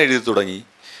ഇങ്ങനെ എഴുതി തുടങ്ങി.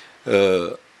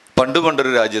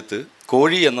 പണ്ടൊരു രാജ്യത്ത്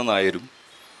കോഴി എന്ന നായരും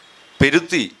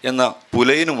പെരുത്തി എന്ന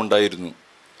പുലയനും ഉണ്ടായിരുന്നു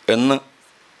എന്ന്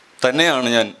തന്നെയാണ്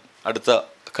ഞാൻ അടുത്ത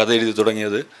കഥ എഴുതി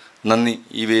തുടങ്ങിയത്. നന്ദി.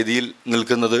 ഈ വേദിയിൽ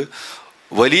നിൽക്കുന്നത്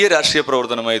വലിയ രാഷ്ട്രീയ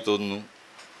പ്രവർത്തനമായി തോന്നുന്നു.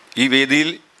 ഈ വേദിയിൽ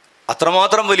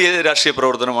അത്രമാത്രം വലിയ രാഷ്ട്രീയ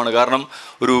പ്രവർത്തനമാണ്. കാരണം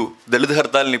ഒരു ദളിത്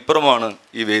ഹർത്താലിന് ഇപ്പുറമാണ്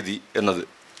ഈ വേദി എന്നത്.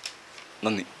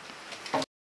 നന്ദി.